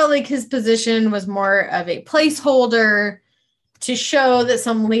 So I felt like his position was more of a placeholder to show that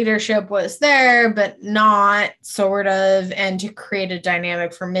some leadership was there, but not sort of, and to create a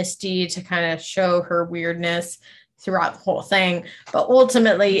dynamic for Misty to kind of show her weirdness throughout the whole thing. But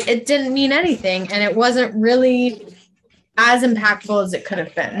ultimately, it didn't mean anything, and it wasn't really as impactful as it could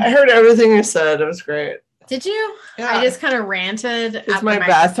have been. I heard everything you said. It was great. Did you? Yeah. I just kind of ranted. Because my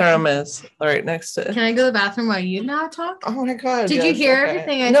bathroom is right next to it. Can I go to the bathroom while you now talk? Oh my God. Did you hear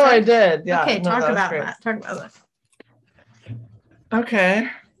everything I said? No, I did. Yeah. Okay, talk about that. Talk about that. Okay.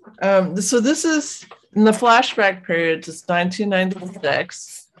 So this is in the flashback period, it's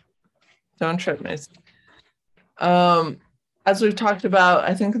 1996. Don't trip me. As we've talked about,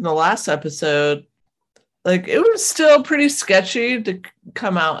 I think in the last episode, like it was still pretty sketchy to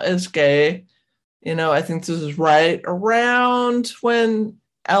come out as gay. You know, I think this was right around when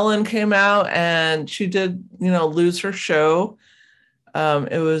Ellen came out and she did, lose her show.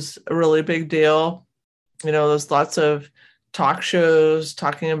 It was a really big deal. There's lots of talk shows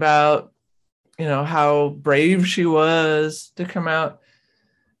talking about, how brave she was to come out.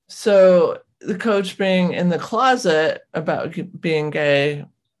 So the coach being in the closet about being gay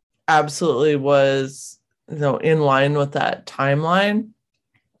absolutely was, in line with that timeline.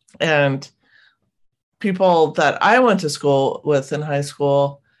 And people that I went to school with in high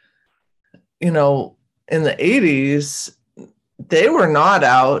school, in the 80s, they were not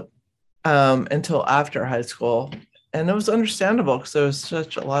out until after high school. And it was understandable because there was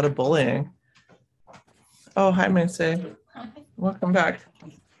such a lot of bullying. Oh, hi, Macy. Welcome back.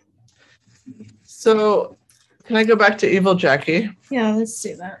 So can I go back to Evil Jackie? Yeah, let's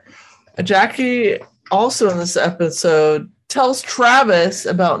do that. Jackie also in this episode tells Travis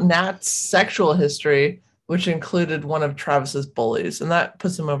about Nat's sexual history, which included one of Travis's bullies. And that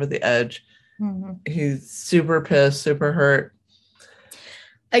puts him over the edge. Mm-hmm. He's super pissed, super hurt.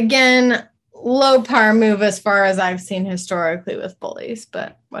 Again, low par move as far as I've seen historically with bullies,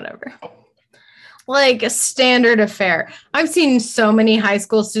 but whatever. Like a standard affair. I've seen so many high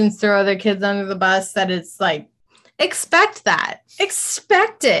school students throw other kids under the bus that it's like, expect that.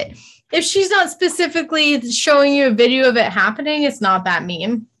 Expect it. If she's not specifically showing you a video of it happening, it's not that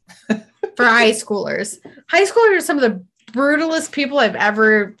meme for high schoolers. High schoolers are some of the brutalest people I've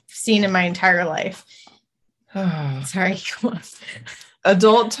ever seen in my entire life. Sorry.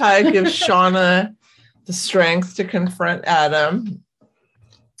 Adult Ty gives Shauna the strength to confront Adam.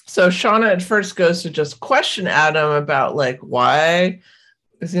 So Shauna at first goes to just question Adam about like, why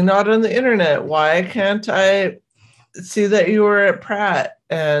is he not on the internet? Why can't I see that you were at Pratt?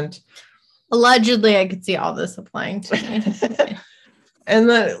 And allegedly I could see all this applying to me. And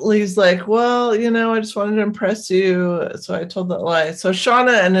then Lee's like, well, you know, I just wanted to impress you. So I told that lie. So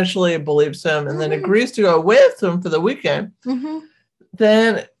Shauna initially believes him and then agrees to go with him for the weekend. Mm-hmm.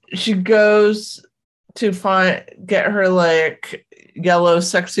 Then she goes to get her like yellow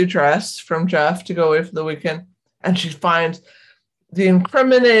sexy dress from Jeff to go away for the weekend. And she finds the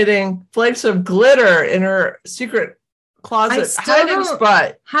incriminating flakes of glitter in her secret closet hiding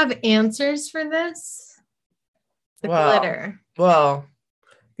spot. Have answers for this? Glitter. Well,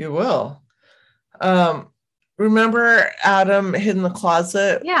 you will. Remember Adam hid in the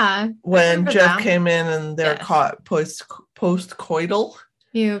closet? Yeah. When Jeff came in and they were caught post-coital?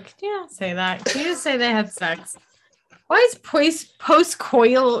 Can you say that? Can you just say they had sex? Why is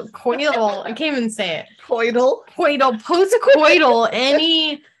post-coital? I can't even say it. Coital? Post-coital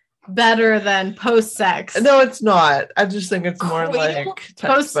any better than post-sex? No, it's not. I just think it's more like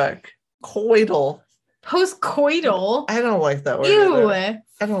textbook. Coital. Post-coital? I don't like that word. Ew. Either.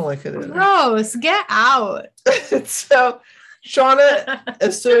 I don't like it either. Gross. Get out. So Shauna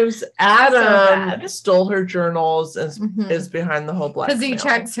assumes Adam stole her journals and is behind the whole blackmail. Because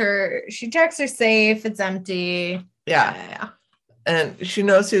she checks her safe. It's empty. Yeah. And she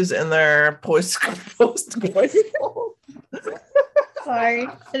knows who's in there post-coital. Sorry.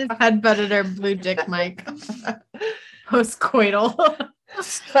 I just headbutted her blue dick mic. Post-coital.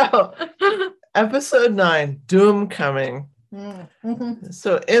 So, episode 9, Doom Coming. Mm-hmm.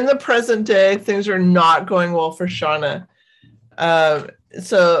 So, in the present day, things are not going well for Shauna.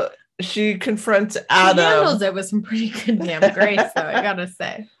 So, she confronts Adam. She handles it with some pretty good damn grace, though, I gotta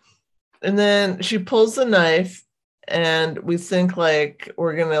say. And then she pulls the knife, and we think, like,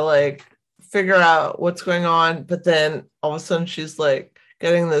 we're gonna, like, figure out what's going on. But then, all of a sudden, she's, like,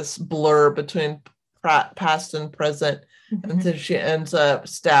 getting this blur between past and present. And then she ends up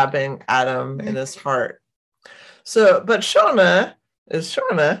stabbing Adam in his heart. So, but Shauna is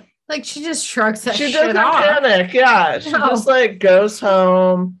Shauna. Like, she just shrugs that shit off. She doesn't panic. Yeah. She just, like, goes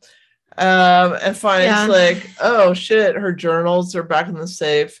home and finds, like, oh, shit, her journals are back in the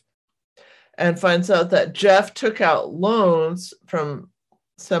safe. And finds out that Jeff took out loans from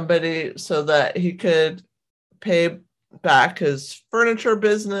somebody so that he could pay back his furniture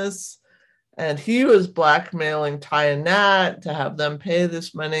business. And he was blackmailing Ty and Nat to have them pay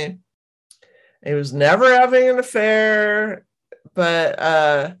this money. He was never having an affair,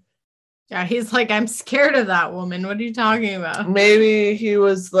 but he's like, I'm scared of that woman. What are you talking about? Maybe he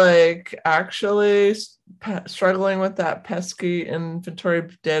was like actually struggling with that pesky inventory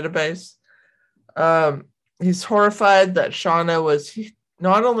database. He's horrified that Shauna was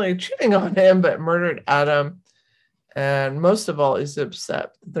not only cheating on him, but murdered Adam. And most of all, he's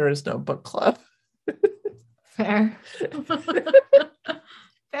upset that there is no book club. Fair.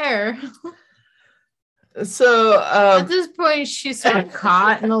 Fair. So at this point, she's sort of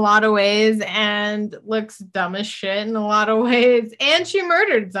caught in a lot of ways and looks dumb as shit in a lot of ways. And she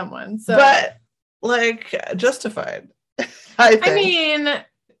murdered someone. So, but like justified. I mean,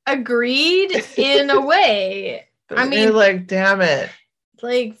 agreed in a way. I mean, you're like, damn it.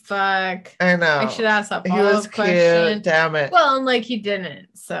 Like, fuck. I know. I should ask that follow-up question. Cute, damn it. Well, and like he didn't,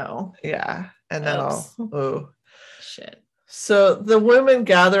 so. Yeah, and now, ooh. Shit. So the women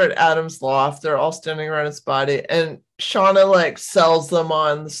gather at Adam's loft. They're all standing around his body, and Shauna like sells them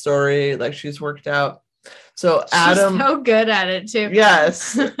on the story, like she's worked out. So Adam, she's so good at it too.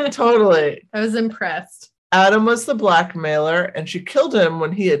 Yes, totally. I was impressed. Adam was the blackmailer, and she killed him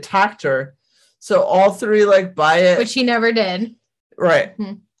when he attacked her. So all three like buy it. Which he never did. Right.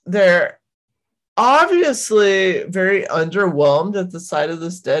 Mm-hmm. They're obviously very underwhelmed at the sight of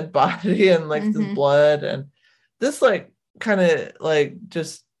this dead body and like the blood. And this like kind of like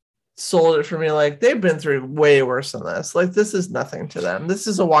just sold it for me. Like they've been through way worse than this. Like this is nothing to them. This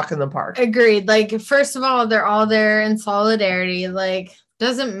is a walk in the park. Agreed. Like, first of all, they're all there in solidarity. Like,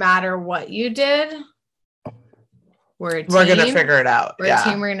 doesn't matter what you did. We're a team. We're gonna figure it out. We're a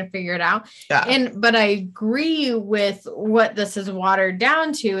team. We're gonna figure it out. Yeah. But I agree with what this is watered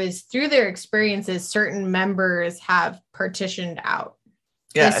down to is through their experiences, certain members have partitioned out.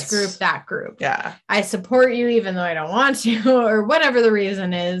 Yes. This group, that group. Yeah. I support you even though I don't want to, or whatever the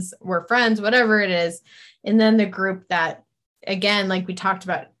reason is. We're friends, whatever it is. And then the group that, again, like we talked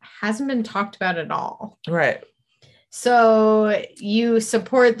about, hasn't been talked about at all. Right. So you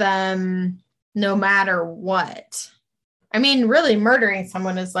support them no matter what. I mean, really murdering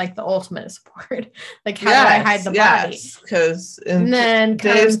someone is like the ultimate support. Like, how do I hide the body? Because in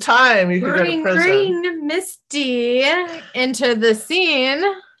today's time, you could go to prison. Bring Misty into the scene.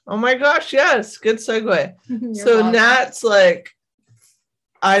 Oh my gosh, yes. Good segue. So welcome. Nat's like,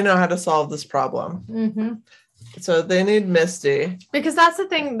 I know how to solve this problem. Mm-hmm. So they need Misty. Because that's the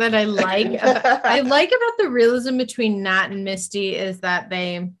thing that I like. I like about the realism between Nat and Misty is that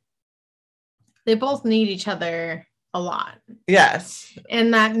they both need each other a lot. Yes.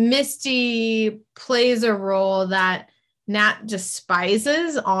 And that Misty plays a role that Nat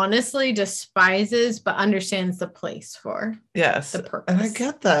honestly despises, but understands the place for. Yes. The purpose. And I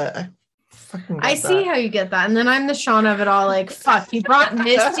get that. I see how you get that. And then I'm the Shauna of it all, like, fuck, you brought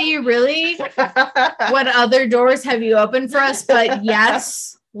Misty, really? What other doors have you opened for us? But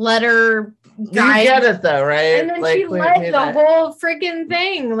yes, let her guide. You get it though, right? And then like, she led the whole freaking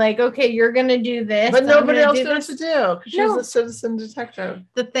thing. Like, okay, you're going to do this. But nobody else knew what to do. Because she was a citizen detective.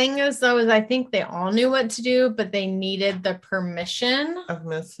 The thing is, though, is I think they all knew what to do, but they needed the permission of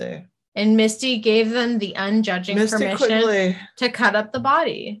Misty. And Misty gave them the unjudging permission to cut up the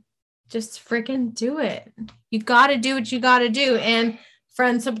body. Just freaking do it. You got to do what you got to do. And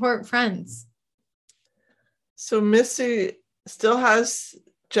friends support friends. So Misty still has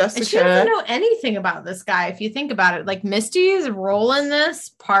Jessica. And she doesn't know anything about this guy, if you think about it. Like, Misty's role in this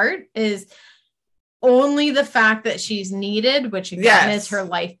part is only the fact that she's needed, which again is her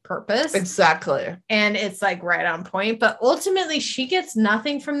life purpose. Exactly. And it's like right on point. But ultimately, she gets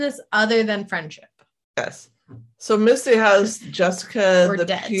nothing from this other than friendship. Yes. So Misty has Jessica, the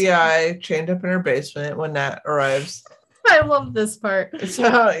PI, chained up in her basement when Nat arrives. I love this part.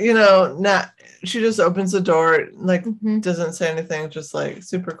 So, Nat, she just opens the door, like, doesn't say anything, just like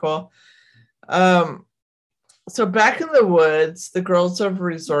super cool. So back in the woods, the girls have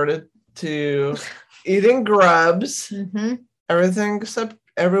resorted to eating grubs.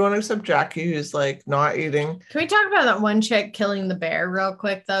 Everyone except Jackie, who's like not eating. Can we talk about that one chick killing the bear real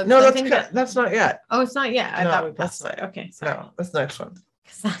quick, though? No, that's not yet. Oh, it's not yet. I thought we passed it. Okay, sorry. No, that's the next one.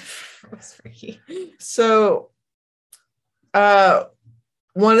 That was freaky. So,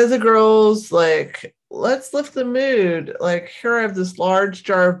 one of the girls like, let's lift the mood. Like, here I have this large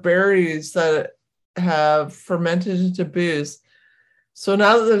jar of berries that have fermented into booze. So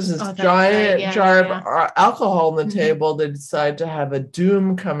now that there's this giant jar of alcohol on the table, they decide to have a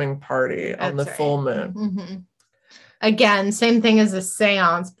doom coming party on the full moon. Again, same thing as a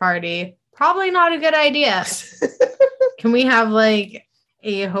seance party. Probably not a good idea. Can we have like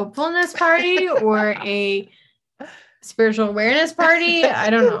a hopefulness party or a spiritual awareness party?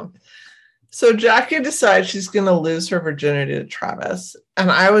 I don't know. So Jackie decides she's going to lose her virginity to Travis. And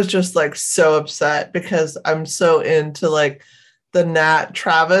I was just like so upset because I'm so into like the Nat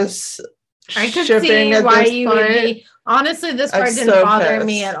Travis. I could see why you would be. Honestly, this part didn't bother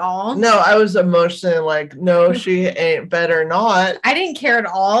me at all. No, I was emotionally like, no, she ain't, better not. I didn't care at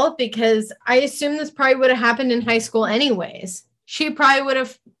all because I assumed this probably would have happened in high school anyways. She probably would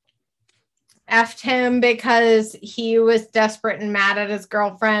have effed him because he was desperate and mad at his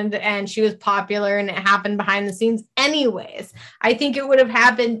girlfriend and she was popular and it happened behind the scenes anyways. I think it would have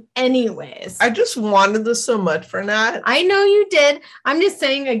happened anyways. I just wanted this so much for Nat. I know you did. I'm just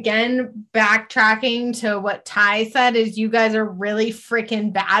saying, again, backtracking to what Ty said, is you guys are really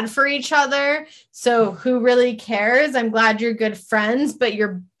freaking bad for each other. So who really cares? I'm glad you're good friends, but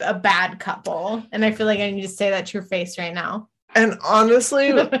you're a bad couple. And I feel like I need to say that to your face right now. And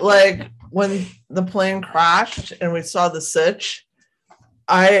honestly, like, when the plane crashed and we saw the sitch,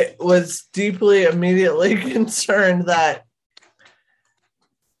 I was deeply, immediately concerned that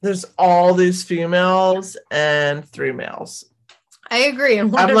there's all these females and 3 males. I agree.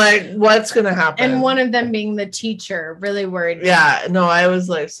 And I'm like, what's going to happen? And one of them being the teacher really worried me. Yeah, no, I was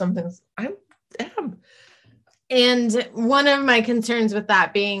like, something's, damn. And one of my concerns with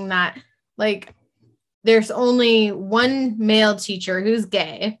that being that, like, there's only one male teacher who's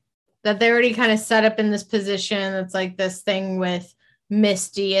gay, that they already kind of set up in this position. That's like this thing with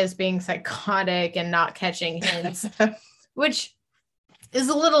Misty as being psychotic and not catching hints, which is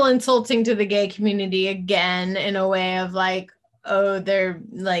a little insulting to the gay community again, in a way of like, oh, they're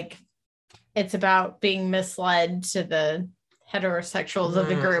like, it's about being misled to the heterosexuals of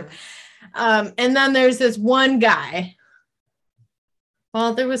the group. And then there's this one guy.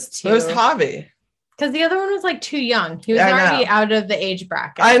 Well, there was two. It was Javi. Because the other one was like too young. He was already out of the age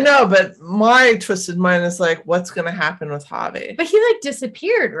bracket. I know, but my twisted mind is like, what's going to happen with Javi? But he like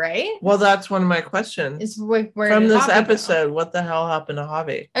disappeared, right? Well, that's one of my questions. Is where from this episode, what the hell happened to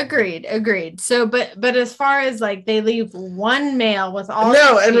Javi? Agreed. So, but as far as like they leave one male with all.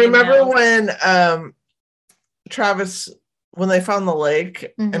 No, and remember when Travis, when they found the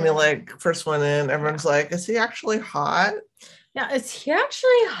lake and he like first went in, everyone's like, is he actually hot? Yeah, is he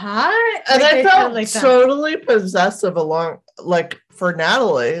actually hot? And like, I felt like totally possessive for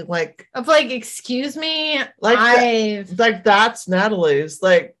Natalie, like of like, excuse me, like that's Natalie's.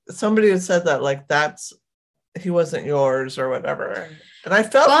 Like somebody had said that, like he wasn't yours or whatever. And I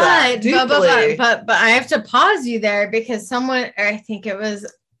felt that deeply. But I have to pause you there because someone, I think it was,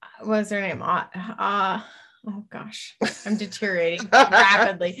 what was her name? Oh gosh, I'm deteriorating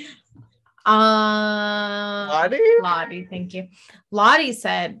rapidly. Lottie, thank you. Lottie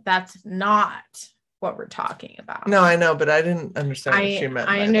said that's not what we're talking about. No, I know, but I didn't understand what she meant.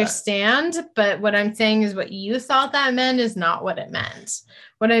 I understand, but what I'm saying is what you thought that meant is not what it meant.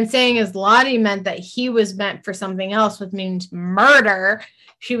 What I'm saying is Lottie meant that he was meant for something else, which means murder.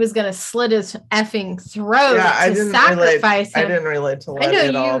 She was going to slit his effing throat to sacrifice him. I didn't relate to Lottie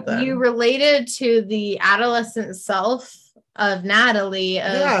at all. You related to the adolescent self of Natalie,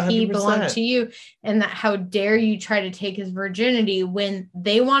 he belonged to you, and that how dare you try to take his virginity when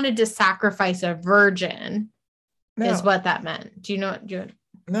they wanted to sacrifice a virgin is what that meant. Do you know what?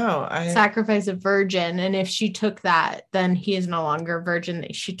 No, sacrifice a virgin, and if she took that, then he is no longer a virgin.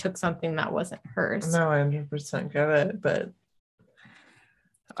 She took something that wasn't hers. No, I 100% get it, but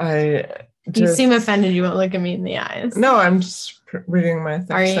you seem offended. You won't look at me in the eyes. No, I'm just reading my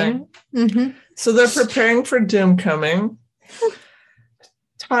thing. Are you? Mm-hmm. So they're preparing for Doom coming.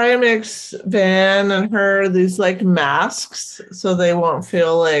 Ty makes Van and her these like masks so they won't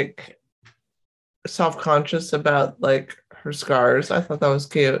feel like self-conscious about like her scars. I thought that was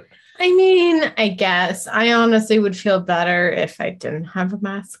cute. I mean, I guess I honestly would feel better if I didn't have a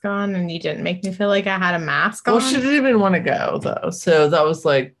mask on and you didn't make me feel like I had a mask on. Well, she didn't even want to go though, so that was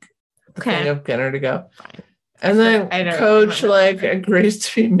like the thing of getting her to go. Fine. And then Coach like agrees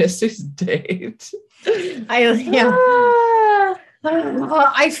to be Misty's date. And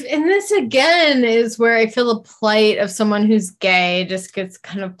this again is where I feel the plight of someone who's gay just gets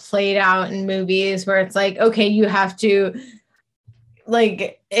kind of played out in movies where it's like, okay, you have to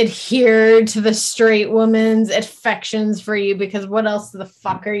like adhere to the straight woman's affections for you because what else the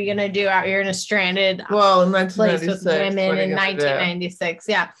fuck are you gonna do out here in a stranded place with women in 1996?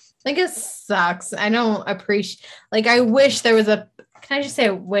 Yeah, like it sucks. I don't appreciate. Like I wish there was a. Can I just say I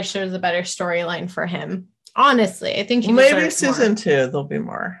wish there was a better storyline for him. Honestly, I think maybe season 2 there'll be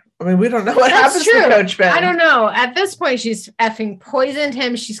more. I mean, we don't know what happens to Coach Ben. I don't know. At this point, she's effing poisoned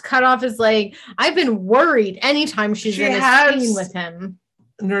him. She's cut off his leg. I've been worried anytime she's in a scene with him.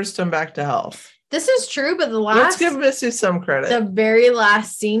 Nursed him back to health. This is true, but let's give Misty some credit. The very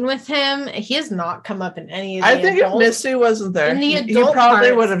last scene with him, he has not come up in any of the I think if Misty wasn't there, he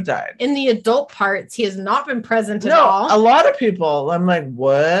probably would have died. In the adult parts, he has not been present at all. A lot of people, I'm like,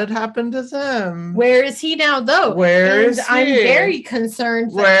 what happened to them? Where is he now, though? Where is he? I'm very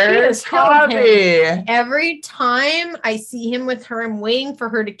concerned. Where is Javi? Every time I see him with her, I'm waiting for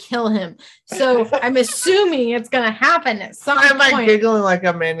her to kill him. So I'm assuming it's going to happen at some point. I'm like giggling like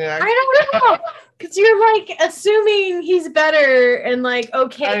a maniac. I don't know. Because you're like assuming he's better and like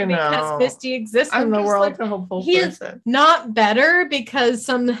okay because Misty exists in the world. Like a hopeful he person. Is not better because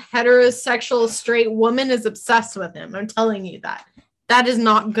some heterosexual straight woman is obsessed with him. I'm telling you that. That is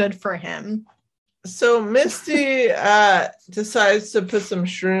not good for him. So Misty decides to put some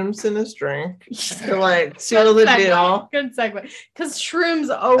shrooms in his drink to like seal the deal. Good segue. Because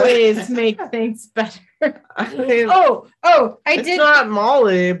shrooms always make things better. I mean, it's not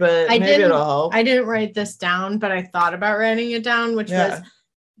Molly, but maybe it'll help. I didn't write this down, but I thought about writing it down, which was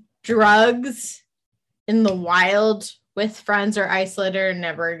drugs in the wild with friends or isolated are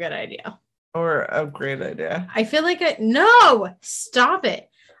never a good idea. Or a great idea. I feel like no, stop it.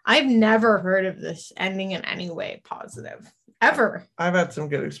 I've never heard of this ending in any way positive. Ever. I've had some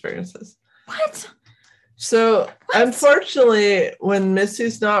good experiences. What? So, unfortunately, when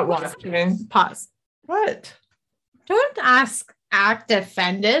Missy's not watching... Pause. What? Don't act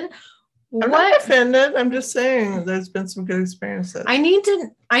offended. I'm not offended. I'm just saying there's been some good experiences.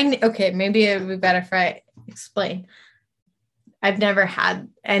 Okay, maybe it would be better if I explain. I've never had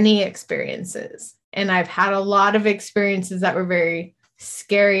any experiences, and I've had a lot of experiences that were very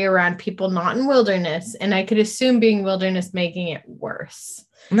scary around people not in wilderness, and I could assume being wilderness making it worse.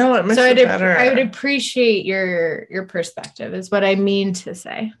 No, it makes it better. I would appreciate your perspective is what I mean to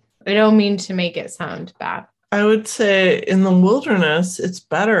say. I don't mean to make it sound bad. I would say in the wilderness, it's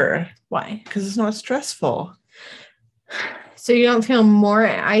better. Why? Because it's not stressful. So you don't feel more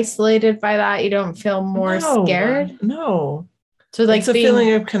isolated by that? You don't feel more scared? No. So like it's a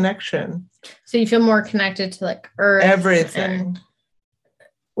feeling of connection. So you feel more connected to like earth. Everything.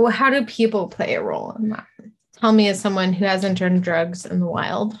 Well, how do people play a role in that? Tell me as someone who hasn't done drugs in the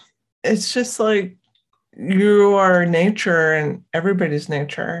wild. It's just like you are nature and everybody's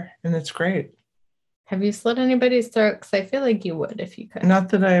nature, and it's great. Have you slit anybody's throat? Because I feel like you would if you could. Not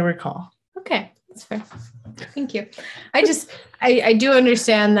that I recall. Okay, that's fair. Thank you. I do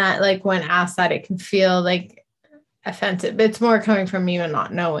understand that like when asked that it can feel like offensive, but it's more coming from you and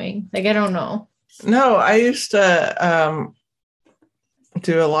not knowing. Like I don't know. No, I used to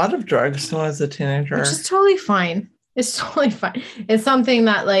do a lot of drugs when I was a teenager. Which is totally fine. It's totally fine. It's something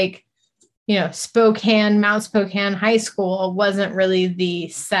that like, you know, Mount Spokane High School wasn't really the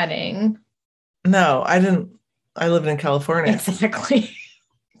setting. No, I didn't. I lived in California. Exactly.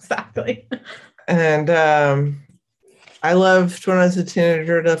 Exactly. And I loved when I was a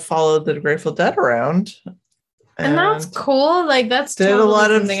teenager to follow the Grateful Dead around. And that's cool. Like that's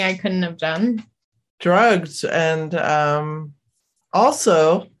totally something I couldn't have done. Drugs and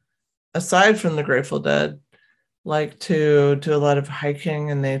also, aside from the Grateful Dead, like to do a lot of hiking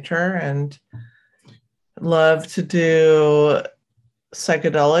in nature and love to do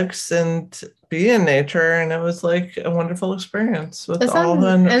psychedelics and be in nature. And it was like a wonderful experience with all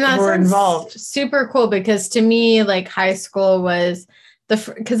who were involved. Super cool because to me, like high school was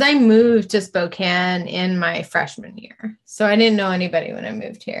because I moved to Spokane in my freshman year. So I didn't know anybody when I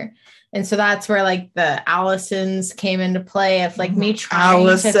moved here. And so that's where like the Allisons came into play of like me trying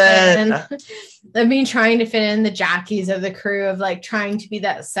to fit in, of me trying to fit in the Jackies of the crew of like trying to be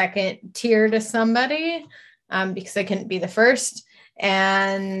that second tier to somebody because I couldn't be the first.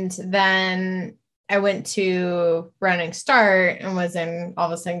 And then I went to Running Start and was in all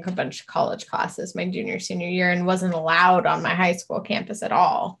of a sudden a bunch of college classes my junior, senior year and wasn't allowed on my high school campus at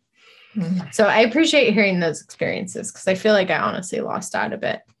all. Mm-hmm. So I appreciate hearing those experiences because I feel like I honestly lost out a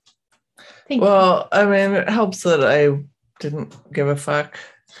bit. Well, I mean, it helps that I didn't give a fuck.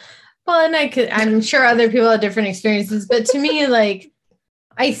 Well, and I'm sure other people have different experiences, but to me, like,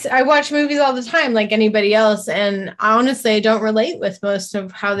 I watch movies all the time, like anybody else, and honestly, I don't relate with most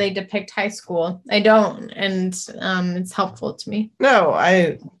of how they depict high school. I don't, and it's helpful to me. No,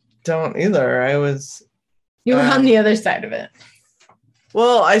 I don't either. You were on the other side of it.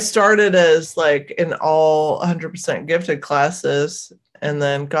 Well, I started as like in all 100% gifted classes. And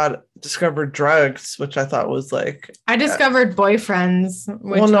then discovered drugs, which I thought was like... I discovered boyfriends.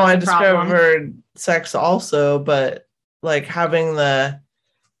 I discovered sex also, but like having the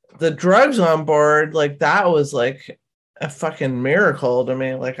drugs on board, like that was like a fucking miracle to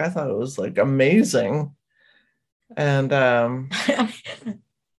me. Like I thought it was like amazing. And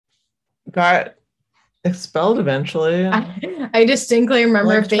got expelled eventually. I distinctly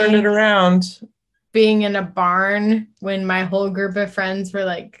remember turned it around. Being in a barn when my whole group of friends were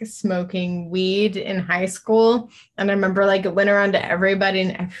like smoking weed in high school. And I remember like it went around to everybody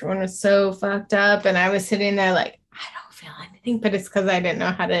and everyone was so fucked up. And I was sitting there like, I don't feel anything, but it's because I didn't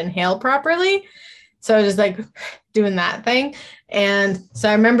know how to inhale properly. So I was just like doing that thing. And so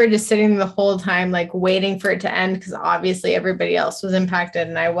I remember just sitting the whole time, like waiting for it to end because obviously everybody else was impacted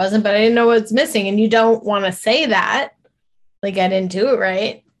and I wasn't, but I didn't know what's missing. And you don't want to say that. Like I didn't do it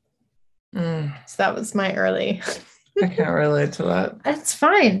right. So that was my early. I can't relate to that. That's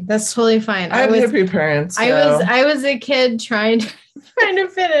fine. That's totally fine. I have hippie parents. So. I was a kid trying to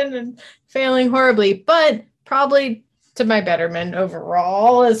fit in and failing horribly, but probably to my betterment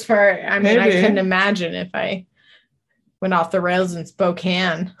overall. I couldn't imagine if I went off the rails in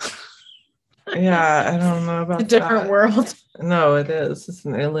Spokane. Yeah, I don't know about a different world. No, it is. It's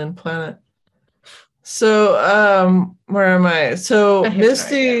an alien planet. So, where am I? So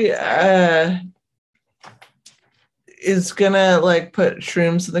Misty is gonna like put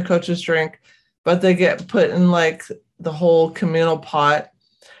shrooms in the coach's drink. but they get put in like the whole communal pot.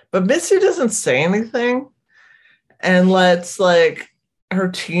 But Misty doesn't say anything and lets like her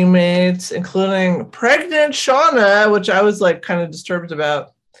teammates, including pregnant Shauna, which I was like kind of disturbed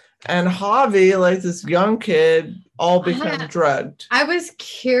about, and Javi, like this young kid, all become drugged. I was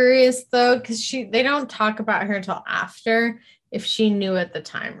curious though, because they don't talk about her until after, if she knew at the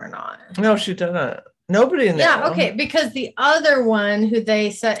time or not. No, she didn't. Nobody knew. Yeah, okay, because the other one who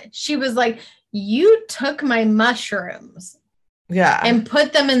they said, she was like, you took my mushrooms. Yeah. And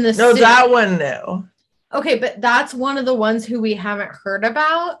put them in the No, soup. that one knew. Okay, but that's one of the ones who we haven't heard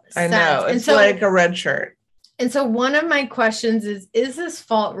about since. I know. It's like a red shirt. And so one of my questions is this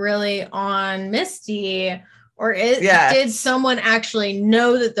fault really on Misty? Or did someone actually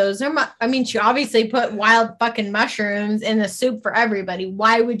know that those are... I mean, she obviously put wild fucking mushrooms in the soup for everybody.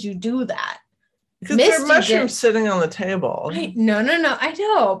 Why would you do that? Because there are mushrooms sitting on the table. No. I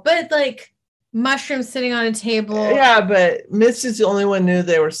know. But like... mushrooms sitting on a table. Yeah, but Misty's the only one knew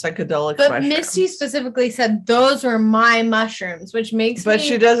they were psychedelic mushrooms. Misty specifically said those were my mushrooms, which makes But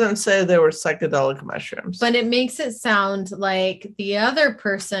she doesn't say they were psychedelic mushrooms. But it makes it sound like the other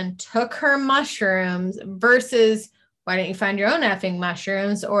person took her mushrooms versus why don't you find your own effing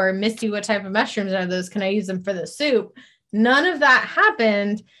mushrooms? Or Misty, what type of mushrooms are those? Can I use them for the soup? None of that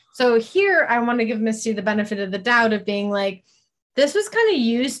happened. So here I want to give Misty the benefit of the doubt of being like, this was kind of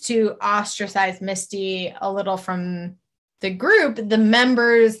used to ostracize Misty a little from the group, the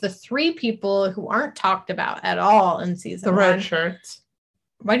members, the 3 people who aren't talked about at all in season 1. The red shirts.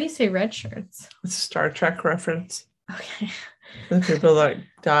 Why do you say red shirts? It's a Star Trek reference. Okay. The people that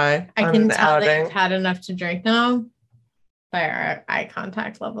die. I can tell they've had enough to drink now by our eye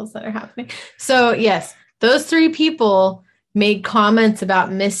contact levels that are happening. So yes, those 3 people made comments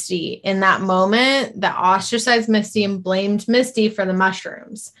about Misty in that moment that ostracized Misty and blamed Misty for the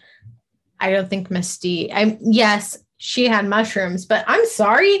mushrooms. I don't think Misty, yes, she had mushrooms, but I'm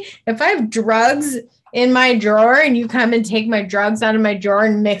sorry if I have drugs in my drawer and you come and take my drugs out of my drawer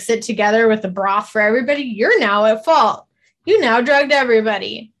and mix it together with the broth for everybody, you're now at fault. You now drugged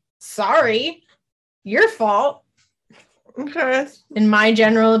everybody. Sorry, your fault. Okay. In my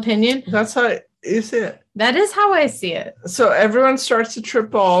general opinion. That's how you see it. That is how I see it. So everyone starts to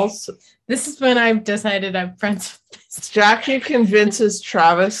trip balls. This is when I've decided I'm friends with this. Jackie convinces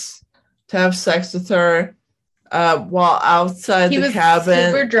Travis to have sex with her while outside the cabin. He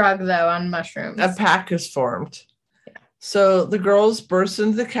was super drugged, though, on mushrooms. A pack is formed. Yeah. So the girls burst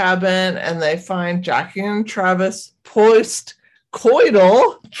into the cabin and they find Jackie and Travis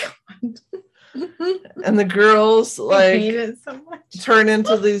post-coital. And the girls turn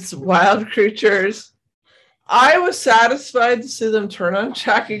into these wild creatures. I was satisfied to see them turn on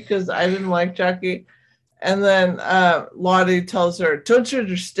Jackie because I didn't like Jackie. And then Lottie tells her, don't you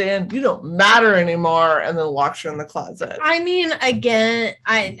understand? You don't matter anymore. And then locks her in the closet. I mean, again,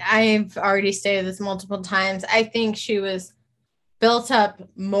 I've already stated this multiple times. I think she was built up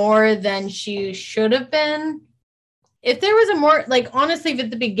more than she should have been. If there was a more, honestly, if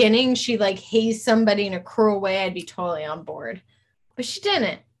at the beginning she, hazed somebody in a cruel way, I'd be totally on board. But she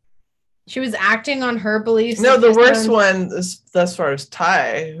didn't. She was acting on her beliefs. No, the worst one is as far as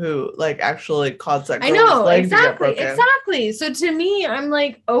Ty, who actually caused that girl's leg to get broken. Exactly. So to me, I'm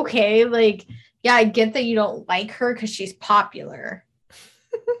like, okay, yeah, I get that you don't like her because she's popular.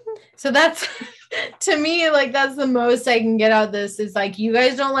 So that's to me, that's the most I can get out of this is you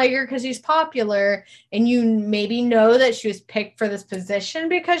guys don't like her because she's popular, and you maybe know that she was picked for this position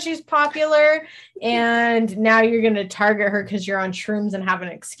because she's popular, and now you're gonna target her because you're on shrooms and have an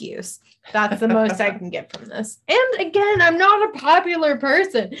excuse. That's the most I can get from this. And again, I'm not a popular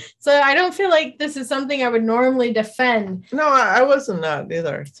person, so I don't feel like this is something I would normally defend. No, I wasn't that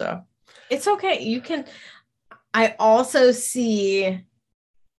either. So it's okay. You can. I also see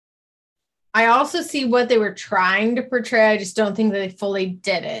what they were trying to portray. I just don't think that they fully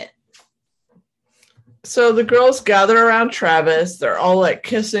did it. So the girls gather around Travis. They're all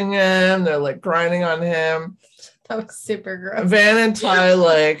kissing him. They're grinding on him. That was super gross. Van and Ty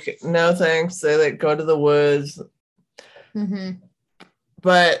no thanks. They go to the woods. Mm-hmm.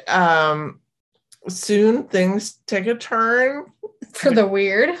 But soon things take a turn. For the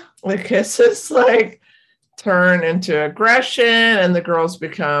weird. The kisses turn into aggression and the girls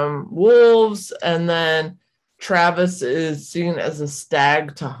become wolves, and then Travis is seen as a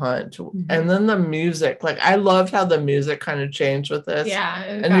stag to hunt. Mm-hmm. And then the music, I loved how the music kind of changed with this. Yeah.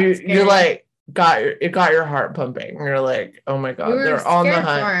 And you're got your heart pumping. You're like, oh my God, they're on the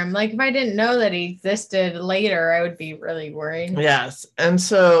hunt. For him. If I didn't know that he existed later, I would be really worried. Yes. And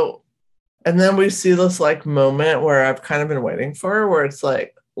then we see this moment where I've kind of been waiting for, where it's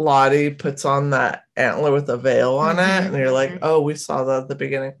Lottie puts on that antler with a veil on it, and you're like, oh, we saw that at the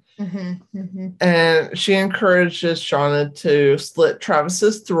beginning. And she encourages Shauna to slit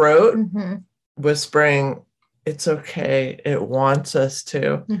Travis's throat, whispering, "It's okay. It wants us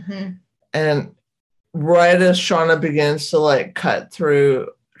to." And right as Shauna begins to like cut through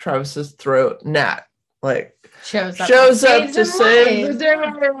Travis's throat, Nat like shows up to save the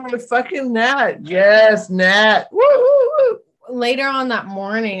day. Fucking Nat. Yes, Nat. Woo! Later on that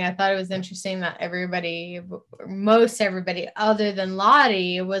morning, I thought it was interesting that most everybody other than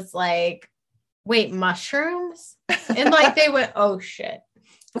Lottie was like, wait, mushrooms? And like they went, oh shit.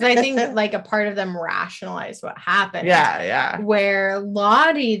 Because I think like a part of them rationalized what happened. Yeah. Where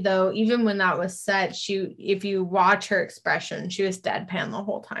Lottie, though, even when that was set, if you watch her expression, she was deadpan the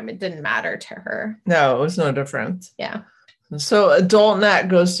whole time. It didn't matter to her. No, it was no different. Yeah. So adult Nat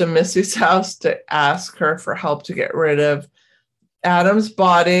goes to Misty's house to ask her for help to get rid of Adam's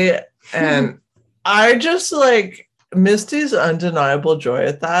body. And I just like Misty's undeniable joy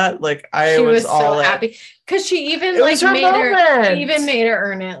at that. Like she was all so happy because she even made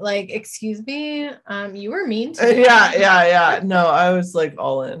her earn it. Like, excuse me, you were mean to me. Yeah. No, I was like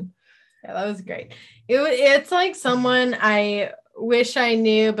all in. Yeah, that was great. It's like someone I wish I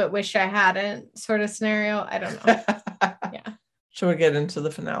knew but wish I hadn't sort of scenario. I don't know. Yeah. Shall we get into the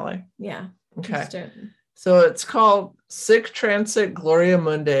finale? Yeah. Okay. So it's called Sic Transit Gloria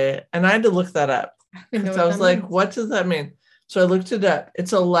Mundi, and I had to look that up. Because I was like, what does that mean? So I looked it up.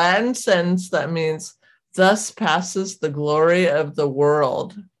 It's a Latin sentence that means, thus passes the glory of the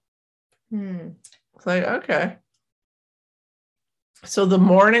world. It's like, okay. So the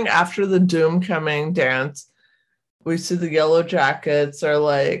morning after the Doom Coming dance, we see the Yellow Jackets are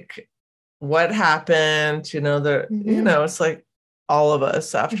like, what happened? You know, it's like all of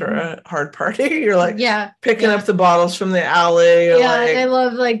us after a hard party. You're like, picking up the bottles from the alley. Like, I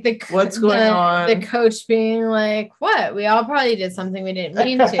love like what's going on. The coach being like, what? We all probably did something we didn't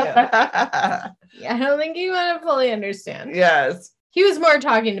mean to. I don't think he would fully understand. Yes. He was more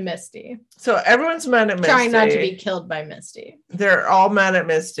talking to Misty. So everyone's mad at Misty. Trying not to be killed by Misty. They're all mad at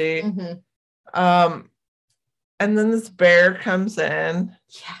Misty. And then this bear comes in.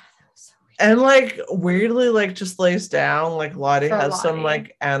 Yeah. And like weirdly, like just lays down, like Lottie has some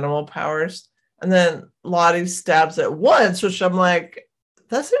like animal powers, and then Lottie stabs it once, which I'm like,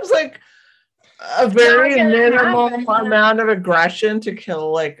 that seems like a very minimal amount of aggression to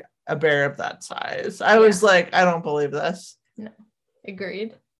kill like a bear of that size. I was like, I don't believe this. No,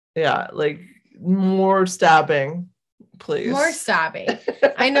 agreed. Yeah, like more stabbing, please. More stabbing.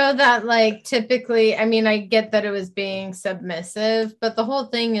 I know that like typically, I mean, I get that it was being submissive, but the whole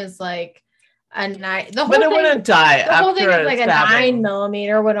thing is like. But it wouldn't die. The whole thing is like stabbing. A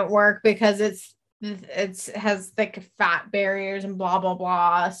 9mm wouldn't work because it has like fat barriers and blah blah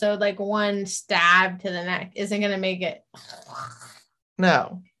blah. So like one stab to the neck isn't gonna make it.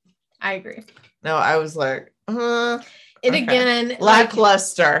 No, I agree. No, I was like, again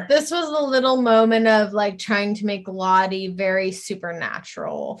lackluster. Like, this was a little moment of like trying to make Lottie very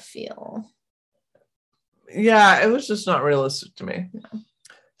supernatural feel. Yeah, it was just not realistic to me. No.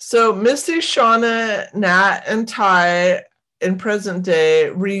 So Misty, Shauna, Nat, and Ty in present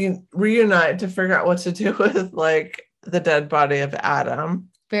day reunite to figure out what to do with like the dead body of Adam.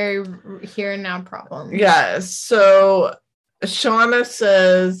 Very here and now problem. Yeah. So Shauna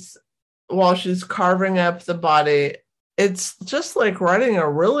says while she's carving up the body, it's just like riding a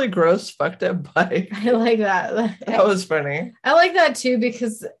really gross fucked up bike. I like that. That was funny. I like that too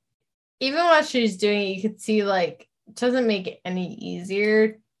because even while she's doing it, you could see like it doesn't make it any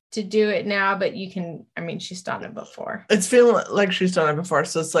easier to do it now, but you can, I mean, she's done it before. It's feeling like she's done it before.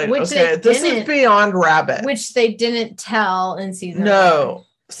 So it's like, okay, this is beyond rabbit. Which they didn't tell in season 1.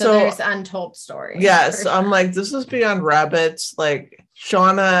 So there's untold stories. Yes. I'm like, this is beyond rabbits. Like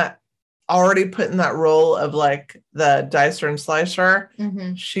Shauna already put in that role of like the dicer and slicer.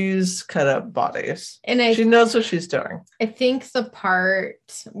 She's cut up bodies. And she knows what she's doing. I think the part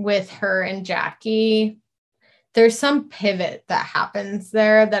with her and Jackie, there's some pivot that happens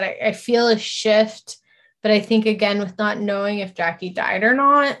there that I feel a shift, but I think again with not knowing if Jackie died or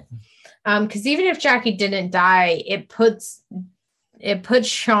not, because even if Jackie didn't die, it puts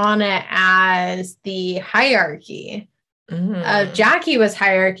Shauna as the hierarchy. Jackie was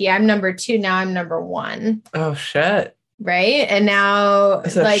hierarchy. I'm number 2. Now I'm number 1. Oh shit! Right, and now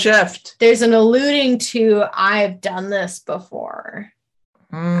it's a shift. There's an alluding to I've done this before.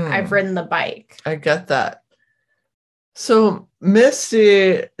 I've ridden the bike. I get that. So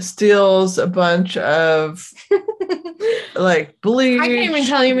Misty steals a bunch of like bleach. I can't even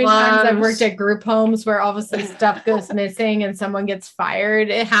tell you how many times I've worked at group homes where all of a sudden stuff goes missing and someone gets fired.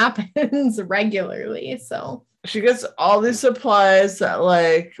 It happens regularly. So she gets all these supplies that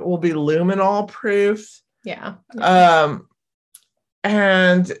like will be luminol proof. Yeah.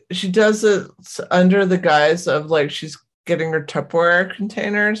 And she does it under the guise of like she's getting her Tupperware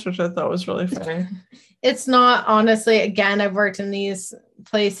containers, which I thought was really funny. It's not, honestly, again, I've worked in these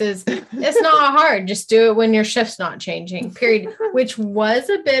places. It's not hard. Just do it when your shift's not changing, period. Which was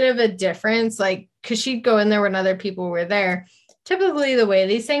a bit of a difference, like, because she'd go in there when other people were there. Typically, the way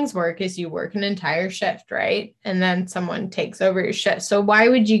these things work is you work an entire shift, right? And then someone takes over your shift. So why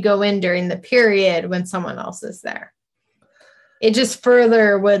would you go in during the period when someone else is there? It just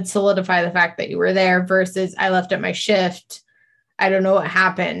further would solidify the fact that you were there versus I left at my shift. I don't know what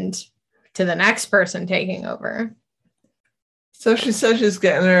happened to the next person taking over. So she says she's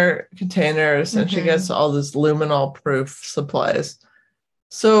getting her containers and she gets all this luminol proof supplies.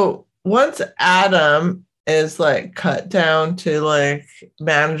 So once Adam is like cut down to like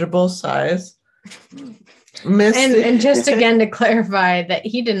manageable size, and just again to clarify that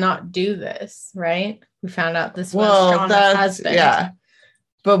he did not do this, right? We found out this was Shauna's husband. Yeah.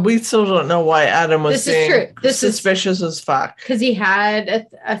 But we still don't know why Adam was suspicious as fuck. Because he had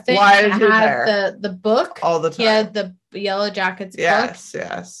a thing. Why is he there? The book all the time. He had the Yellow Jackets book.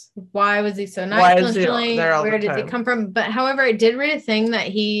 Yes. Why was he so nice? Why is he there all Where did he come from? But however, I did read a thing that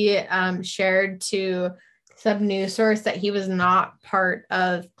he shared to some news source that he was not part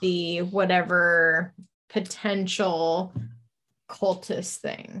of the whatever potential cultist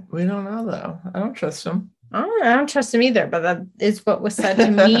thing. We don't know though. I don't trust him. I don't trust him either, but that is what was said to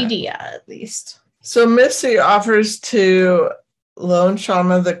media, at least. So Missy offers to loan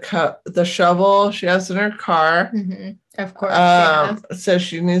Shauna the shovel she has in her car. Of course. Says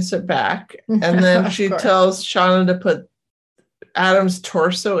she needs it back. And then she tells Shauna to put Adam's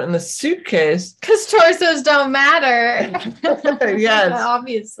torso in the suitcase. Because torsos don't matter. Yes.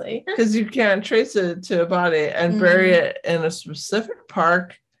 Obviously. Because you can't trace it to a body and bury it in a specific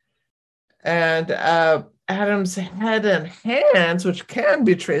park. And Adam's head and hands, which can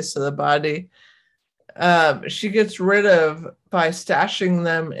be traced to the body, she gets rid of by stashing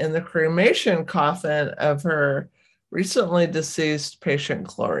them in the cremation coffin of her recently deceased patient,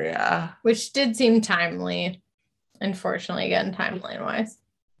 Gloria. Which did seem timely, unfortunately, again, timeline-wise.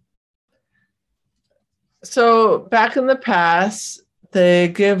 So back in the past, they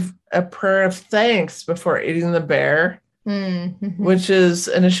give a prayer of thanks before eating the bear. Which is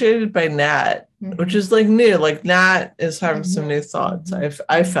initiated by Nat, which is like new. Like Nat is having some new thoughts.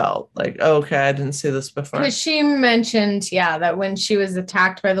 I felt like, oh, okay, I didn't see this before. Because she mentioned, that when she was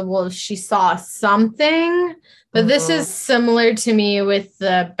attacked by the wolves, she saw something. But this is similar to me with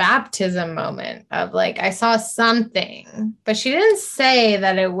the baptism moment of like, I saw something, but she didn't say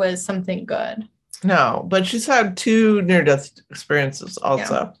that it was something good. No, but she's had 2 near-death experiences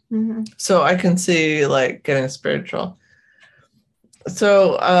also. So I can see like getting spiritual.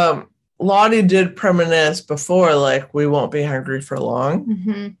 So Lottie did premonice before, like, we won't be hungry for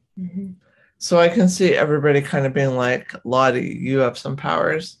long. So I can see everybody kind of being like, Lottie, you have some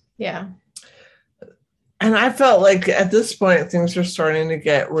powers. Yeah. And I felt like at this point, things are starting to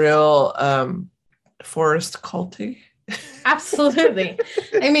get real forest culty. Absolutely.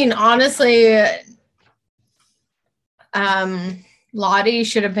 I mean, honestly, Lottie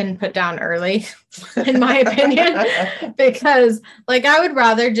should have been put down early, in my opinion, because like I would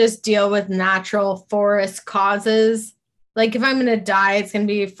rather just deal with natural forest causes. Like if I'm going to die, it's going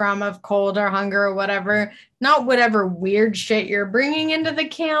to be from of cold or hunger or whatever, not whatever weird shit you're bringing into the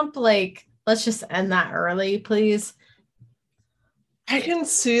camp. Like, let's just end that early, please. I can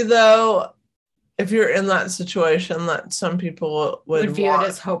see though, if you're in that situation, that some people would view it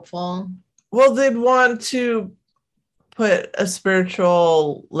as hopeful. Well, they'd want to put a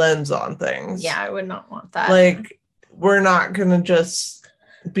spiritual lens on things. Yeah, I would not want that. Like, we're not going to just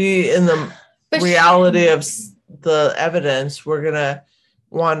be in the reality of the evidence. We're going to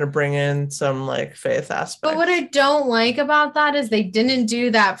want to bring in some like faith aspect. But what I don't like about that is they didn't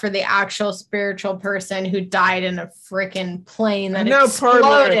do that for the actual spiritual person who died in a freaking plane that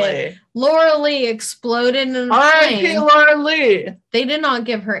exploded. Laura Lee exploded in a plane. R.I.P. Laura Lee. They did not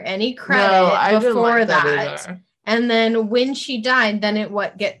give her any credit before that. And then when she died, then it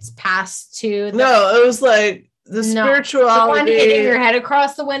gets passed to No, it was like the spirituality. The one hitting your head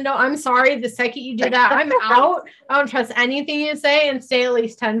across the window. I'm sorry. The second you do that, I'm out. I don't trust anything you say, and stay at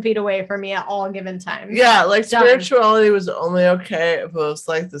least 10 feet away from me at all given times. Yeah, like spirituality was only okay if it was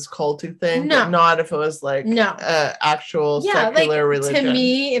like this culty thing, but not if it was like actual secular religion. To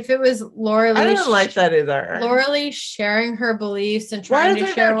me, if it was Laura Lee, I didn't like that either. Laura Lee sharing her beliefs and trying to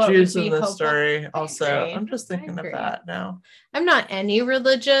share what Jews in this story. Also, I'm just thinking of that now. I'm not any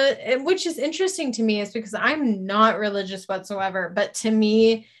religious, which is interesting to me, is because I'm not religious whatsoever. But to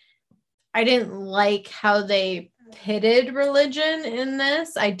me, I didn't like how they pitted religion in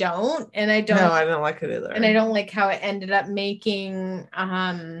this. I don't. And I don't. No, I didn't like it either. And I don't like how it ended up making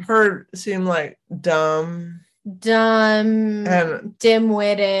her seem like dumb and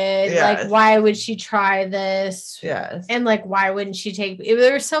dim-witted. Like, why would she try this? Yes. And like, why wouldn't she take,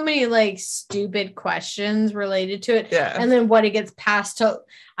 there were so many like stupid questions related to it. Yeah. And then what it gets passed to,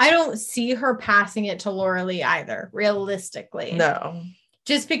 I don't see her passing it to Laura Lee either, realistically. No.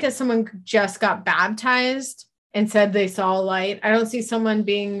 Just because someone just got baptized and said they saw a light, I don't see someone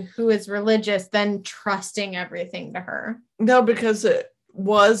who is religious then trusting everything to her. No, because it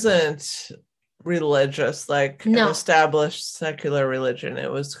wasn't religious, like an established secular religion.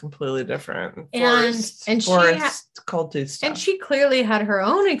 It was completely different. Culty stuff. And she clearly had her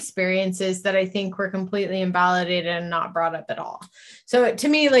own experiences that I think were completely invalidated and not brought up at all. So to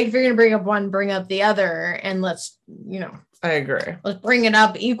me, like, if you're going to bring up one, bring up the other, and let's, I agree. Let's bring it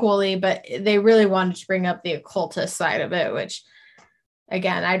up equally, but they really wanted to bring up the occultist side of it, which,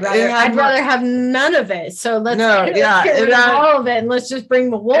 again, I'd rather have none of it. So let's get rid of all of it, and let's just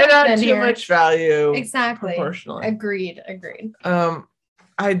bring the wolf in here. Too much value. Exactly. Proportionally. Agreed.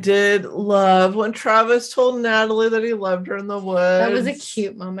 I did love when Travis told Natalie that he loved her in the woods. That was a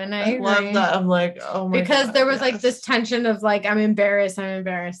cute moment. I love that. I'm like, oh my God. Because there was like this tension of like, I'm embarrassed. And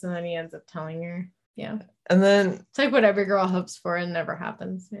then he ends up telling her. Yeah. And then it's like what every girl hopes for and never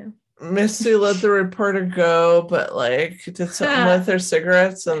happens. Yeah. Misty let the reporter go, but like did something with her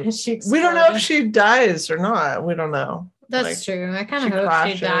cigarettes, and we don't know if she dies or not. We don't know. That's true. I kind of hope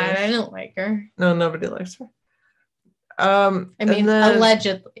she died. I don't like her. No, nobody likes her.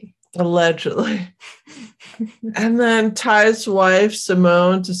 Allegedly. And then Ty's wife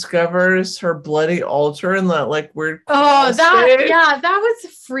Simone discovers her bloody altar in that like weird. That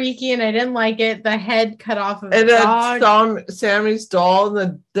was freaky, and I didn't like it. The head cut off of Sammy's doll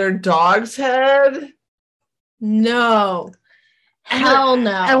and their dog's head. No. Hell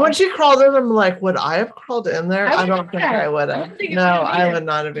no. And when she crawled in, I'm like, would I have crawled in there? I don't think I would have. No, I would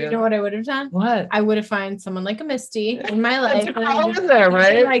not have been. You know what I would have done? What? I would have found someone like a Misty in my life. And crawl in there,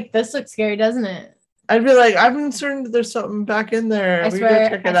 right? Like, this looks scary, doesn't it? I'd be like, I'm concerned that there's something back in there. I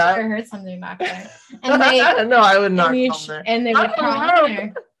swear I heard something back there. And no, I would not crawl in there. And they would crawl in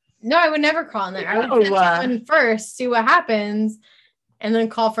there. No, I would never crawl in there. I would get someone first, see what happens, and then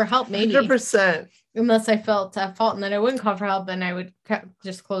call for help, maybe. 100%. Unless I felt at fault, and then I wouldn't call for help, and I would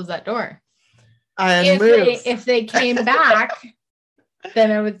just close that door. If they came back,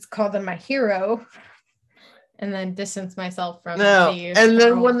 then I would call them my hero, and then distance myself from the and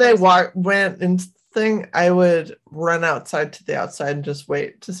then when they went into the thing, I would run outside to the outside and just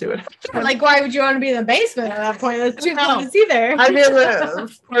wait to see what happened. Like, why would you want to be in the basement at that point? That's too loud to see there. I mean,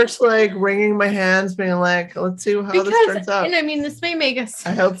 of course, like wringing my hands, being like, let's see how this turns out. And I mean, this may make us.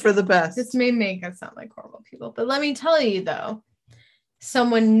 I hope for the best. This may make us sound like horrible people, but let me tell you though,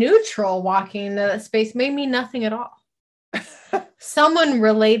 someone neutral walking into that space may mean nothing at all. Someone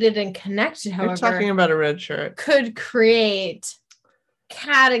related and connected, however, you're talking about a red shirt, could create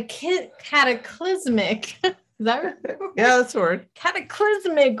cataclysmic. Is that right? Yeah, that's a word.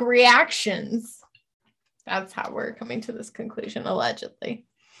 Cataclysmic reactions. That's how we're coming to this conclusion. Allegedly,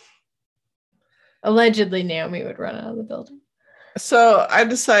 Naomi would run out of the building. So I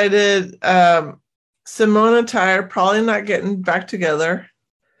decided Simone and Ty are probably not getting back together.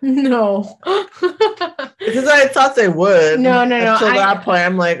 No. Because I thought they would. No. Until that point,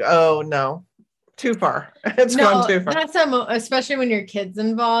 I'm like, oh no. Too far. It's gone too far. That's especially when your kid's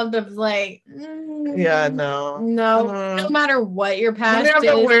involved. Of like, no matter what your past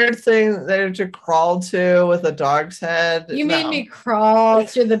is. A weird thing there to crawl to with a dog's head. You made me crawl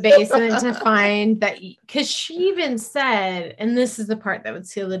through the basement to find that, because she even said, and this is the part that would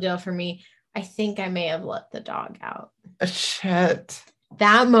seal the deal for me, I think I may have let the dog out. Shit.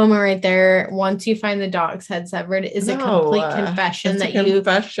 That moment right there, once you find the dog's head severed, is a complete confession that you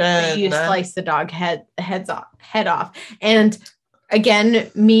slice the dog head off. And again,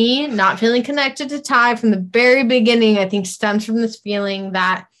 me not feeling connected to Ty from the very beginning, I think stems from this feeling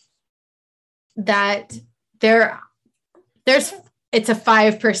that it's a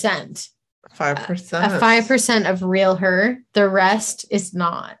 5%. 5%. A 5% of real her. The rest is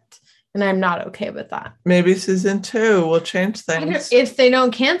not. And I'm not okay with that. Maybe season 2 will change things. If they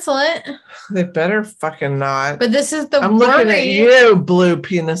don't cancel it. They better fucking not. But this is the I'm looking at you, blue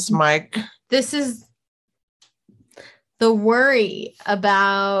penis Mike. This is the worry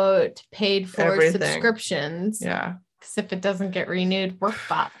about paid for subscriptions. Yeah. Because if it doesn't get renewed, we're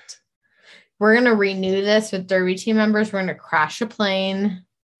fucked. We're going to renew this with Derby team members. We're going to crash a plane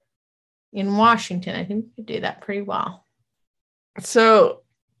in Washington. I think we could do that pretty well. So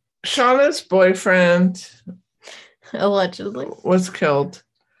Shauna's boyfriend allegedly was killed.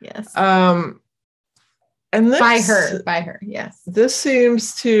 Yes. And this, by her, yes. This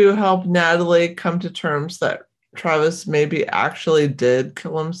seems to help Natalie come to terms that Travis maybe actually did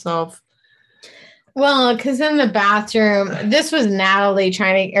kill himself. Well, because in the bathroom, this was Natalie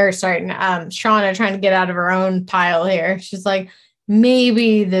Shauna trying to get out of her own pile here. She's like,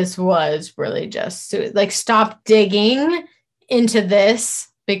 maybe this was really just like, stop digging into this.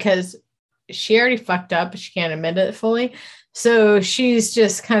 Because she already fucked up, but she can't admit it fully. So she's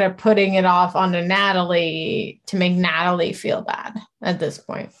just kind of putting it off onto Natalie to make Natalie feel bad at this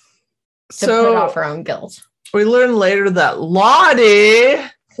point. To put off her own guilt. We learn later that Lottie,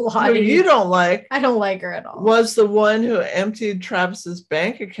 who you don't like. I don't like her at all. Was the one who emptied Travis's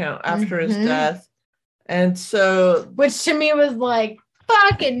bank account after his death. And so. Which to me was like,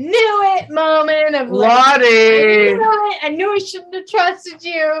 fucking knew it moment of Lottie. I knew I shouldn't have trusted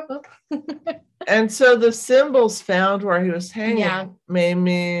you. And so the symbols found where he was hanging may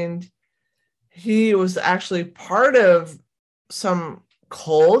mean he was actually part of some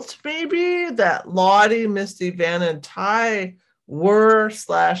cult, maybe that Lottie, Misty, Van, and Ty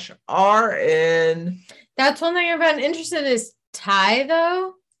were/are in. That's one thing I found interesting is Ty,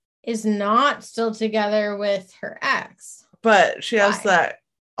 though, is not still together with her ex. But she has that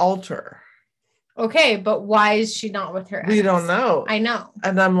altar. Okay, but why is she not with her ex? We don't know. I know.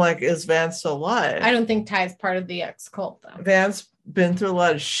 And I'm like, is Van still alive? I don't think Ty's part of the ex cult, though. Van's been through a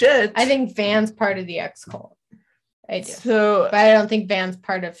lot of shit. I think Van's part of the ex cult. I do. But I don't think Ty's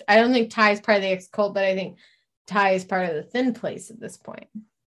part of the ex cult, but I think Ty is part of the thin place at this point.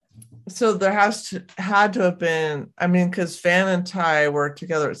 So there had to have been, I mean, because Van and Ty were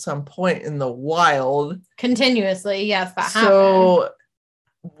together at some point in the wild. Continuously, yes, that happened. So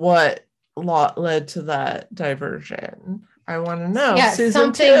what led to that diversion? I want to know. Yes,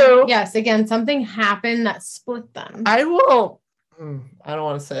 season 2. Yes, again, something happened that split them. I don't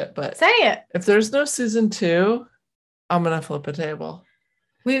want to say it, but say it. If there's no season 2, I'm going to flip a table.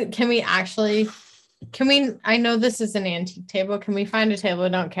 I know this is an antique table. Can we find a table we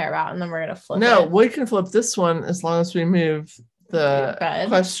don't care about and then we're going to flip it? No, we can flip this one as long as we move the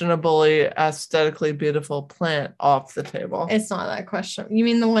questionably aesthetically beautiful plant off the table. It's not that questionable. You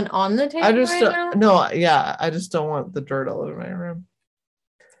mean the one on the table? I just don't want the dirt all over my room.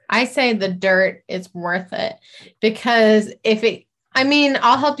 I say the dirt is worth it because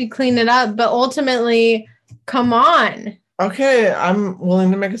I'll help you clean it up, but ultimately, come on. Okay, I'm willing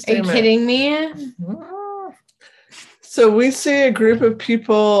to make a statement. Are you kidding me? So we see a group of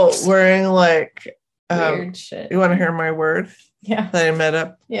people wearing like weird shit. You want to hear my word? Yeah. That I made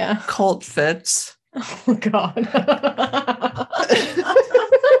up. Yeah. Cult fits. Oh God.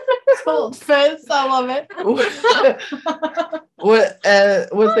 Cult fits. I love it. with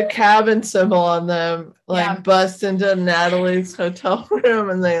the cabin symbol on them, bust into Natalie's hotel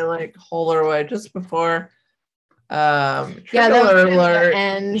room and they like haul her away just before. Alert.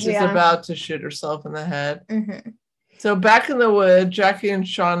 She's about to shoot herself in the head. Mm-hmm. So back in the wood, Jackie and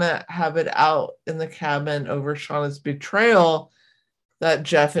Shauna have it out in the cabin over Shauna's betrayal that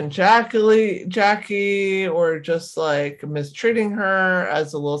Jeff and Jackie were just like mistreating her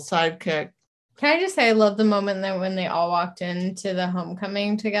as a little sidekick. Can I just say I love the moment that when they all walked into the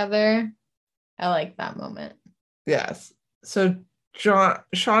homecoming together. I like that moment. Yes. So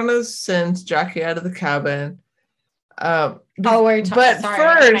Shauna sends Jackie out of the cabin.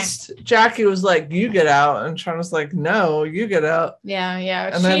 Jackie was like, "You get out," and Sean was like, "No, you get out." Yeah.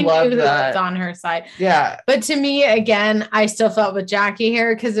 And she knew that was on her side. Yeah. But to me, again, I still felt with Jackie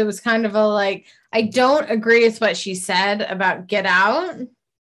here because it was kind of I don't agree with what she said about get out.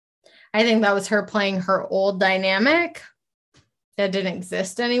 I think that was her playing her old dynamic that didn't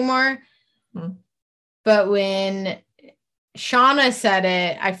exist anymore. Hmm. But when Shauna said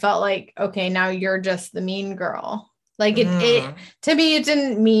it, I felt like, okay, now you're just the mean girl. Like it to me, it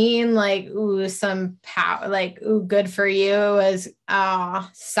didn't mean like, ooh, some power, like, ooh, good for you. It was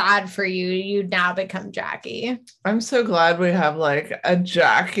sad for you. You now become Jackie. I'm so glad we have like a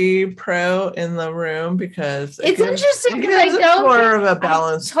Jackie pro in the room because it's interesting because I don't more of a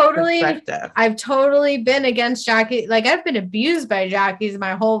balanced perspective. I've totally been against Jackie. Like I've been abused by Jackies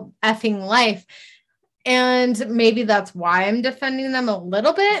my whole effing life. And maybe that's why I'm defending them a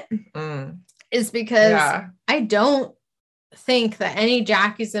little bit. Is because I don't think that any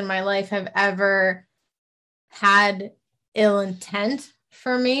Jackies in my life have ever had ill intent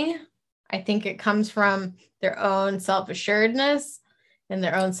for me. I think it comes from their own self-assuredness and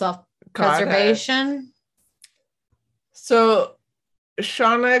their own self-preservation. So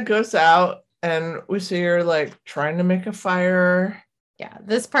Shauna goes out and we see her like trying to make a fire. Yeah,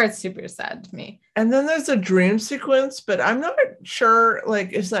 this part's super sad to me. And then there's a dream sequence, but I'm not sure,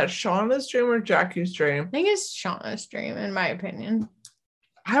 like, is that Shauna's dream or Jackie's dream? I think it's Shauna's dream, in my opinion.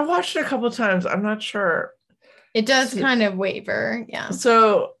 I watched it a couple times. I'm not sure. It does kind of waver, yeah.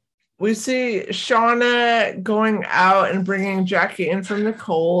 So we see Shauna going out and bringing Jackie in from the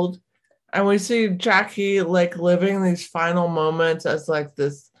cold. And we see Jackie, like, living these final moments as, like,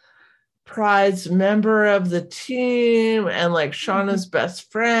 this prized member of the team and like Shauna's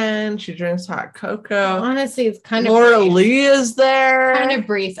best friend. She drinks hot cocoa. Honestly, it's kind of Laura Lee is there. Kind of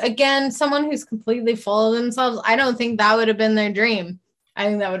brief. Again, someone who's completely full of themselves. I don't think that would have been their dream. I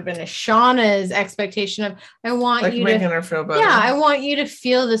think that would have been a Shauna's expectation of, I want like you making to her feel better. Yeah, I want you to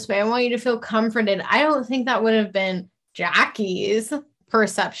feel this way. I want you to feel comforted. I don't think that would have been Jackie's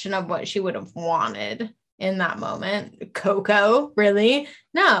perception of what she would have wanted in that moment. Coco, really?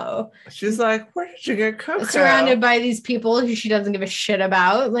 No. She's like, where did you get Coco? Surrounded by these people who she doesn't give a shit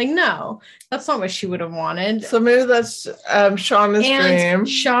about. Like, no, that's not what she would have wanted. So maybe that's Shauna's dream.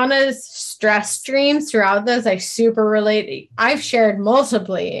 Shauna's stress dreams throughout this, I super relate. I've shared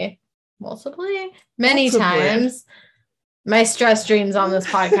many times my stress dreams on this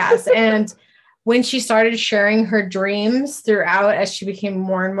podcast. And when she started sharing her dreams throughout as she became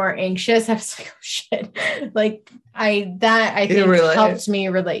more and more anxious, I was like, oh shit. Like I think helped me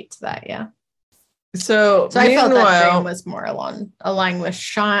relate to that. Yeah. So I felt that dream was more aligned with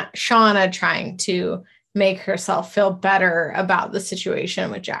Shauna trying to make herself feel better about the situation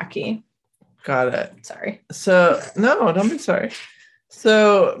with Jackie. Got it. Sorry. So no, don't be sorry.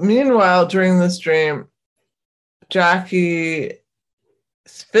 So meanwhile, during this dream, Jackie's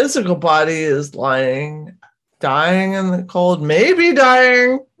physical body is dying in the cold, maybe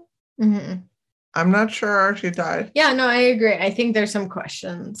dying. Mm-hmm. I'm not sure she died. Yeah, no, I agree. I think there's some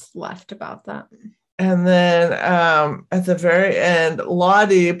questions left about that. And then at the very end,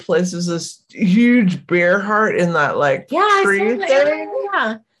 Lottie places this huge bear heart in that tree thing.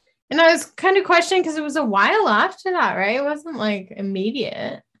 Yeah. And I was kind of questioning because it was a while after that, right? It wasn't like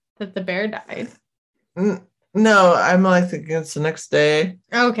immediate that the bear died. No, I'm like thinking it's the next day.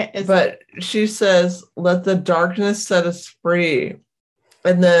 Okay. But she says, let the darkness set us free.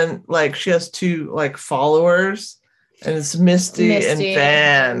 And then she has two followers, and it's Misty and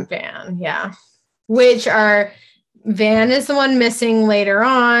Van. Van, yeah. Which are, Van is the one missing later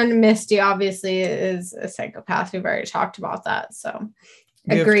on. Misty obviously is a psychopath. We've already talked about that. So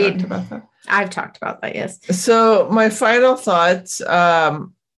agreed. I've talked about that, yes. So my final thoughts,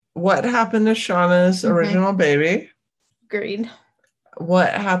 what happened to Shauna's original baby? Agreed.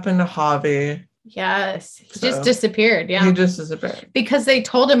 What happened to Javi? Yes. He just disappeared. Yeah. He just disappeared. Because they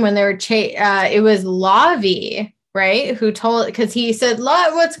told him when they were it was Lavi, right? Who told, because he said,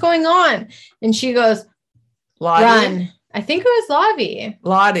 what's going on? And she goes, Lottie? Run. I think it was Lavi.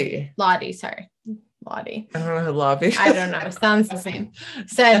 Lottie, sorry. Lottie. I don't know who Lavi. I don't know. It sounds the same.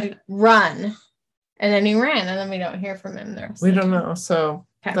 Said, run. And then he ran, and then we don't hear from him there. We don't know. So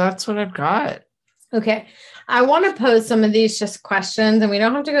that's what I've got. Okay. I want to pose some of these just questions, and we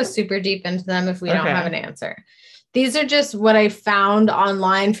don't have to go super deep into them if we don't have an answer. These are just what I found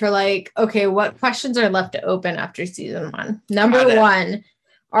online for what questions are left open after season 1. Number 1,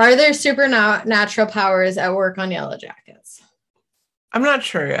 are there supernatural powers at work on Yellow Jackets? I'm not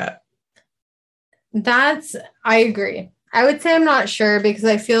sure yet. I agree. I would say I'm not sure because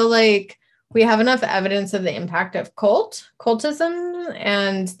I feel like we have enough evidence of the impact of cultism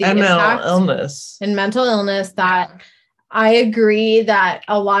and the mental illness that I agree that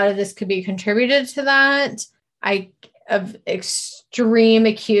a lot of this could be contributed to that. Of extreme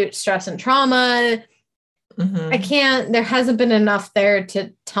acute stress and trauma. Mm-hmm. There hasn't been enough there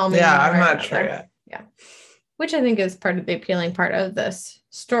to tell me. Yeah, I'm not sure yet. Yeah. Which I think is part of the appealing part of this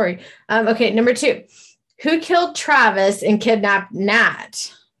story. Okay, number 2. Who killed Travis and kidnapped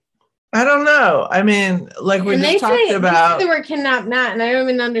Nat? I don't know. I mean, like we just talked about. They were kidnapped, Matt, and I don't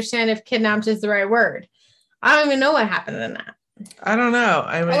even understand if kidnapped is the right word. I don't even know what happened in that. I don't know.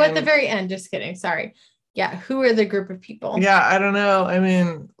 I mean, at the very end, just kidding. Sorry. Yeah, who are the group of people? Yeah, I don't know. I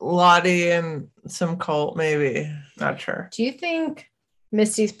mean, Lottie and some cult, maybe. Not sure. Do you think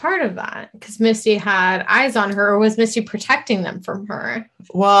Misty's part of that? Because Misty had eyes on her, or was Misty protecting them from her?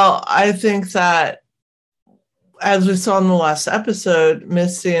 Well, I think that, as we saw in the last episode,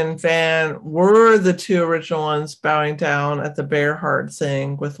 Misty and Van were the two original ones bowing down at the bear heart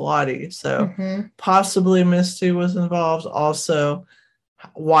thing with Lottie. So possibly Misty was involved. Also,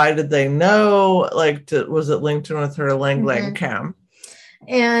 why did they know? Like, was it linked in with her Lang cam?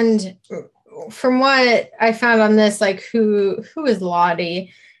 And from what I found on this, like who is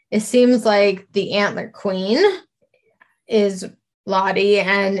Lottie? It seems like the Antler Queen is Lottie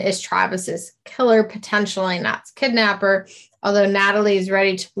and is Travis's killer, potentially Nat's kidnapper. Although Natalie is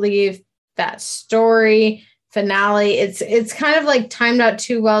ready to believe that story finale. It's kind of like timed out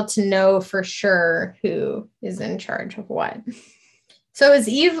too well to know for sure who is in charge of what. So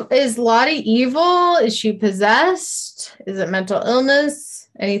is Lottie evil? Is she possessed? Is it mental illness?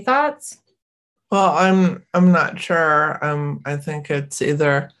 Any thoughts? Well, I'm not sure. I think it's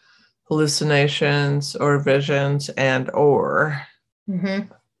either hallucinations or visions or.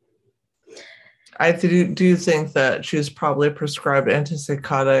 I do think that she was probably prescribed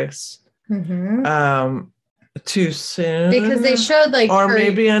antipsychotics too soon, because they showed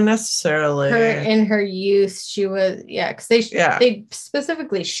maybe unnecessarily. Her in her youth, she was because they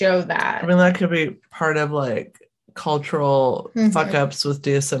specifically show that. I mean, that could be part of like cultural fuck ups with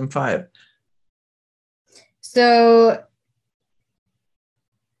DSM-5. So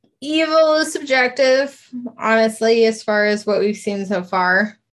evil is subjective, honestly, as far as what we've seen so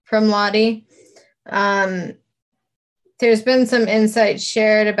far from Lottie. There's been some insight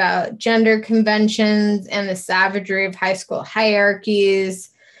shared about gender conventions and the savagery of high school hierarchies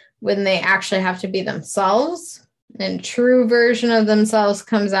when they actually have to be themselves. And true version of themselves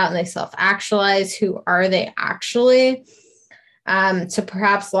comes out and they self-actualize. Who are they actually? So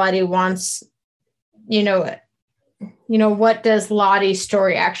perhaps Lottie wants, what does Lottie's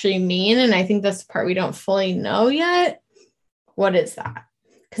story actually mean? And I think that's the part we don't fully know yet. What is that?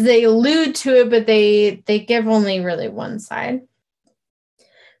 Because they allude to it, but they give only really one side.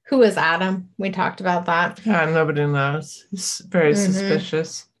 Who is Adam? We talked about that. Yeah, nobody knows. He's very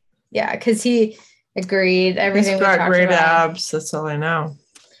suspicious. Yeah, because he agreed. Everything. He's got great abs. That's all I know.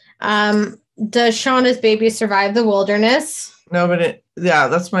 Does Shauna's baby survive the wilderness? Nobody. Yeah,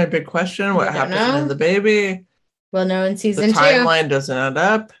 that's my big question. What happened to the baby? We'll know in season 2. The timeline doesn't add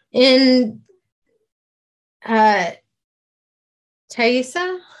up. In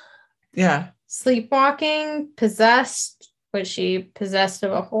Taissa? Yeah. Sleepwalking, possessed. Was she possessed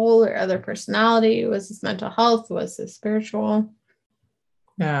of a whole or other personality? Was this mental health? Was this spiritual?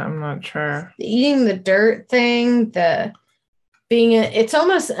 Yeah, I'm not sure. The eating the dirt thing, it's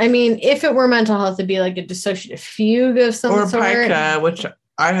almost, if it were mental health, it'd be like a dissociative fugue of some sort. Or pica, which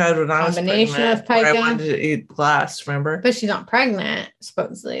I had when I was pregnant. Of pica. I wanted to eat glass, remember? But she's not pregnant,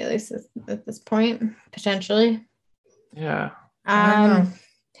 supposedly, at least at this point, potentially. Yeah.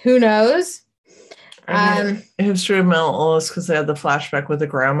 Who knows? History of mental illness, because they had the flashback with the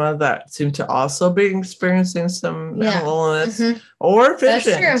grandma that seemed to also be experiencing some mental illness or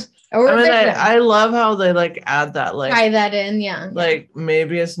visions. That's true. I love how they add that tie that in,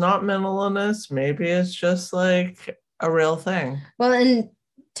 maybe it's not mental illness, maybe it's just a real thing. Well, and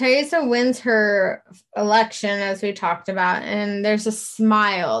Teresa wins her election, as we talked about, and there's a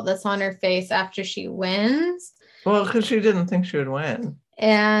smile that's on her face after she wins. Well, because she didn't think she would win.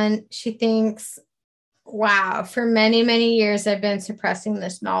 And she thinks, wow, for many, many years, I've been suppressing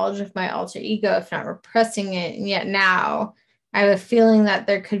this knowledge of my alter ego, if not repressing it. And yet now I have a feeling that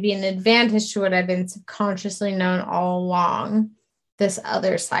there could be an advantage to what I've been subconsciously known all along, this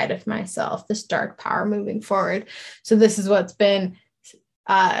other side of myself, this dark power moving forward. So this is what's been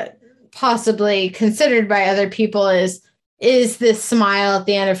possibly considered by other people is this smile at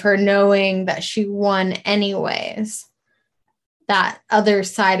the end of her knowing that she won anyways. That other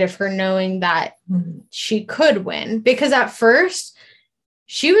side of her knowing that she could win. Because at first,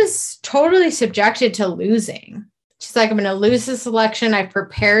 she was totally subjected to losing. She's like, I'm going to lose this election. I've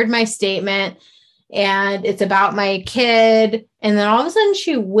prepared my statement, and it's about my kid. And then all of a sudden,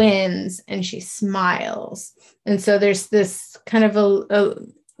 she wins, and she smiles. And so there's this kind of,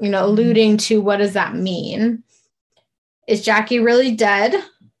 alluding to what does that mean? Is Jackie really dead?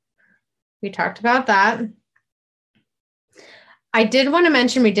 We talked about that. I did want to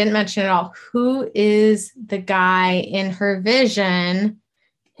mention, we didn't mention at all, who is the guy in her vision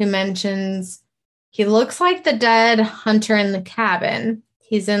who mentions he looks like the dead hunter in the cabin.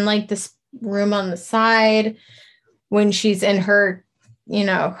 He's in like this room on the side when she's in her,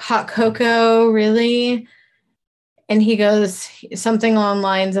 hot cocoa, really. And he goes something along the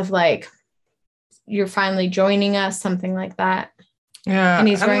lines of like, you're finally joining us, something like that. Yeah. And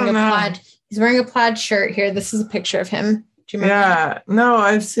he's wearing a plaid shirt here. This is a picture of him. Do you remember? Yeah. No,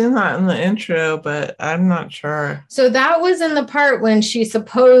 I've seen that in the intro, but I'm not sure. So that was in the part when she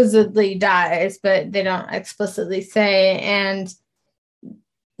supposedly dies, but they don't explicitly say. And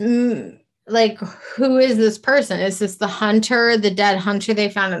like, who is this person? Is this the hunter, the dead hunter they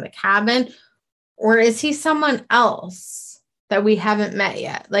found in the cabin? Or is he someone else that we haven't met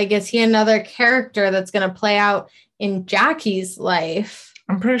yet? Like, is he another character that's going to play out in Jackie's life?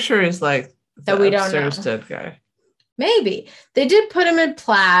 I'm pretty sure he's like that we don't know. Dead guy. Maybe. They did put him in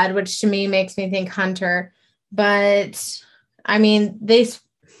plaid, which to me makes me think hunter. But, I mean, they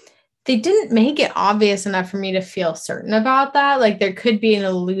didn't make it obvious enough for me to feel certain about that. Like, there could be an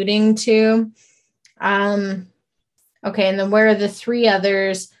alluding to. Okay, and then where are the three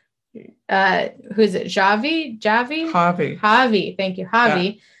others? Who's it? Javi? Javi. Thank you.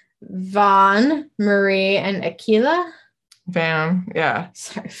 Javi. Yeah. Vaughn, Marie, and Aquila. Van, yeah.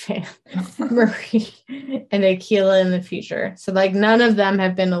 Sorry, Van. Marie and Aquila in the future. So, like, none of them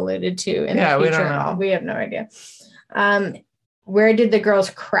have been alluded to in the future we don't know. At all. We have no idea. Where did the girls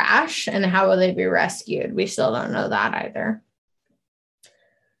crash and how will they be rescued? We still don't know that either.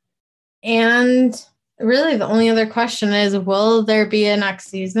 And really, the only other question is, will there be a next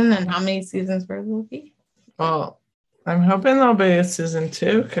season and how many seasons will there be? Well, I'm hoping there'll be a season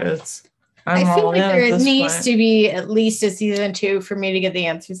 2 because I feel like there needs to be at least a season 2 for me to get the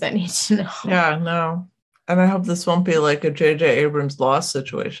answers I need to know. Yeah, no. And I hope this won't be like a J.J. Abrams Lost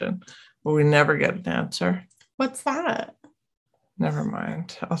situation where we never get an answer. What's that? Never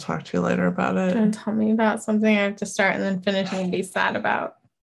mind. I'll talk to you later about it. Don't tell me about something I have to start and then finish and be sad about.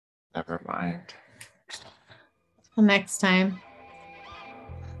 Never mind. Well, next time.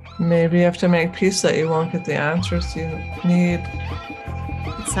 Maybe you have to make peace that you won't get the answers you need.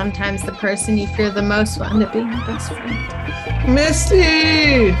 Sometimes the person you fear the most will end up being your best friend.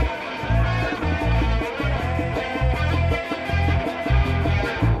 Misty!